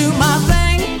to do my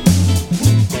thing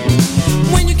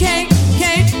when you can't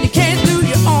do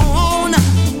your own.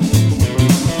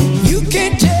 You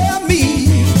can't tell me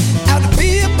how to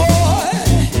be a boy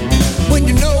when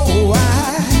you know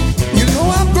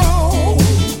I'm grown.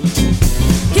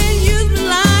 Can't use me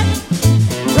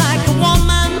like a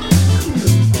woman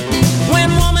when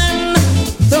woman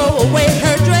throw away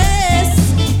her dress.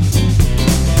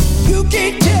 You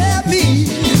can't tell me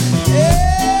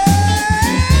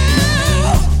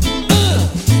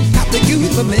how to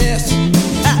use the mess.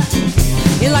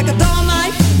 You're like a dull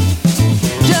knife,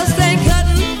 just ain't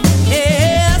cutting.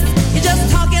 Yes, you're just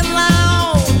talking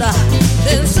loud,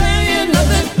 then saying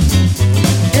nothing,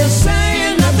 and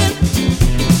saying nothing,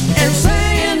 and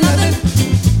saying nothing.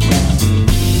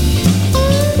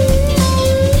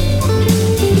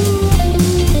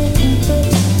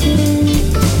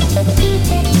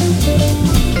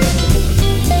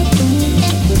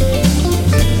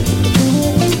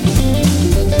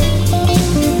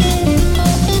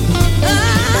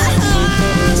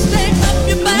 Stick up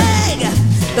your bag,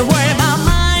 don't worry about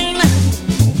mine.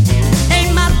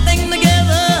 Ain't my thing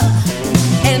together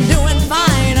and doing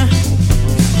fine.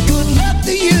 Good luck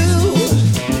to you.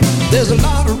 There's a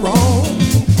lot of wrong.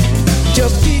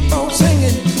 Just keep on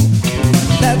singing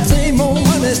that same old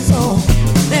money song.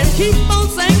 Then keep on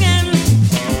singing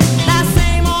that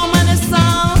same old money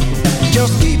song.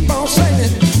 Just keep on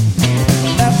singing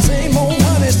that same old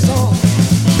money song.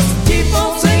 Keep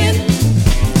on singing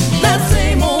that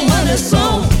same old money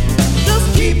song.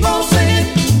 Just keep on singing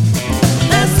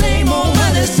that same old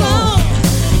money song.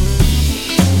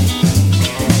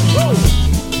 Woo.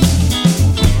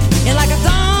 You're like a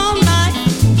dull knife,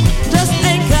 just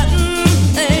ain't cutting.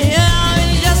 Yeah,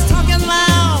 you're just talking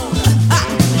loud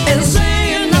and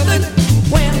saying nothing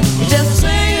when you're just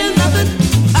saying nothing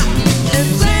and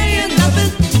saying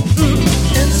nothing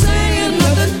and saying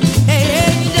nothing. Hey,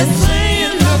 you're just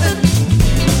saying nothing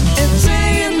and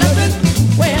saying nothing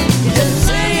when you're just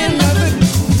saying nothing.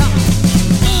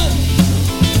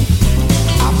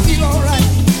 I feel alright.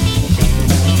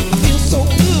 I feel so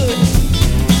good.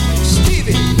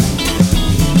 Stevie,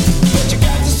 what you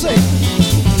got to say?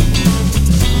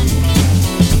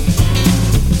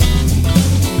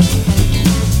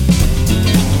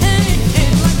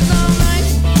 Ain't like a dull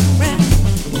knife,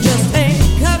 just ain't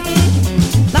cutting.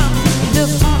 No,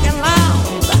 just talking loud,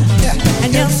 and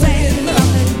you're saying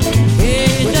nothing.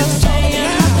 Yeah, you're just saying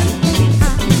nothing.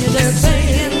 You're just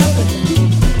saying nothing.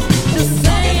 Just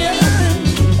saying nothing.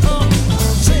 Oh,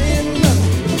 saying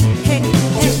nothing. Hey,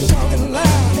 just talking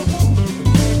loud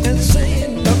and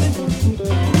saying nothing.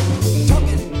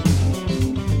 Talking,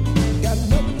 got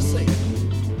nothing to say.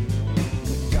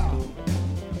 God.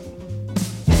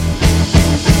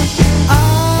 I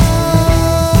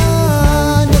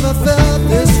never felt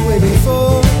this way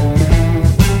before.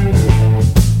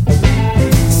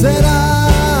 Said I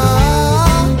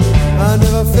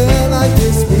never felt like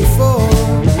this before.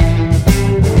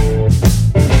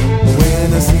 When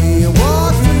I see you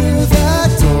walk through that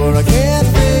door, I can't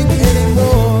think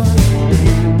anymore.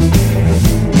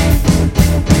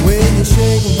 When you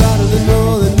shake and rattle the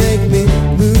door that make me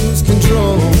lose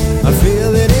control, I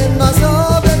feel it in my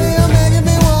soul, baby, you're making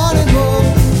me want it more.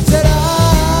 Said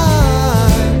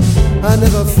I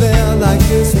never felt like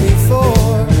this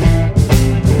before.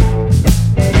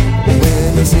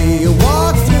 When I see you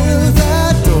walk through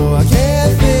that door, I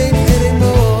can't think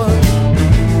anymore.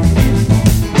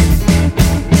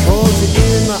 Hold you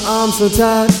in my arms so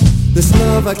tight, this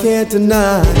love I can't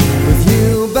deny. With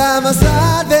you by my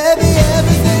side, baby,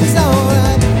 everything's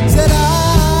alright. Said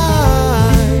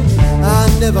I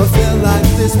never felt like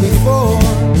this before.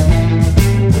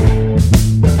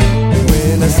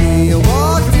 When I see you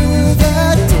walk through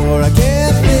that door, I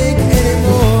can't think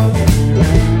anymore.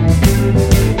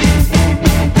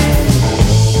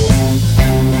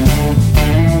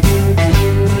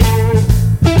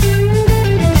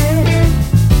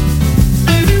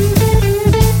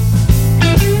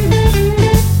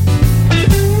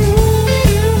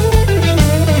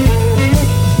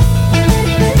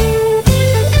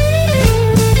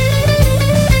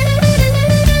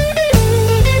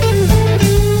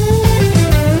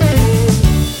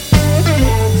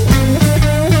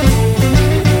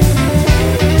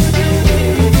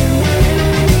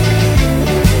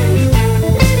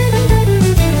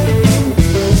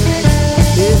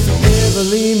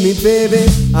 baby,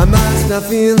 I might stop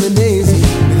feeling lazy.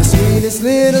 You're the sweetest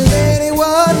little lady,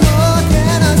 what more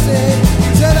can I say?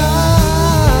 Said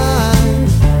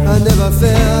I never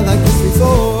felt like this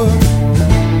before.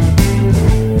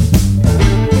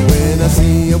 When I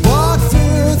see you walk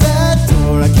through that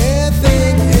door, I can't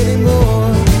think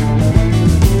anymore.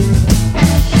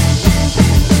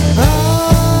 I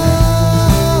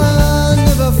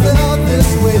never felt this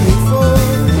way before.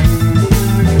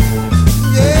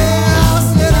 Yeah, I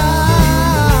said I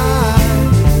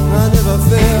never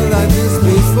felt like this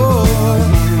before.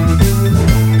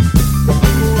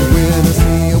 When I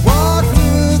see you walk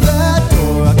through that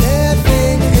door, I can't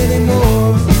think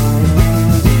anymore.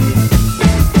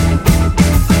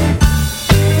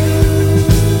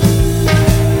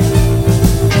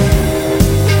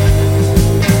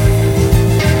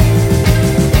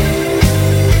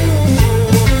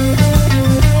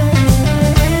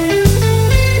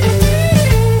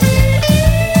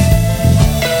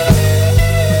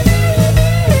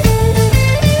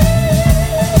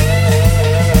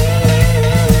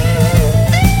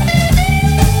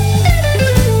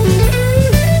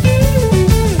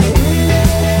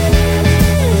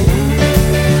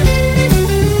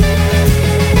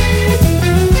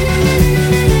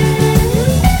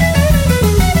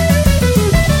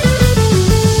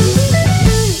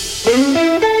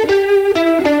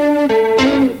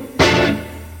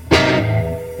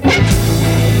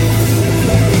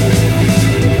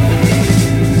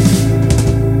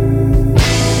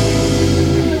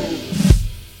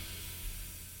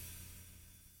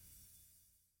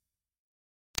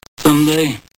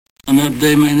 Someday, and that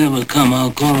day may never come,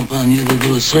 I'll call upon you to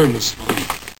do a service for me.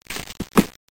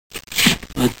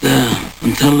 But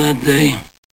until that day,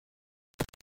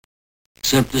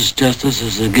 accept this justice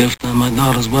as a gift on my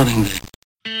daughter's wedding day.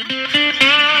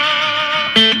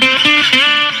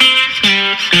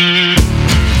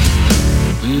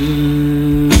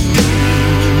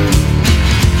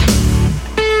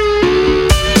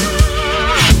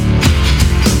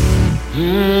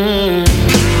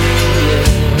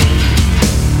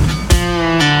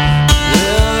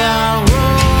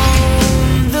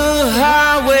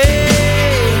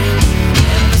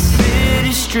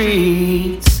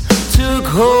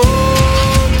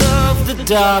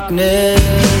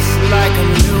 Darkness like a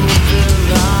new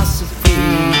philosophy,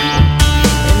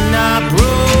 and I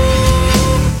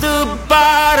broke the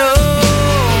bottle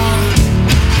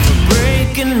for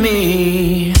breaking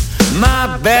me.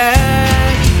 My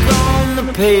back on the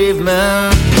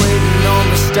pavement, waiting on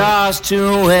the stars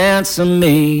to answer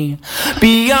me.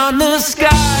 Beyond the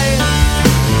sky,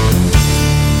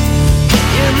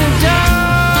 in the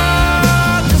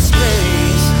darkest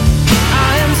space,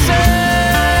 I am safe.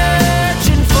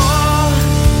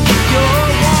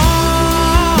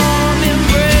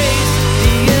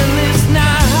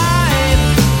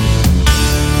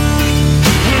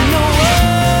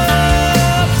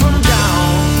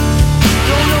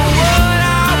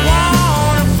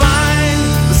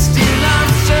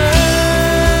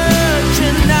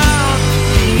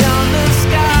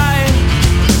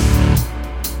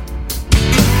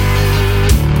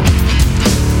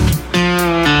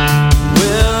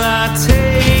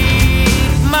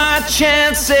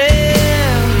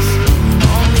 Chances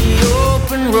on the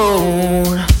open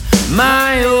road,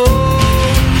 my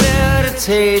own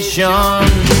meditation,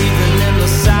 breathing in the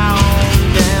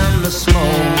sound and the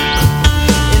smoke.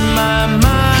 In my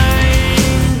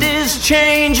mind is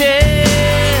changing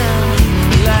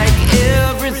like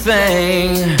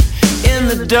everything. In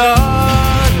the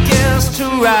darkest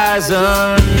horizon,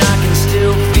 I can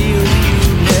still feel you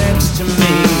next to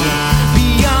me.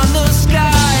 Beyond the sky,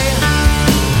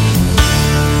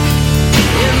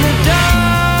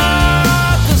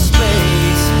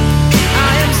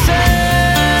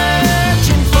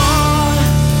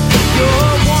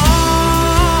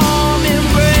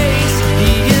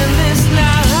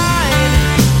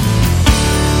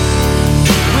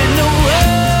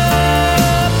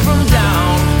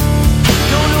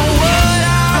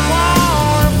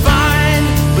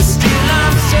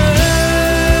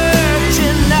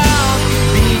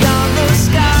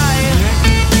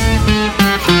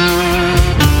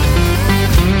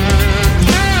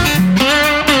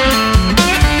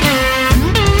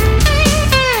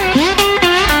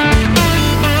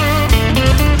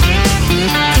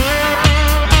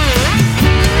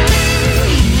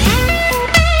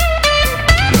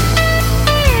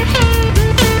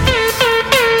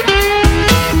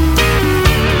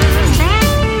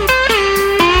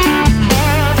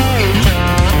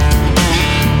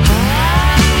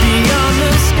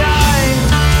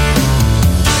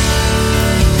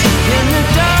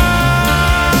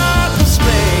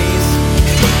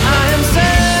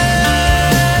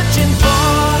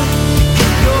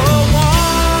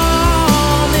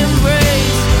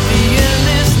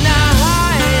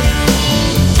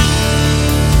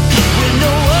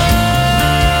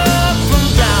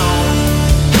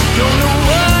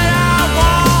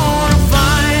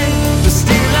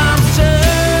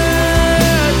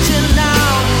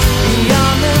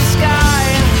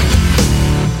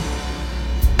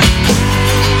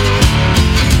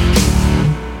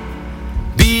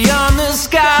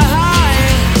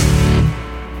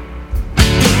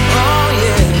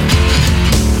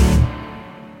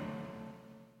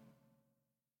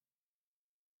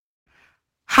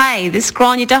 Hi, this is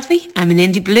Grania Duffy. I'm an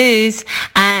Indie Blues,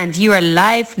 and you are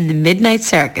live from the Midnight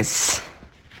Circus.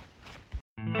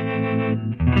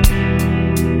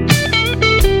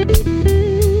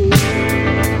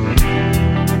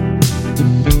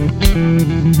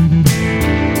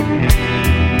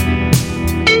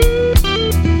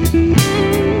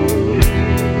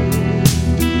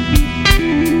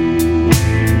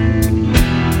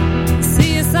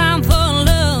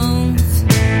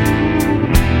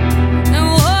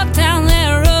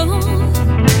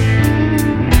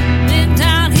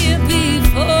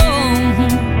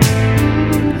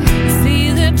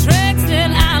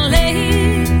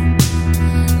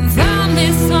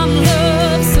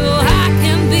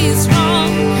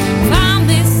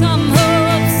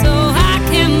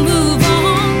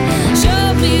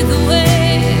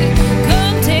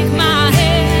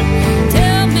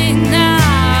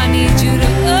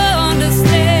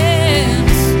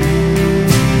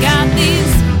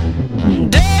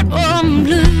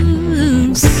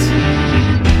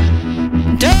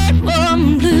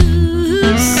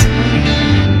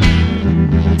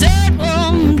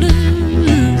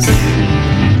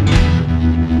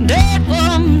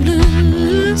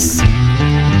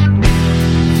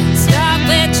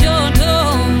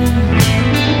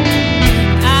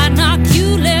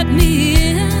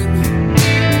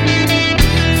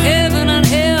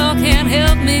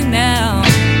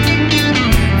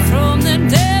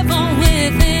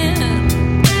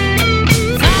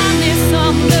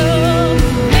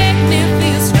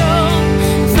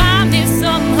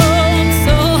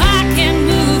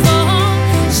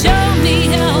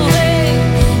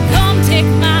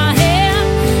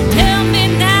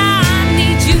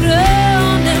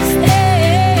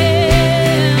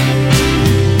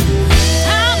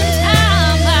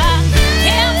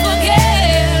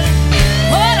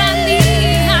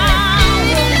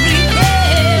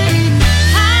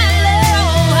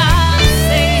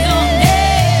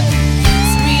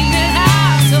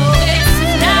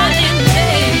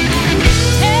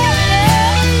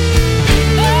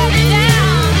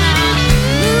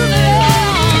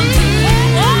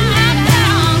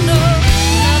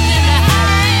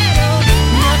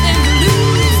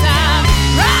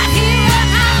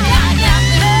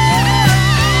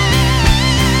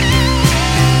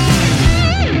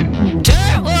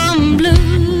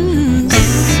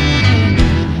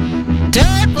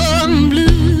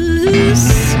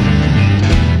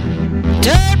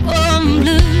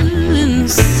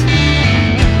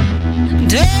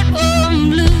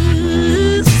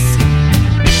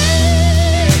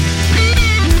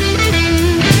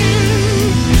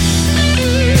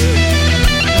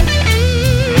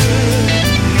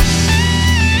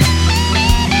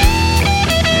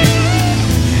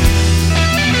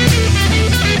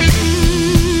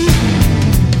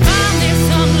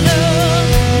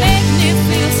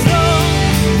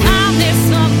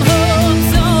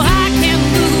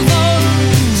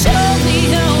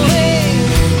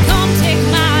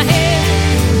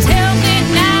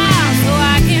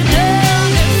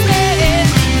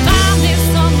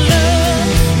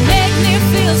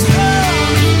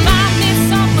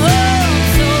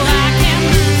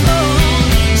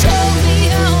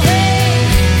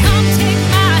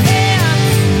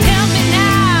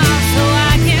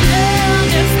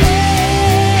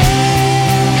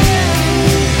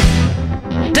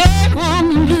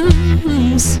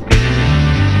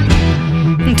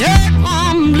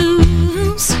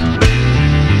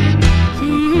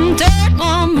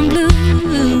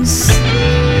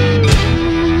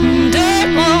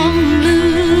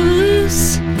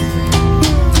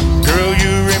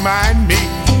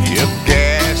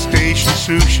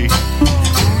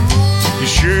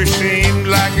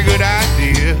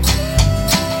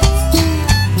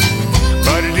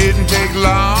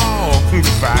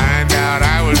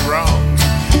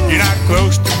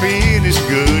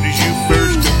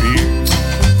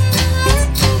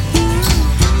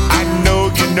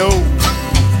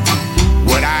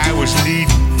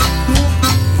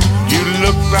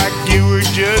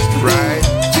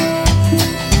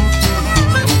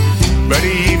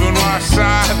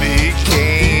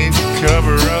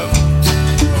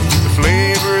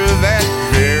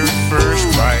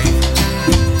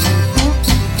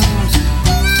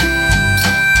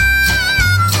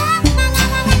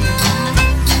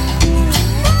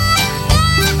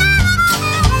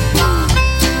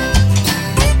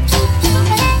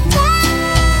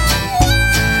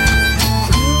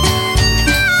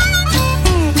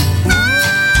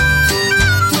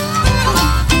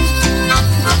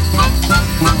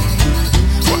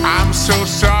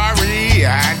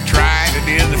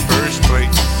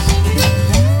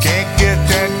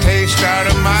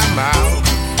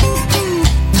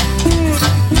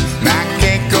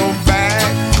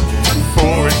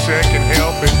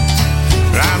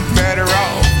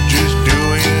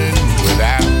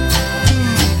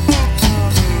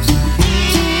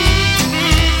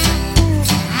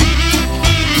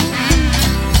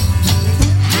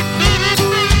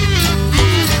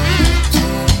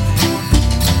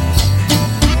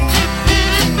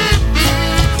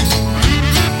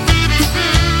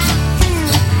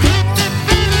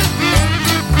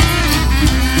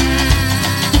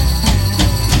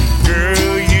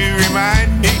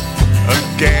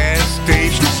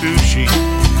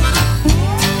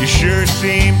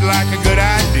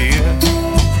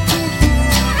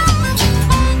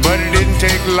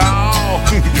 take long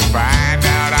to find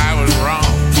out I was wrong.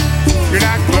 You're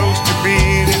not close to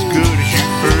being as good as you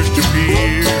first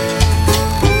appeared.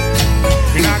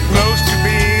 You're not close to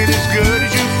being as good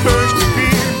as you first appeared.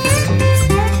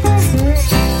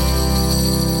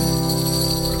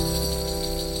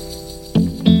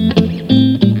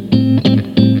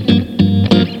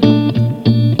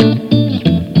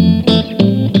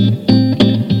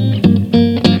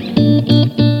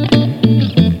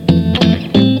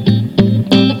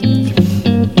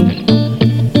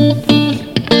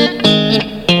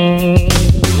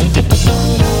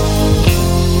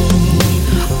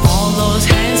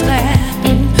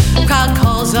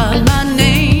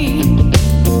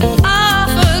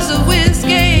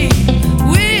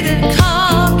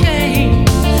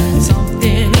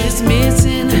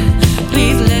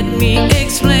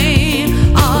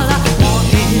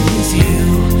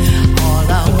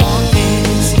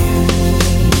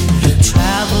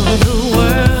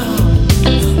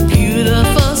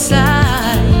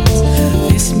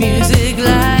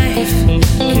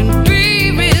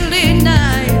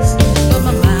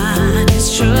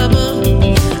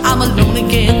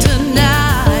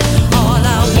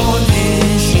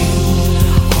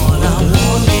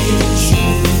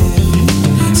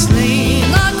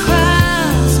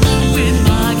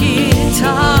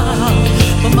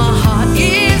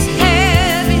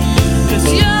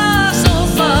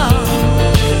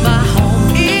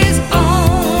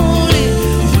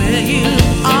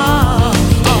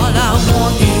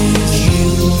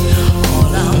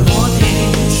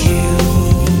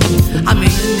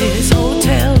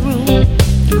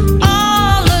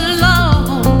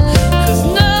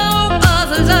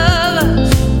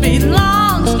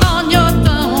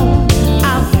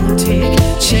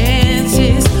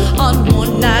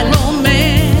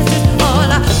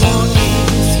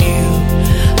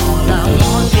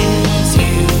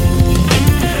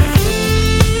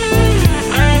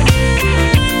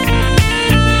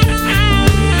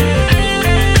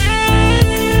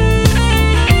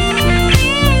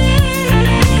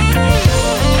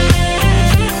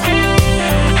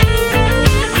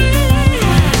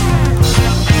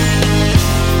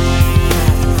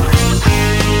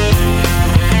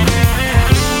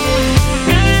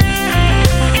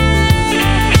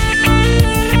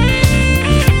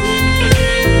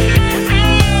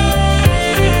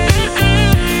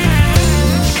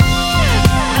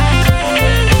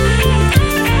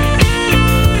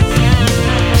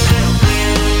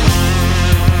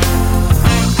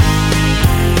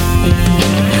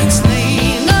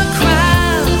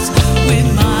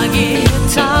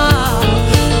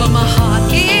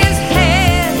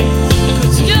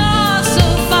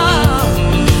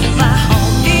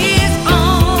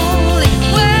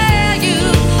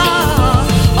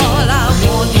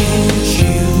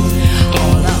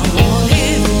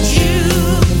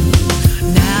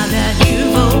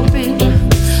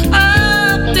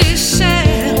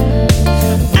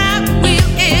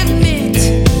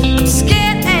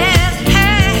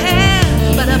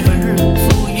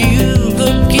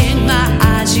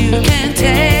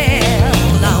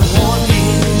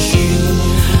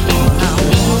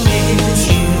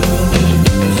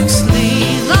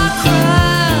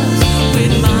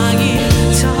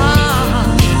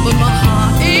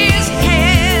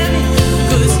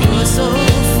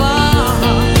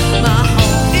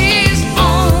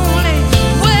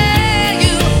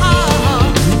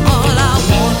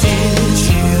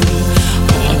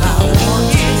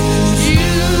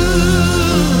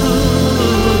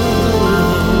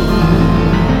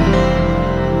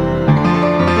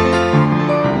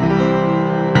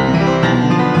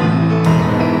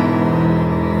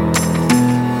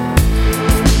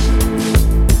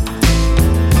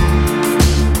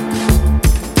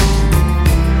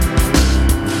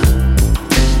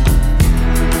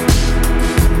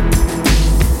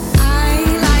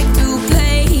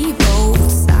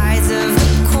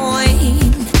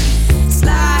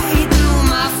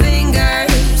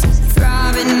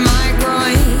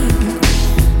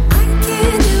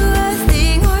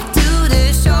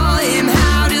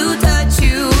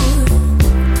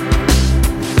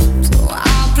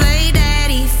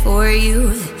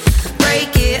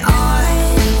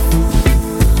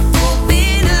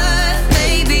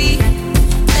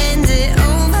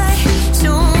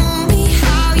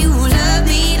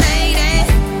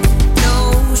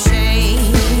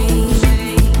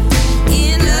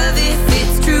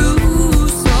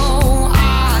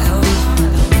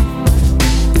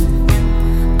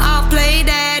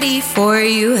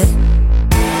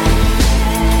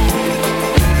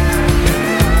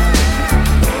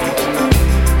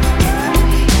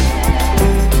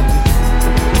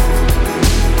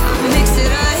 Mix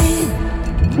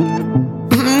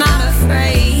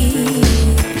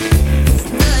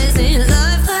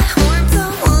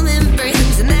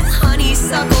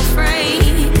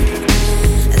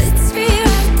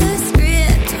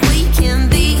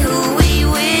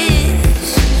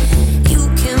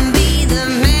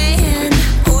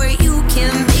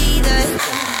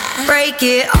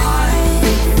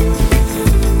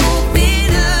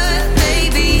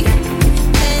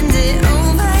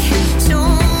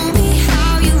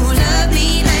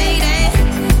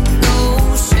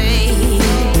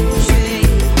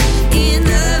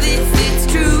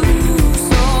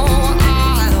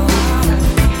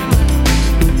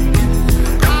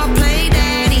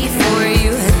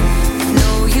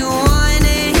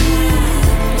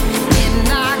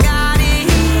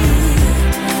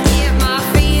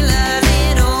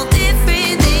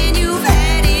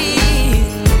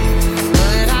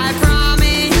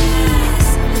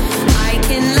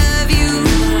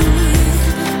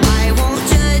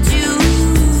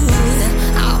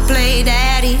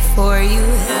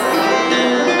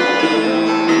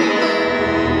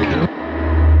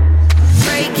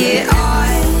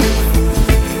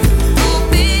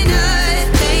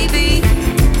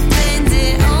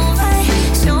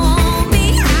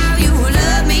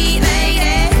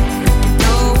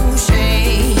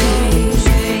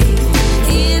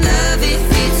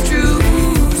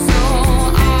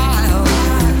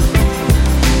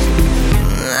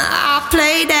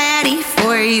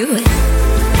you.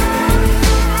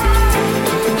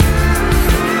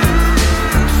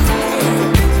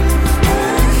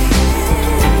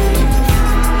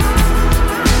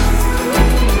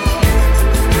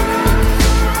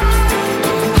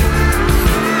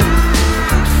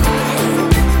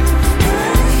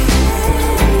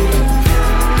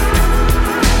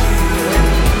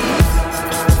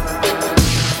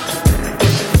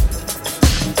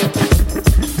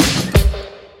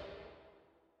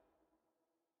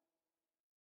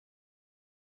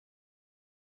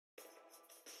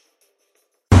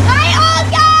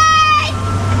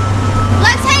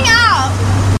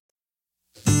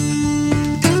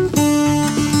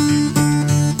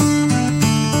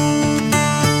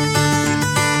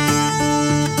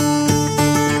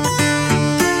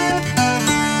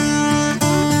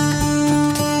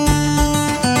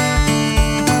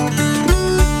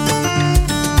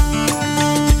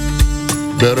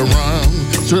 Better run,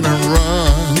 sit and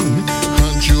run,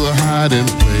 hunt you a hiding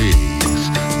place.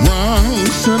 Run,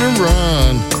 sit and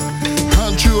run,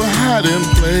 hunt you a hiding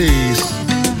place.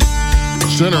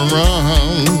 Sit and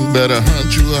run, better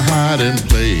hunt you a hiding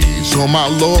place. Oh my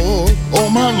Lord,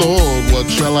 what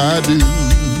shall I do?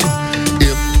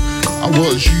 If I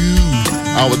was you,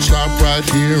 I would stop right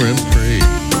here and pray.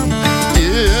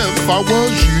 If I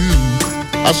was you,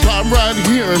 I'd stop right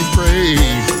here and pray.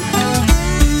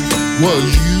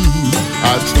 Was you,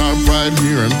 I'd stop right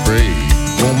here and pray.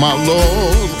 Oh my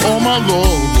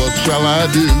Lord, what shall I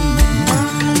do?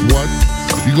 What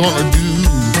you gonna do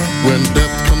when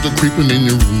death comes a creeping in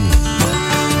your room?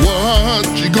 What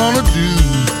you gonna do?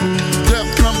 Death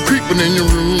come creeping in your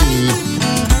room.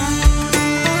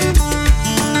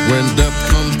 When death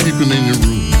comes creeping in your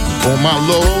room. Oh my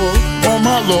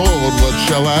Lord, what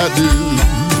shall I do?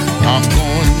 I'm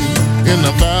going in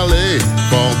the valley,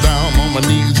 fall down on my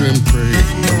knees and pray.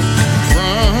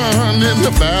 Run in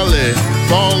the valley,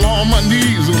 fall on my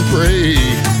knees and pray.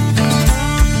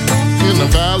 In the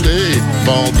valley,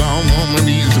 fall down on my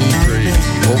knees and pray.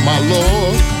 Oh my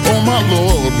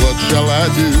Lord, what shall I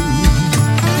do?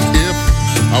 If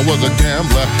I was a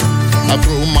gambler, I'd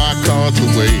throw my cards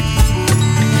away.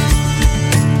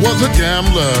 Was a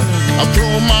gambler, I'd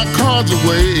throw my cards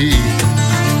away.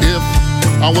 If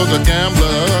I was a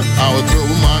gambler, I would throw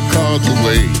my cards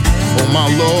away. Oh my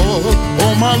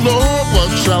Lord,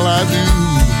 what shall I do?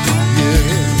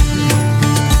 Yeah.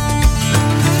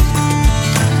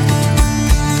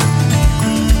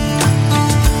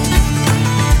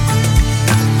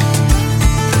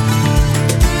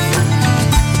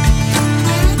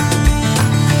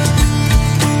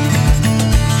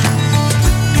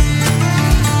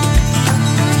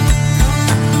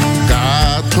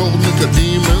 God told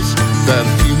Nicodemus that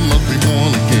he must be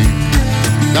born again.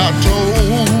 God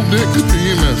told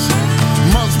Nicodemus,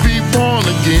 must be born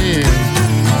again.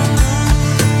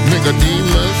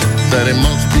 Nicodemus, that he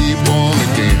must be born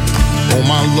again. Oh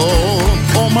my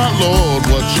Lord,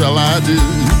 what shall I do?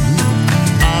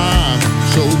 I'm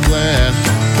so glad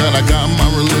that I got my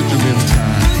religion in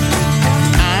time.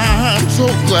 I'm so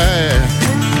glad,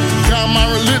 got my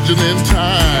religion in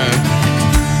time.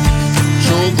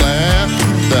 So glad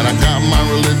that I got my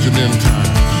religion in time.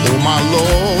 Oh my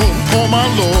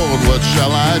Lord, what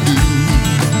shall I do?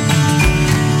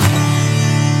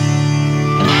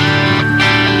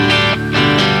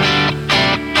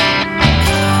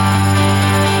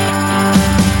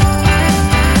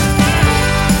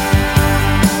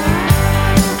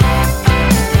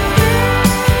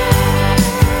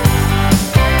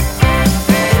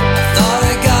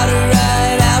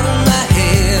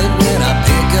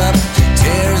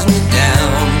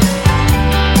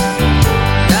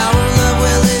 Now her love,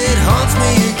 well, it haunts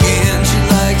me again. She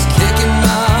likes kicking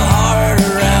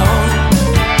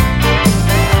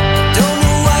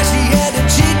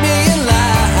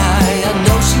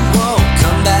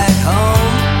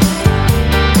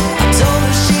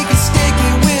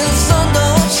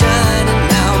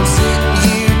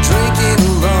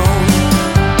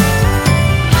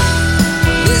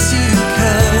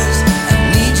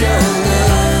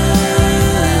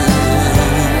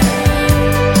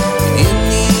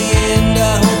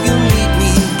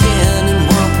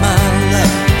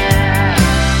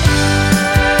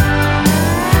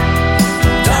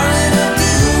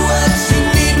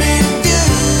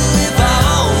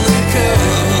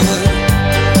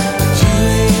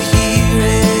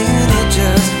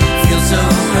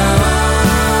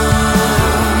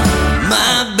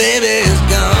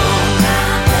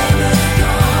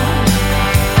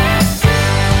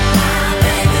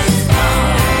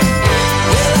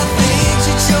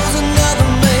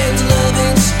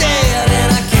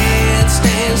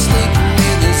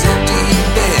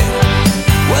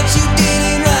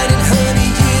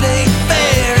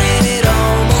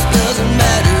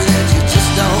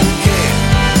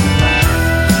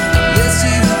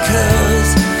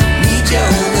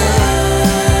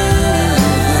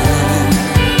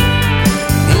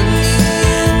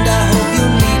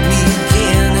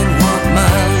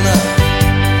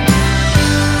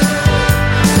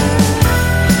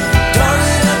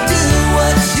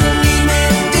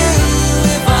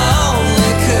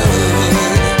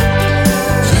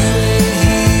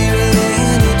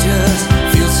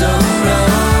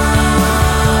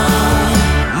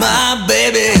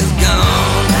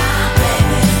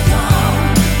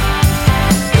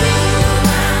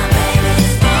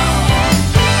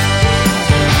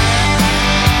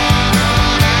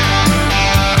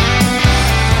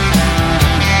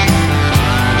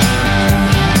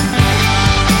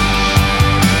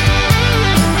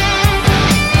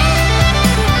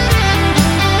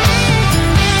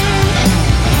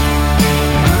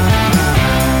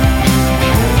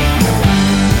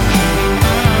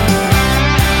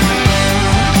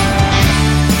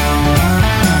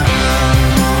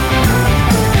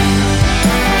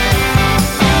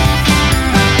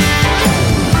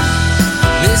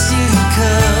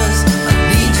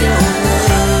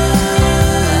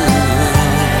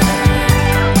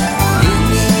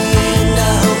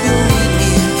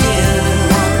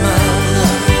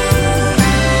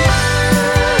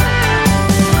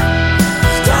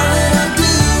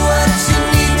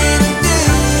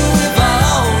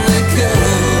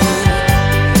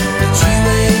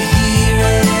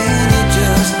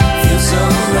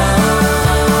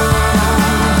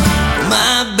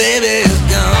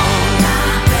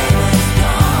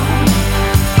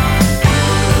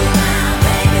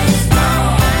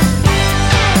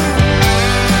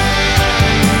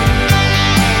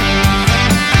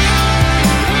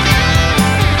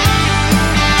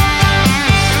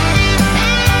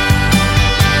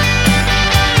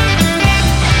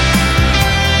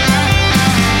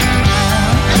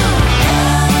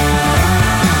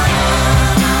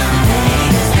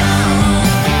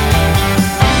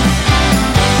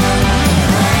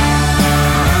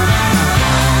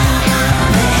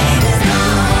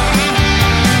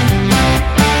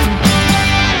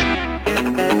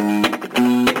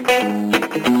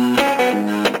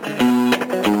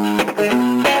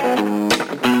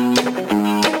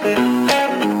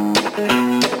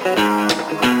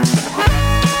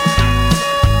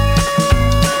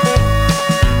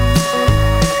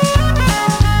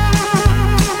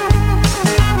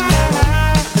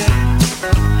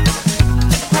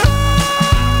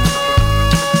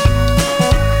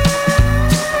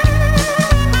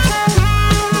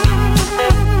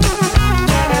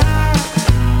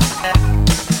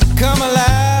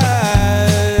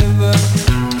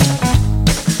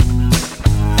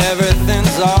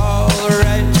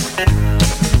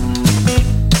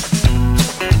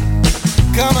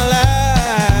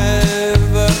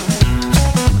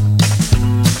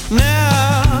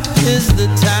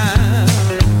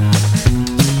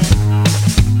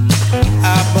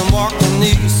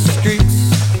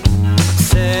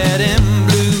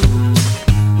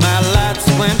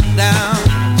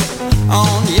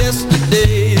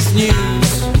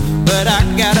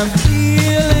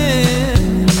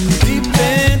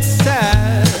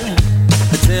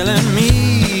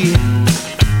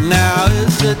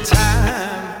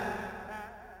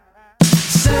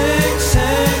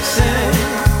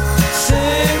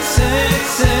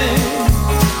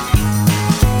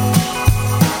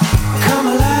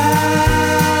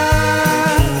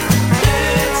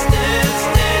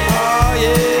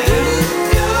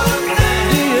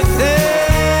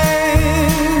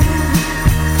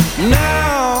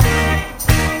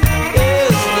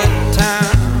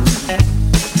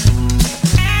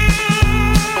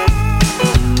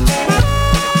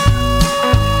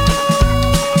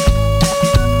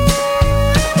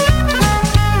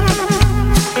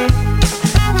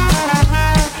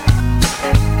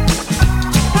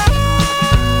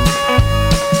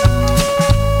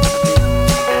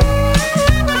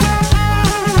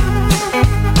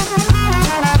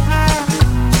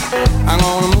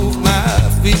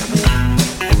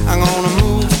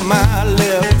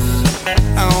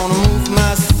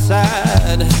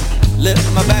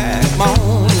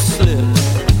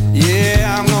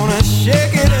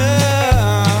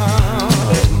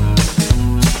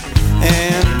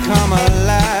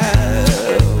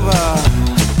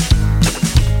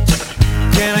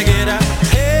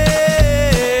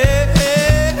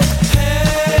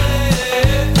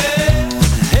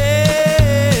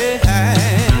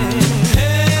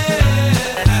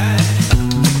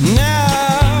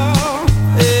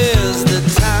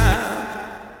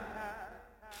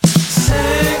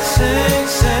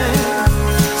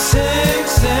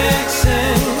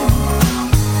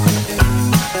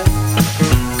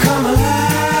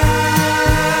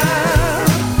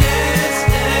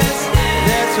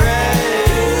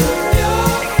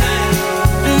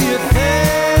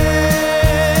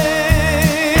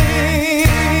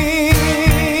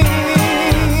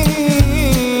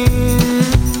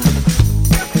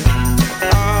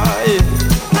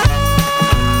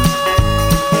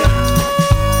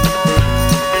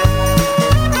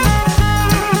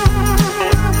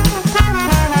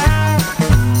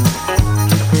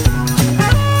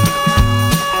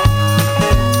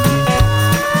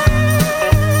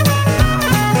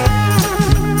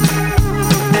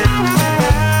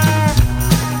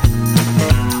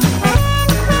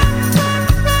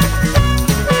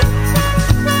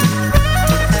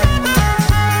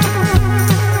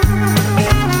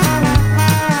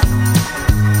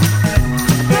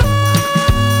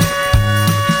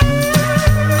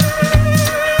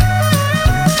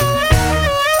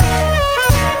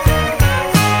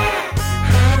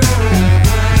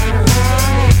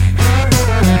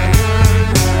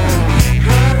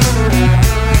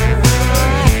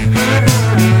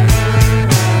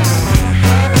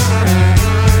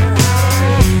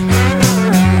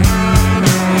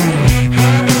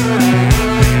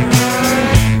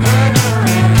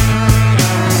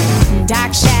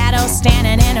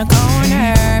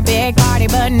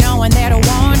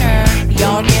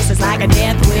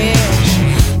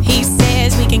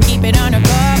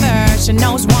She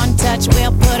knows one touch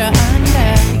will put her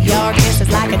under. Your kiss is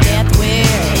like a death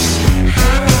wish.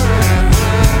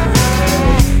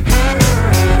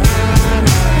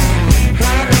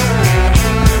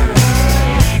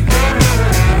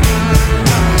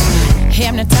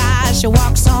 Hypnotized, she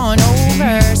walks on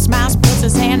over. Smiles, puts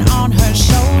his hand on her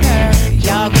shoulder.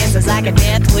 Your kiss is like a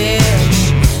death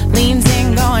wish. Leans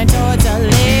in, going towards her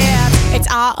lips. It's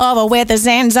all over with his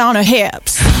hands on her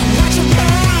hips. What you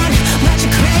want, what you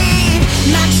crave,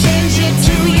 might send you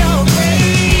to your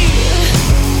grave.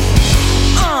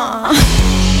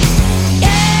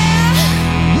 Yeah.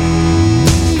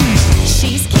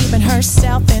 She's keeping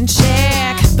herself in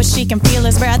check, but she can feel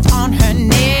his breath on her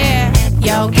neck.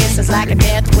 Your kiss is like a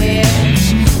death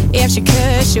wish. If she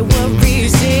could, she would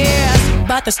resist.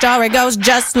 But the story goes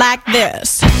just like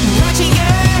this. What you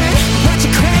yearn, what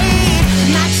you crave,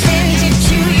 might send you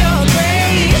to your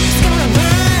grave. It's gonna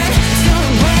burn, it's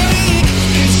gonna break.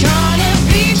 It's gonna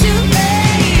be too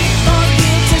late for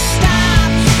you to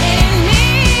stop in me.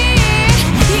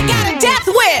 You got a death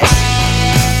wish.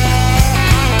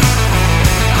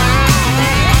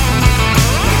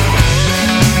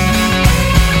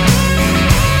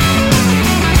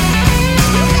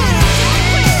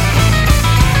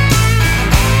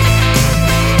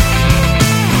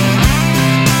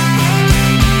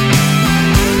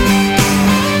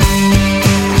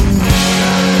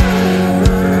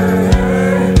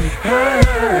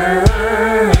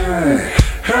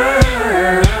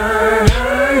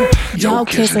 Your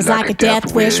kiss is like a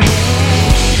death wish.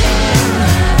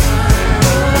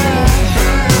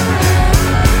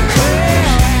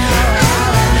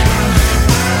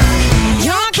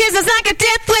 Your kiss is like a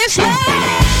death wish.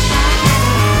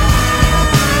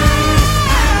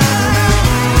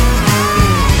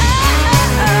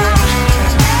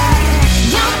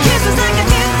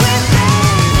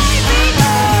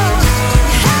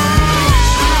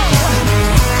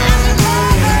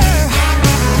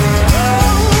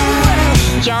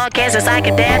 Your kiss is like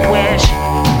a death wish.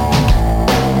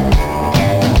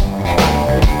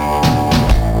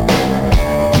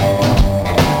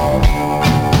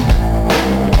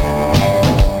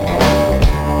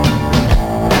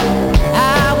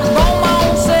 I was born my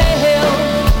own self.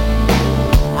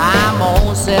 I'm my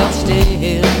own self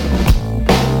still.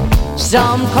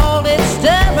 Some call it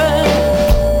stubborn.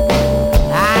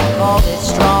 I call it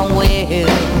strong will.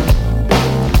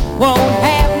 Won't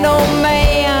have no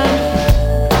man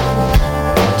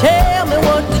tell me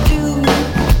what to do.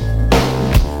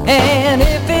 And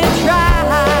if it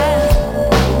tries,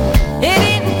 it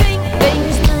didn't think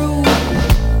things through.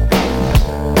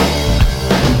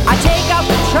 I take out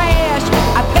the trash,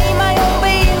 I pay my own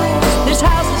bills. This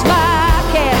house is my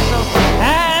castle.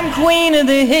 I'm queen of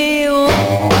the hill.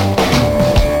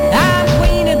 I'm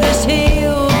queen of this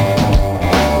hill.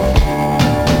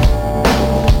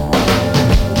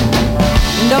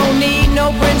 Don't need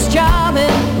no Prince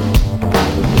Charming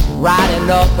riding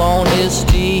up on his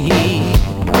steed.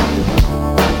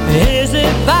 His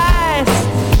advice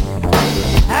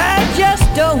I just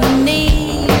don't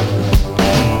need.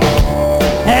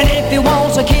 And if he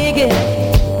wants to kick it,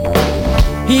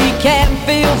 he can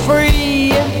feel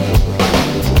free.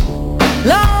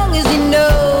 Long as he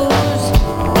knows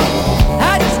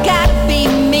I just gotta be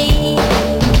me.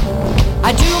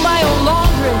 I do my own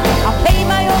laundry, I pay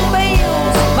my own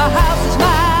bills. My house is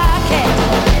my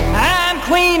castle. I'm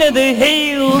queen of the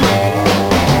hill.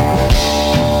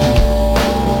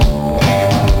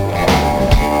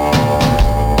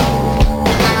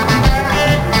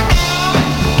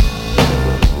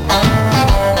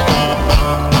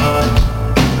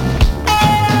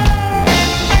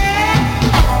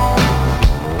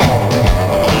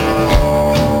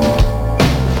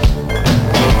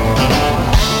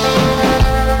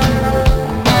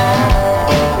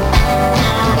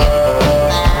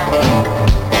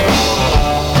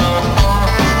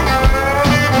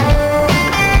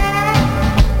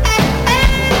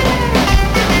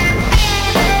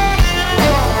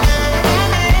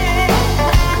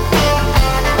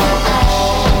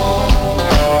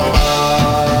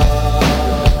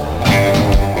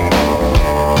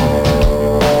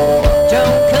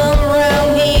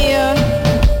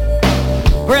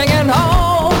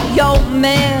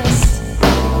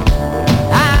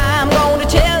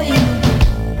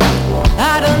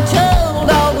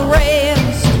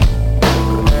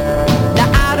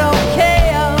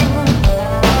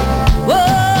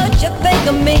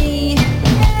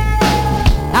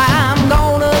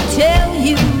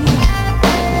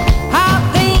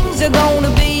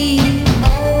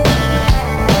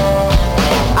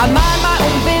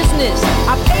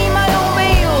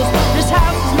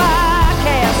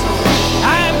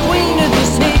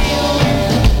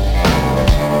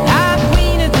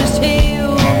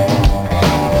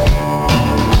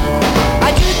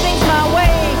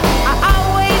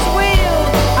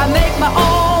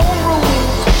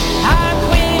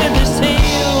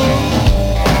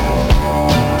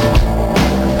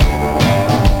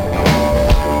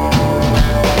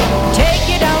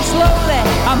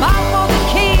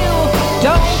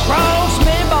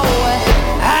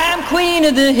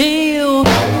 over the hill.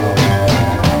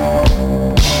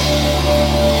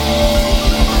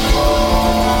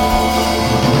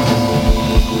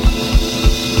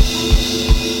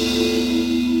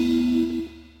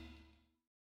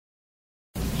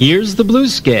 Here's the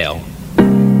blues scale.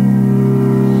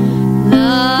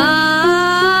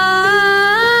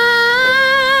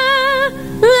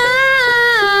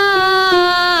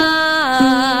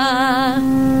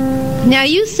 Now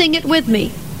you sing it with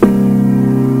me.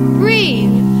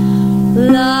 Breathe. La,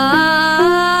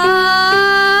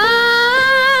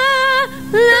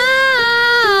 la.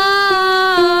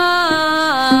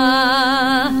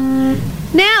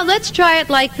 Now let's try it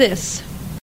like this.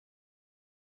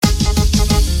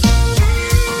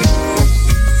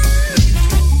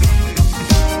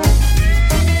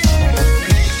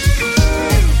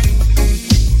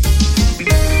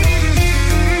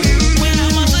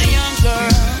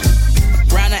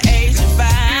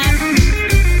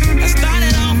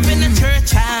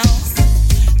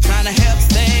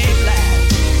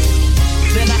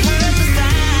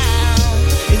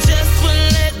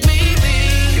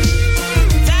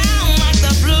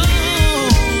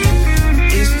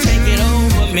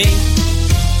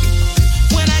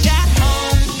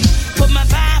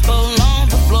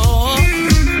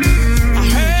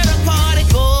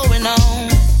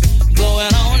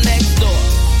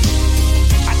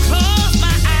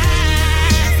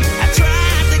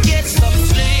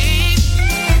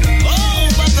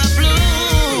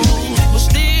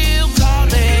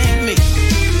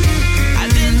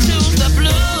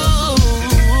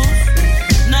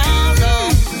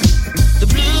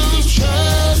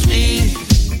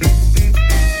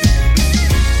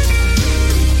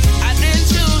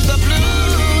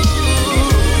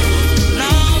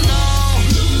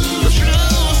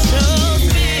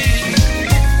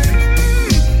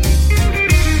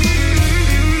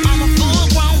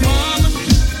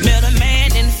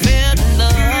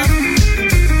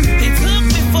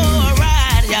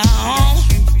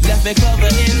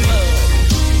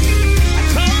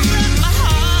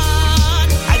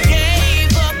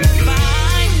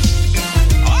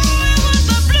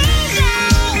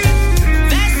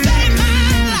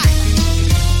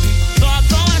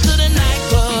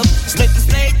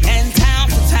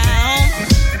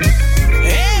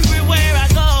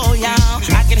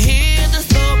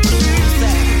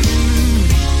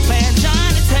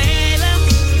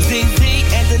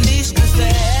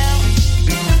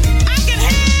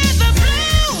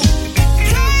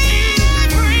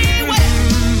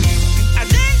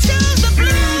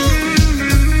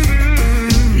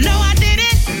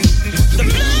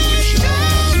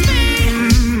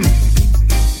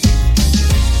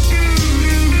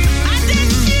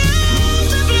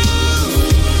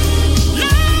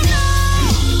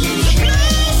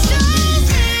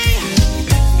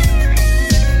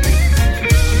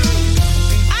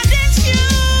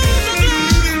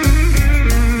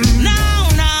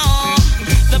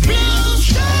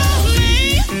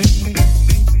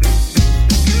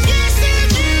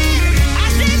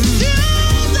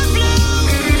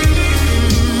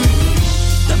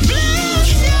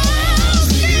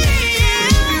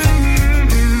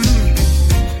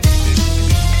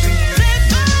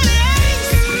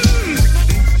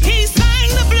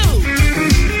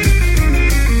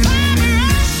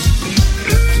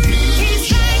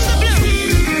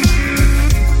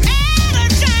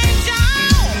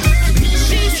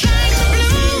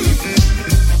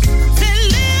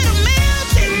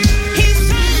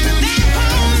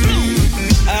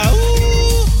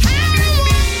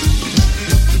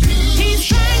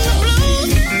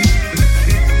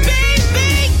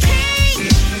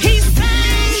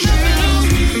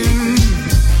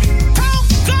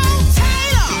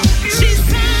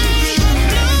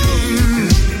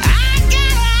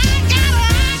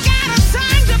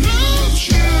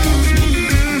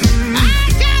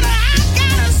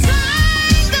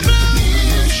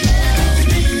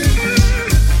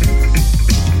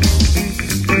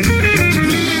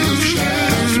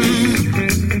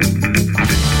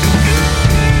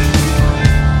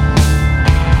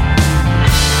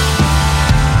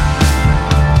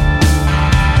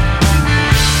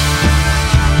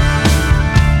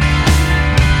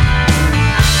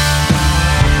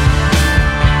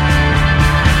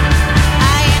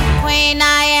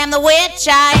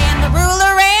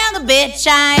 bitch.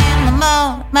 I am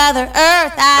the Mother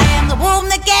Earth. I am the womb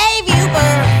that gave you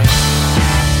birth.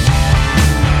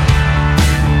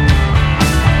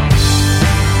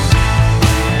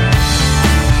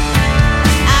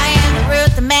 I am the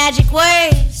root, the magic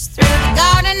ways through the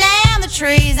garden and the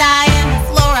trees. I am the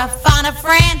flora, fauna,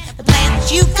 friend, the plant that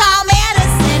you call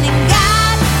medicine. And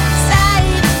God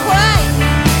save the queen.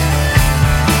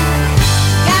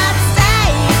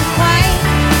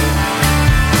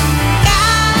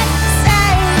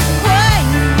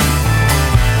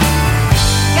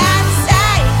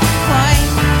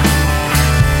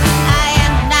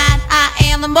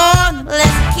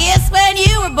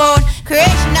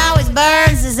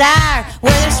 desire.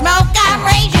 Where there's smoke, I'm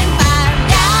raging fire.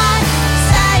 God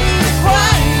save the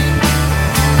queen.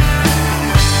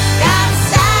 God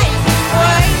save the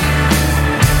queen.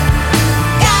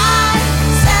 God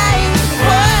save the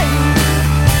queen.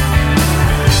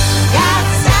 God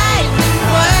save the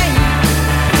queen.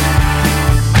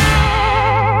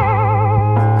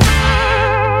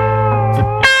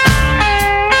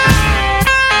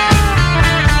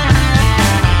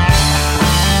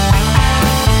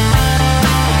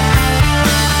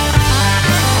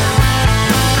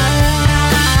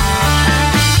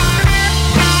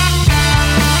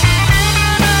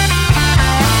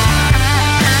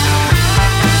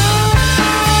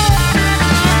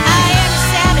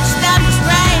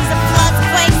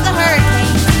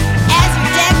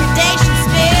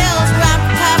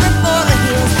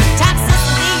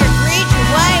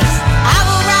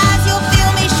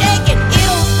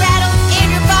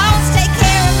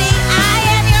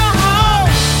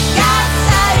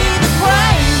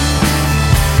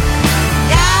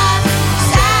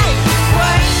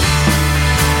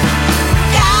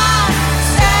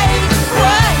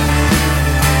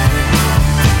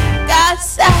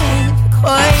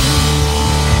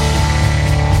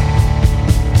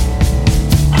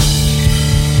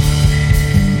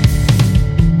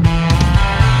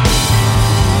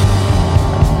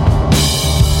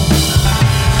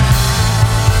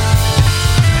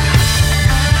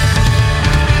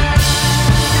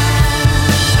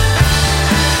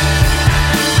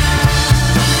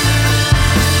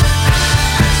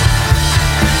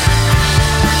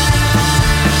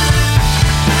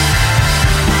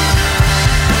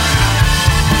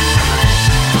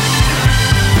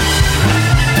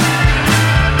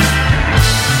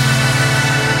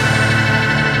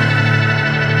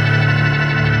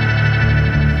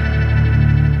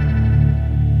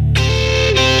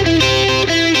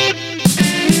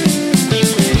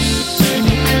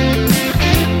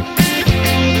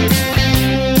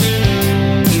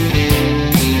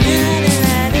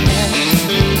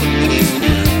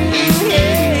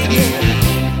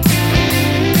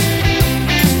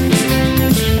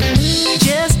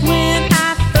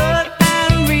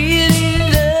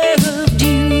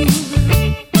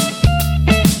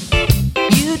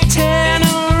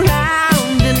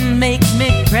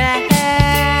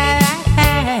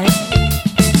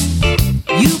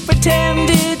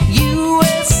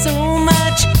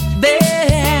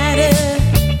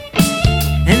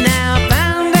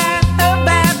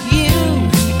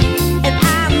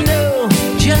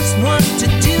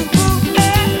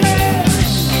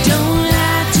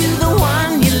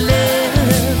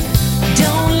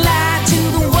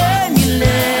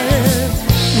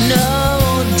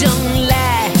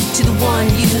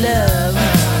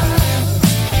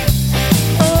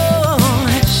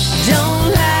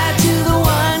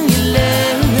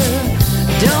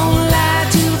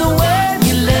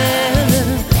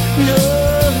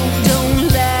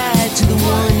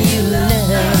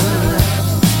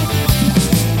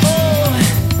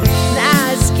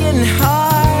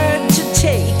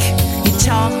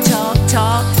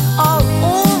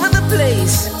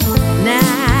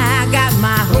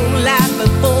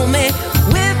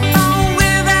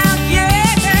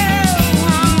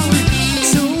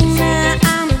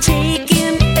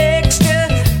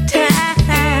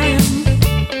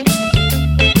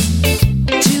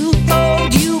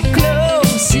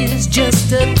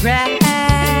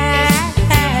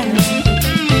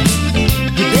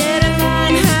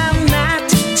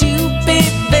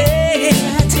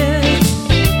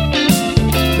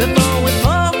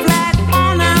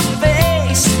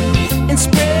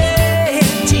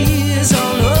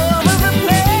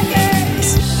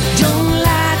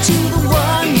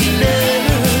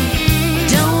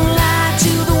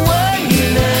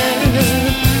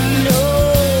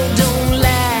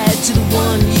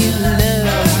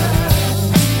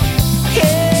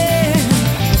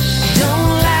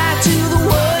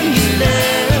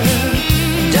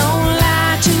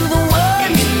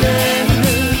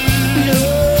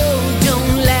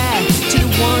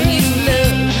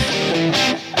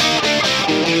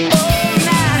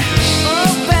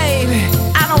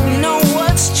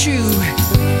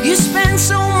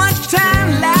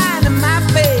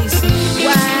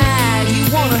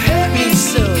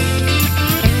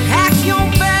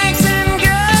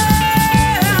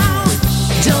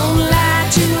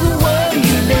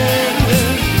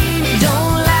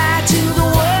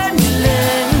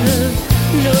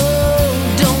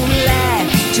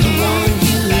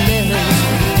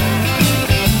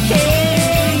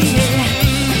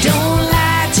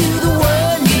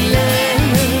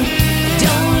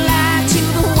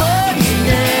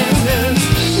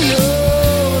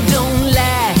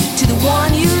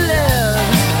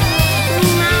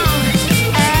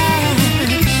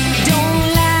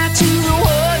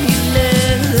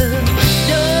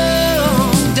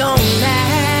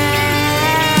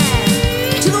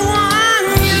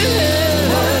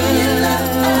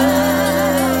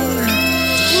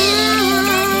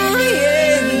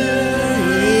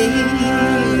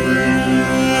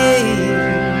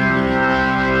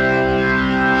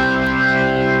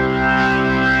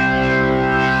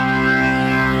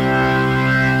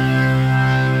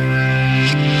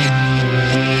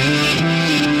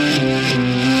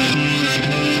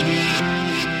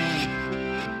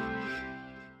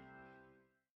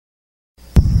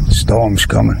 time's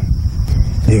coming.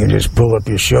 You can just pull up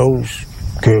your shows,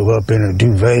 curl up in a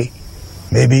duvet,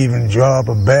 maybe even draw up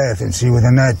a bath and see where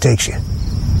the night takes you.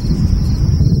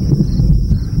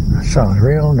 That sounds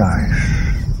real nice.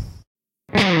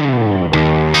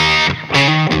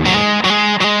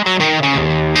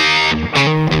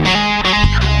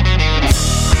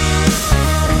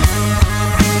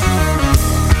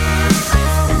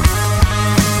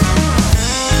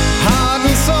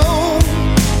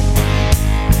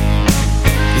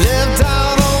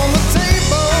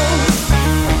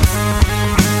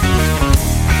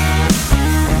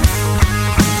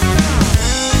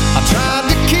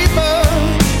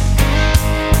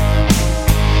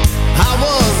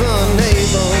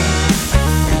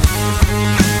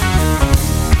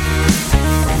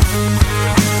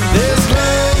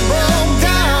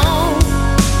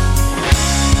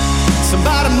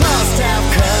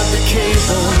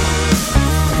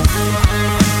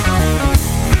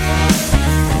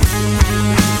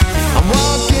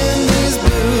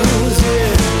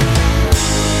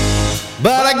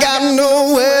 But I got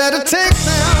nowhere to take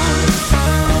them.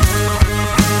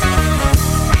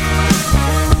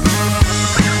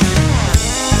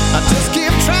 I just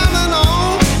keep traveling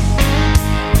on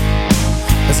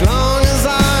as long as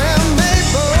I am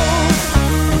able.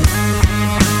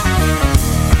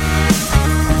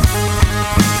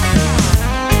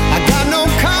 I got no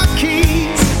car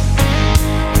keys,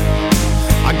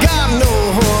 I got no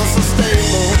horse or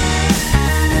stable.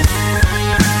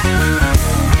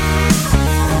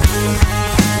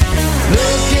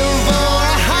 Looking for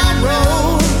a high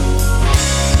road,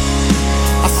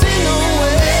 I see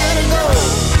nowhere to go.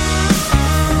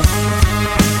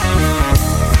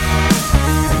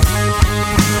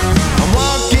 I'm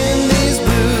walking these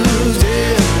blues,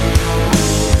 yeah,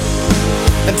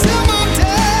 until my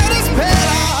debt is paid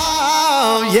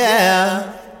off, yeah.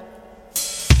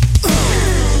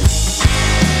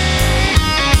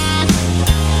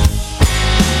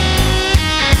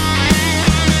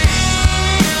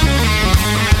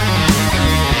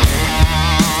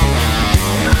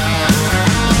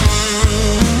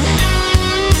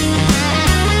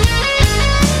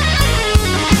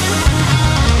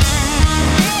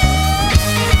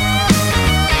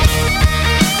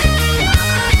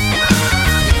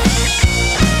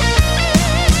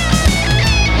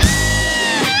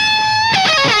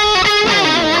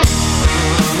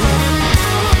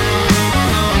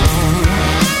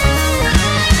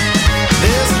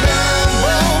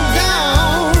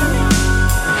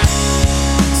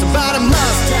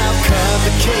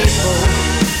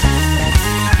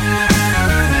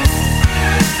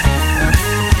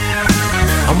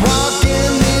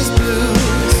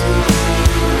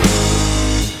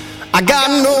 I got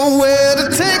nowhere to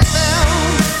take them.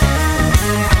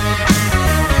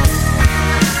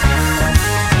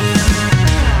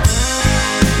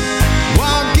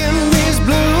 Walking these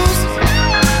blues,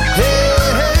 hey,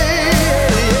 hey,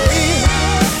 hey.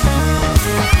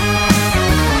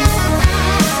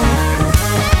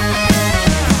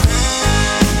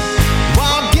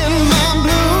 Walking my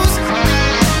blues,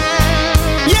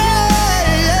 yeah,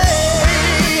 yeah,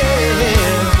 yeah.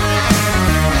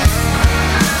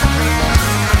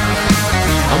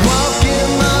 I'm walking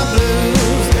my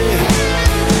blues, yeah.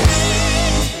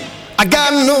 I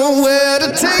got nowhere to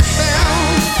take them.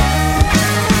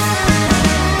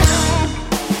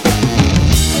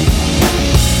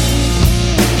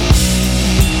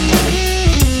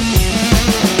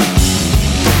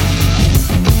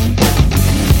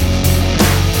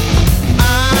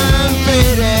 I'm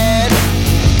faded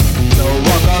to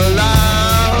walk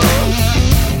alone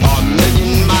a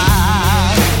million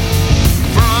miles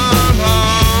from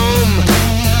home.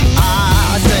 I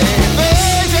say,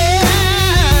 baby,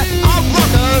 I'll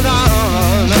walk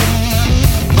around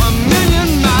a million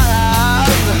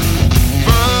miles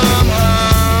from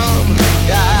home.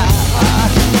 Yeah,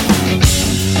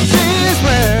 this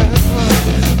where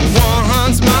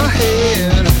once my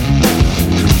head,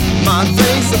 my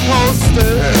face a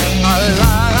poster,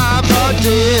 alive or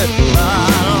dead.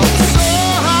 I'm so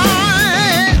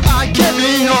high, I can't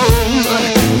be home.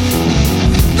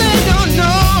 They don't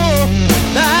know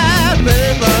that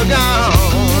paper gone,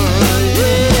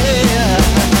 yeah.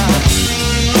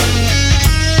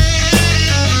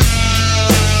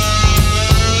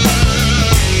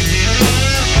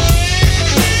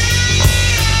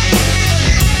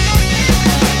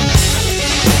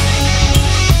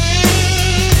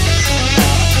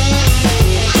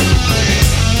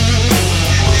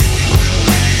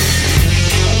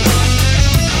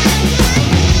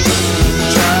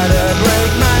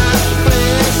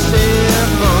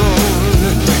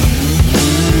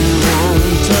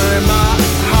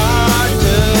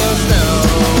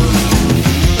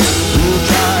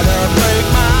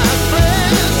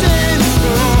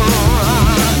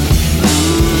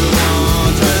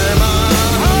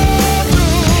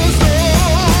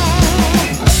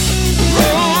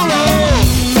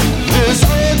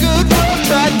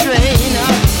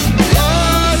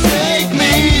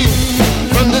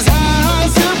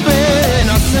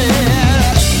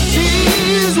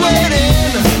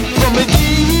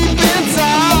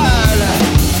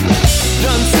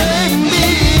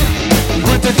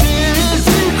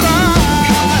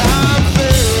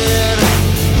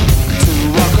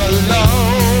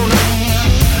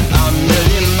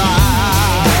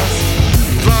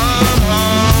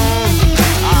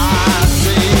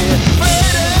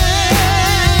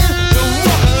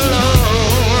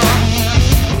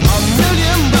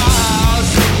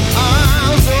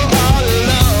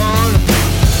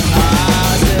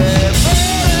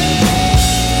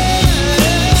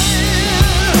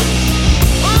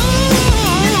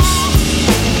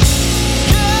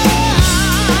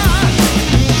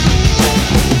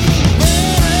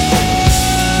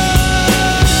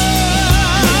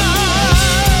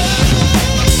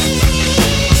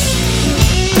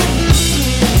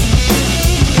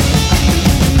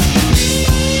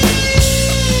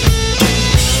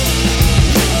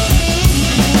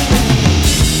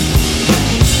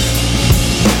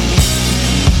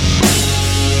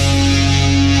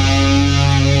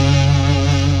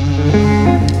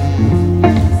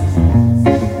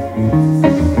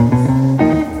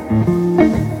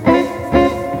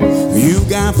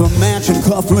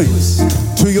 place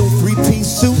to your three-piece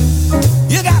suit.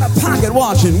 You got a pocket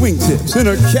watch and wingtips in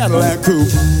a Cadillac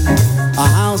coupe. A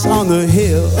house on the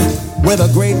hill with a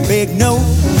great big note.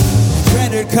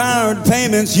 Credit card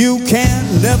payments you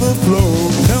can never flow.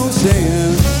 No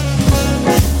sense.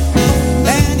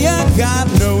 And you got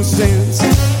no sense.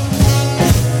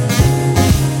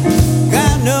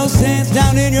 Got no sense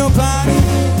down in your pocket.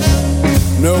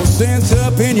 No sense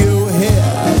up in your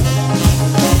head.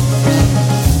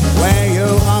 Where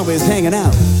you're always hanging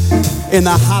out in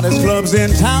the hottest clubs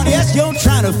in town. Yes, you're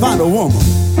trying to find a woman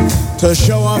to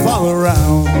show off all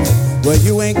around. Well,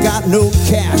 you ain't got no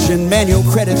cash and man, your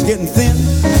credit's getting thin.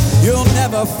 You'll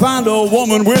never find a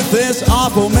woman with this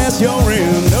awful mess you're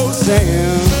in. No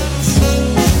sense.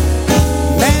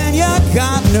 Man, you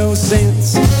got no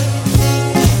sense.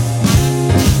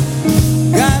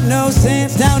 Got no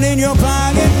sense down in your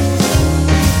pocket.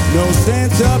 No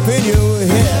sense up in your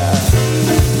head.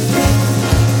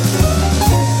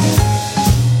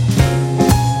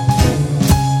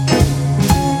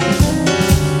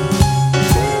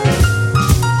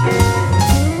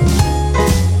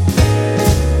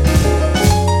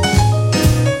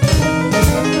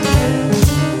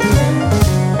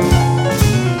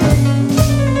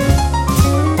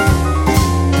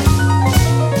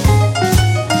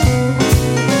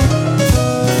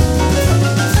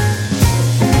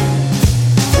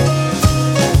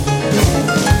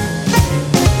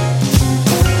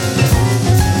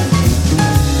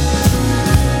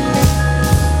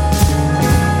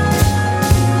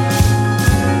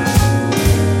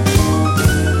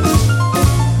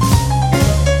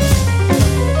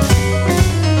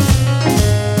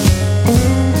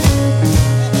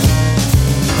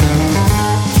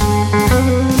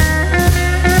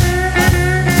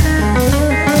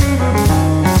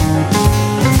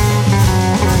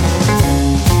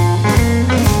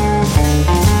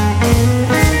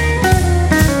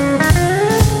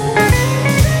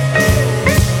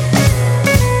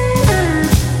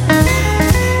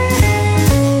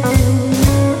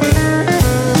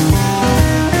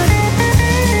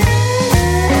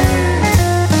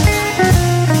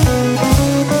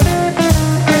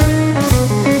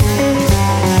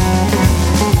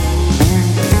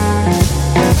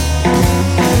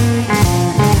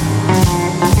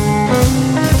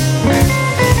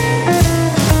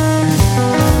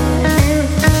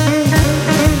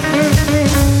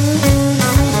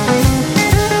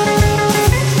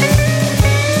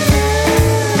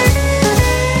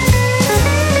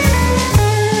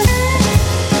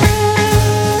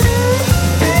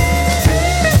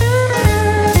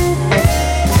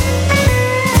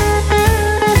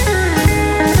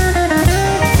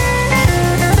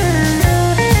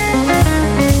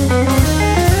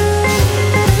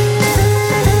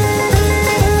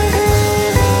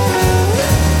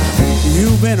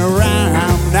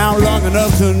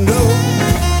 To know,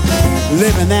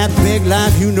 living that big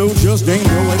life, you know, just ain't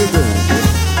no way to go.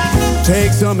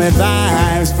 Take some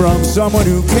advice from someone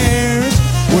who cares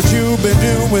what you've been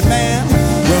doing, man.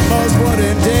 The most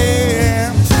wouldn't dare.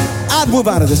 I'd move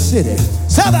out of the city,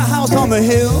 sell the house on the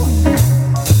hill.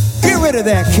 Get rid of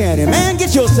that caddy, man.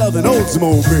 Get yourself an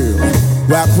Oldsmobile.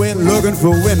 Well, quit looking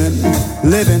for women,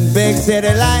 living big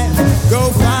city life. Go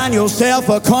find yourself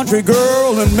a country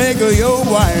girl and make her your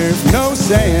wife. No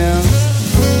sense.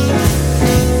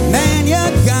 Man,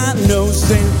 you got no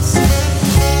sense.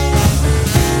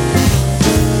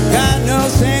 Got no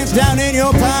sense down in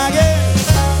your pocket.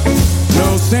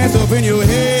 No sense up in your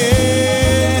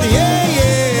head. Yeah,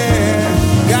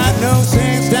 yeah. Got no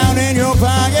sense down in your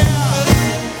pocket.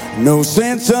 No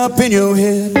sense up in your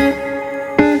head.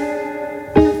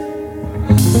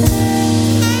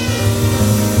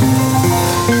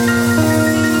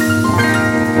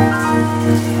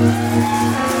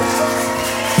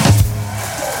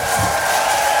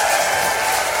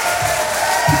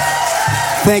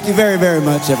 Thank you very, very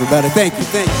much, everybody. Thank you,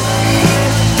 thank you.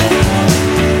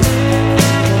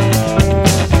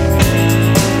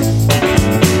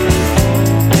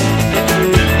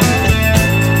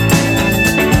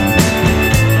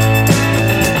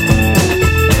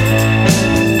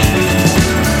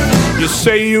 You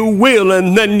say you will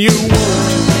and then you won't.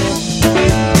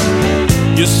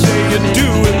 You say you do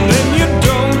and then you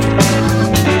don't.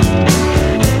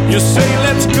 You say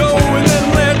let's go and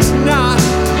then let's not.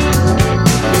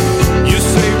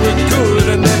 We're good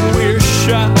and then we're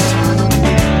shot.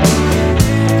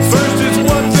 First it's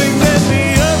one thing then the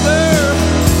other.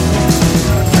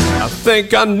 I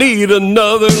think I need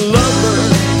another lover.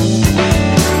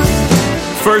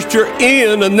 First you're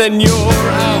in and then you're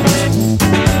out.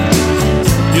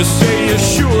 You say you're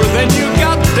sure, then you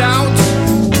got doubts.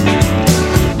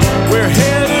 We're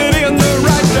headed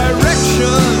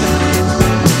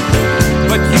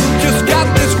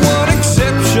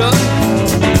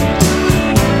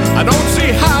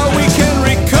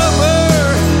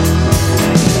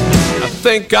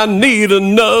think I need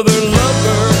another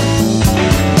lover.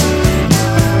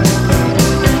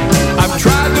 I've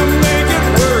tried to make it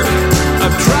work.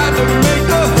 I've tried to make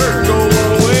the hurt go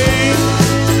away.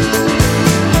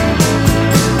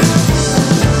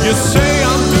 You say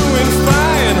I'm doing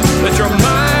fine, that you're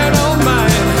mine, all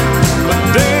mine. But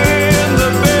then the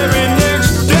very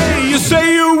next day you say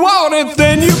you want it,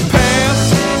 then you pass.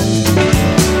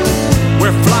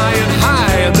 We're flying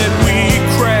high and then we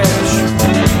crash.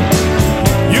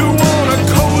 You wanna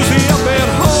cozy up at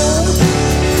home,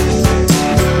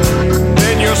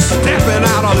 then you're stepping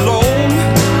out alone.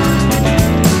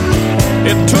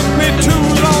 It took me too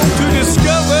long to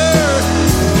discover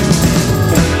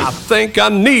I think I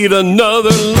need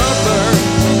another lover.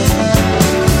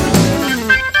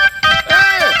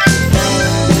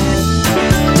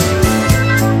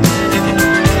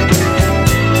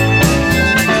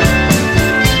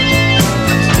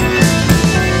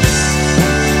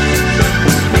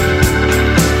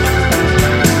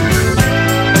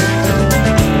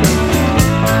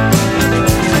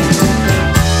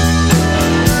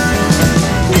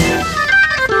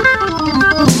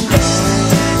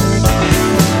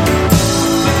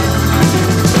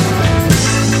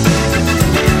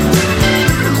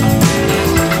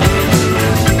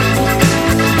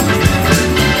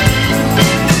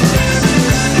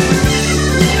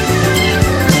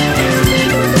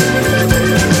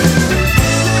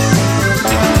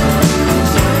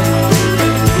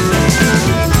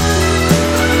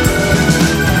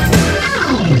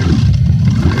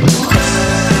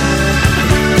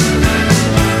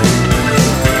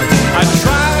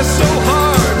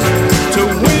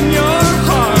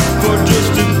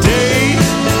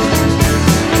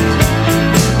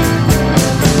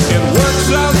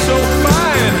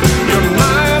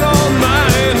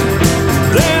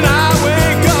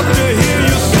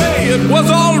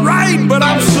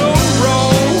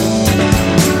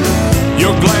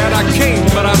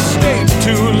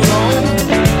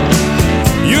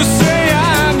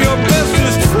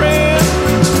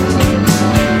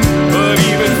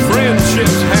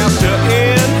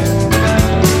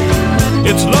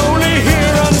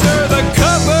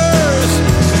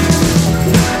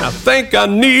 I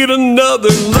need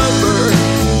another lover.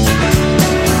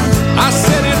 I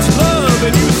said it's love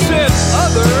and you said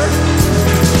other.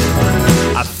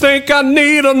 I think I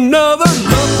need another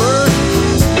lover.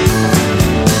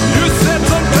 You said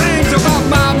some things about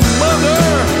my mother.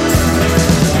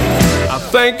 I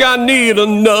think I need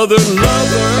another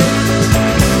lover.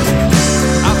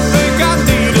 I think I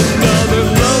need another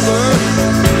lover.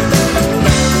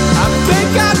 I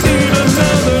think I need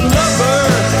another lover.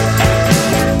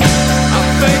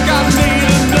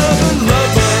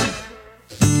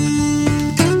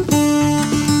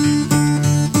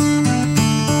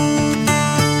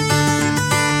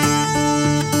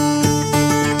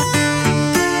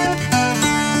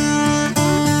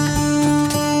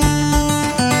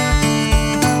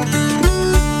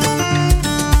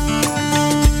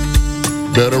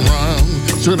 Better run,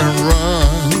 sit and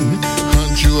run,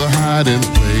 hunt you a hiding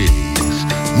place.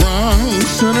 Run,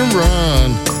 sit and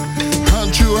run,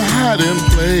 hunt you a hiding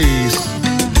place.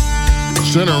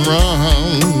 Sit and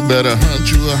run, better hunt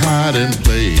you a hiding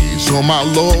place. Oh my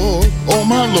Lord,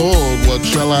 what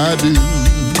shall I do?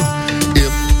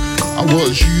 If I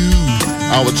was you,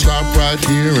 I would stop right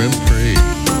here and pray.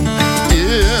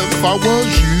 If I was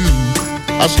you,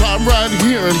 I'd stop right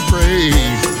here and pray.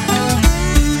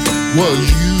 Was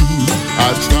you,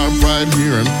 I'd stop right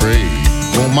here and pray.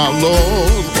 Oh my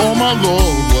Lord,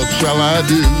 what shall I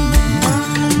do?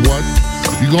 What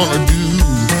you gonna do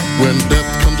when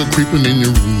death comes a-creeping in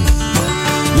your room?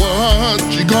 What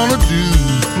you gonna do?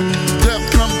 Death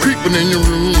come creeping in your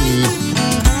room.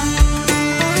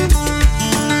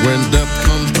 When death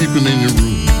comes creeping in your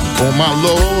room. Oh my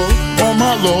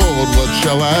Lord, what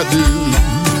shall I do?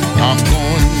 I'm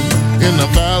going in the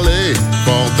valley,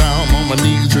 fall down on my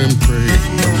knees and pray.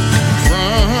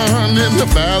 Run in the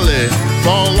valley,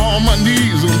 fall on my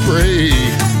knees and pray.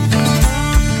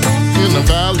 In the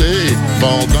valley,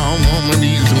 fall down on my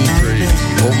knees and pray.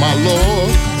 Oh my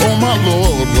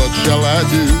Lord, what shall I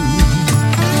do?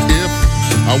 If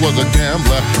I was a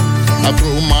gambler, I'd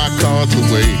throw my cards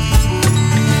away.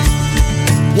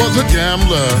 Was a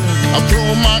gambler, I'd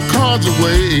throw my cards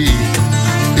away.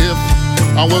 If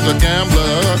I was a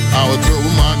gambler, I would throw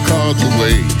my cards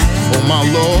away. Oh my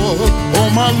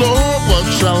Lord, what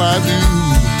shall I do?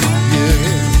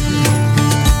 Yeah.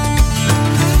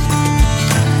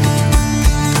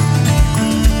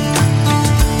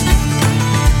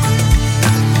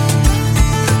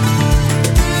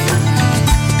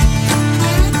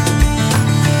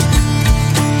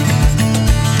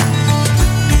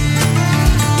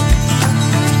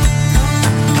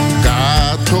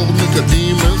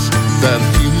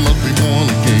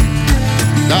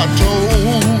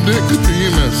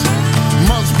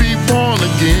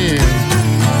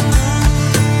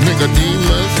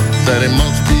 Nicodemus that he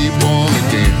must be born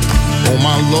again. Oh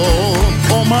my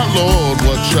Lord,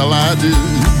 what shall I do?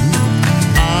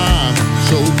 I'm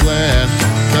so glad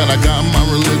that I got my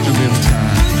religion in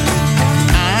time.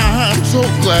 I'm so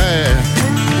glad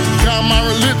got my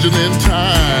religion in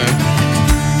time.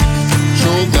 So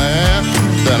glad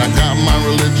that I got my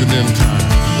religion in time.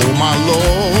 Oh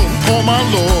my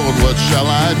Lord, what shall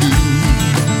I do?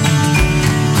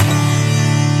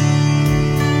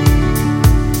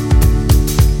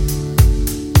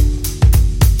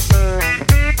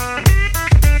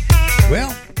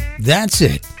 Well, that's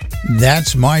it.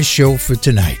 That's my show for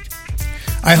tonight.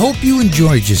 I hope you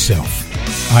enjoyed yourself.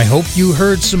 I hope you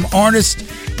heard some artists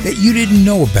that you didn't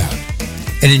know about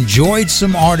and enjoyed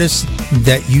some artists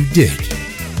that you did.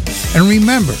 And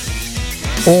remember,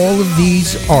 all of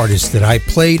these artists that I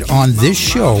played on this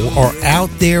show are out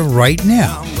there right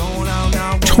now,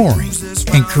 touring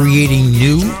and creating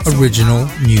new original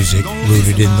music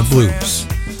rooted in the blues.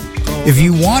 If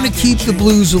you want to keep the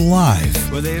blues alive,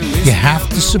 you have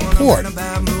to support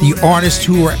the artists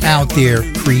who are out there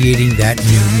creating that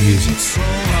new music.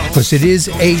 Because it is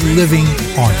a living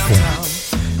art form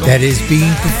that is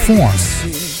being performed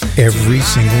every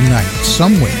single night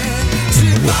somewhere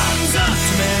in the world.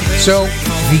 So,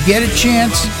 if you get a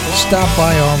chance, stop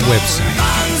by our website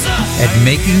at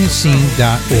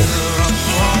makingascene.org.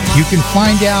 You can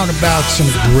find out about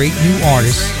some great new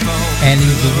artists, and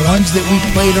the ones that we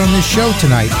played on the show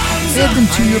tonight, add them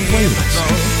to your playlist,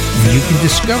 and you can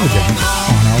discover them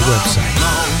on our website.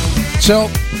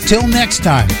 So, till next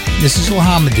time, this is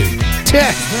Lahamadou.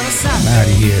 Tech, I'm out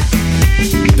of here.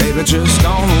 Baby, just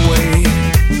gone away.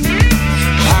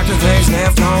 Packed the things,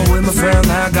 left home with my friend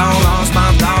that gone. Lost my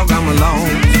dog, I'm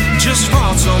alone. Just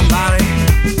fought somebody,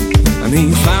 and he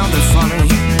found it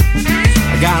funny.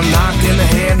 I got knocked in the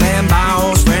head, and my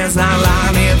old friends not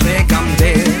lying here, think I'm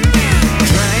dead.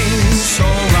 Drank so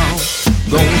long,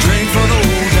 gon' drink for the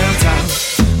old damn time.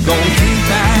 Gon' keep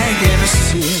back every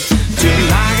sip till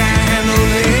I can handle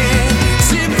it.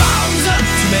 See, bottoms up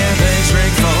to me, they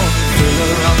drink for. Fill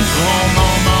her up,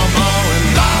 more, and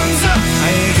bottoms up.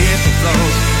 I ain't hit the floor.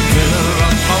 Fill her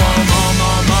up,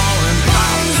 more, and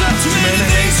bottoms up. Too many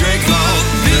days drink for.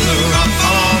 Fill her up,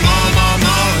 more,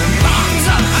 and bottoms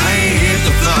up. I ain't hit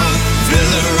the floor. Fill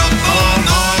her up, more.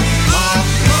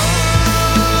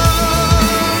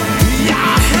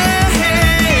 Yeah, hey.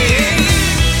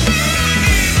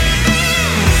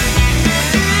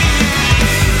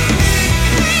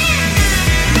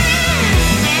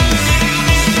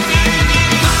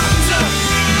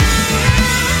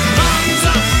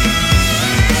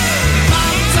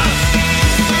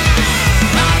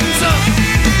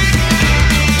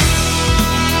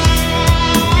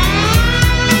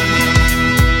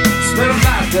 It's been a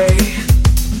bad day.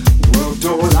 Work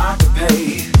door like to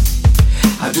pay.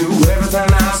 I do everything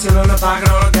I sit in the pocket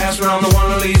on the cash, but I'm the one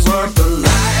that leaves work the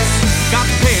last. Got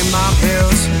to pay my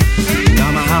bills.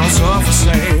 Got my house up for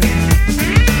sale.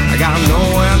 I got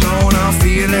nowhere, I'm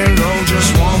feeling low.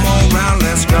 Just one more round,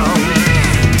 let's go.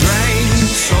 Drink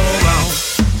so long,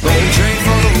 don't drink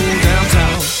for the whole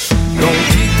downtown. Don't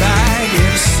keep back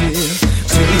every sip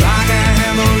till I can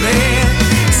handle it.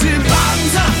 See,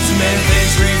 bottoms up, too many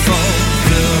things drink for.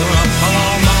 Fill her up,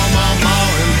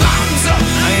 more, and bottoms up.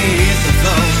 I ain't hit the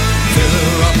floor. Fill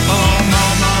her up, more,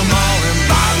 and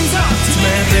bottoms up. Too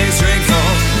many things drink for.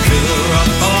 Fill her up,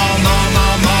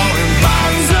 more, and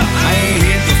bottoms up. I ain't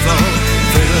hit the floor.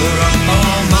 Fill her up, more.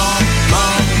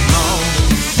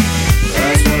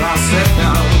 That's what I said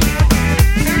now.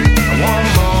 I want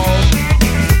more.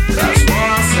 That's what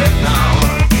I said now.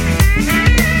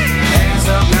 Hands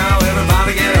up now,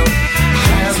 everybody get up.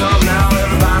 Hands up now,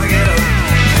 everybody get up.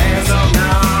 Hands up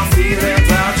now, I'm feeling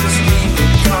proud. Just keep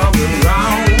it coming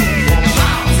round.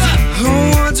 Oh,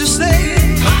 what'd you say?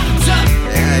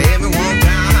 Yeah, everyone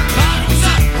down.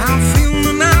 I'm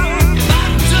feeling now.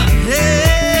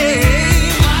 Hey,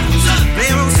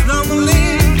 baby, I'm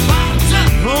stumbling.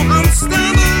 Oh, I'm stumbling.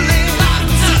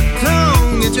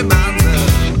 Come on, get your bottoms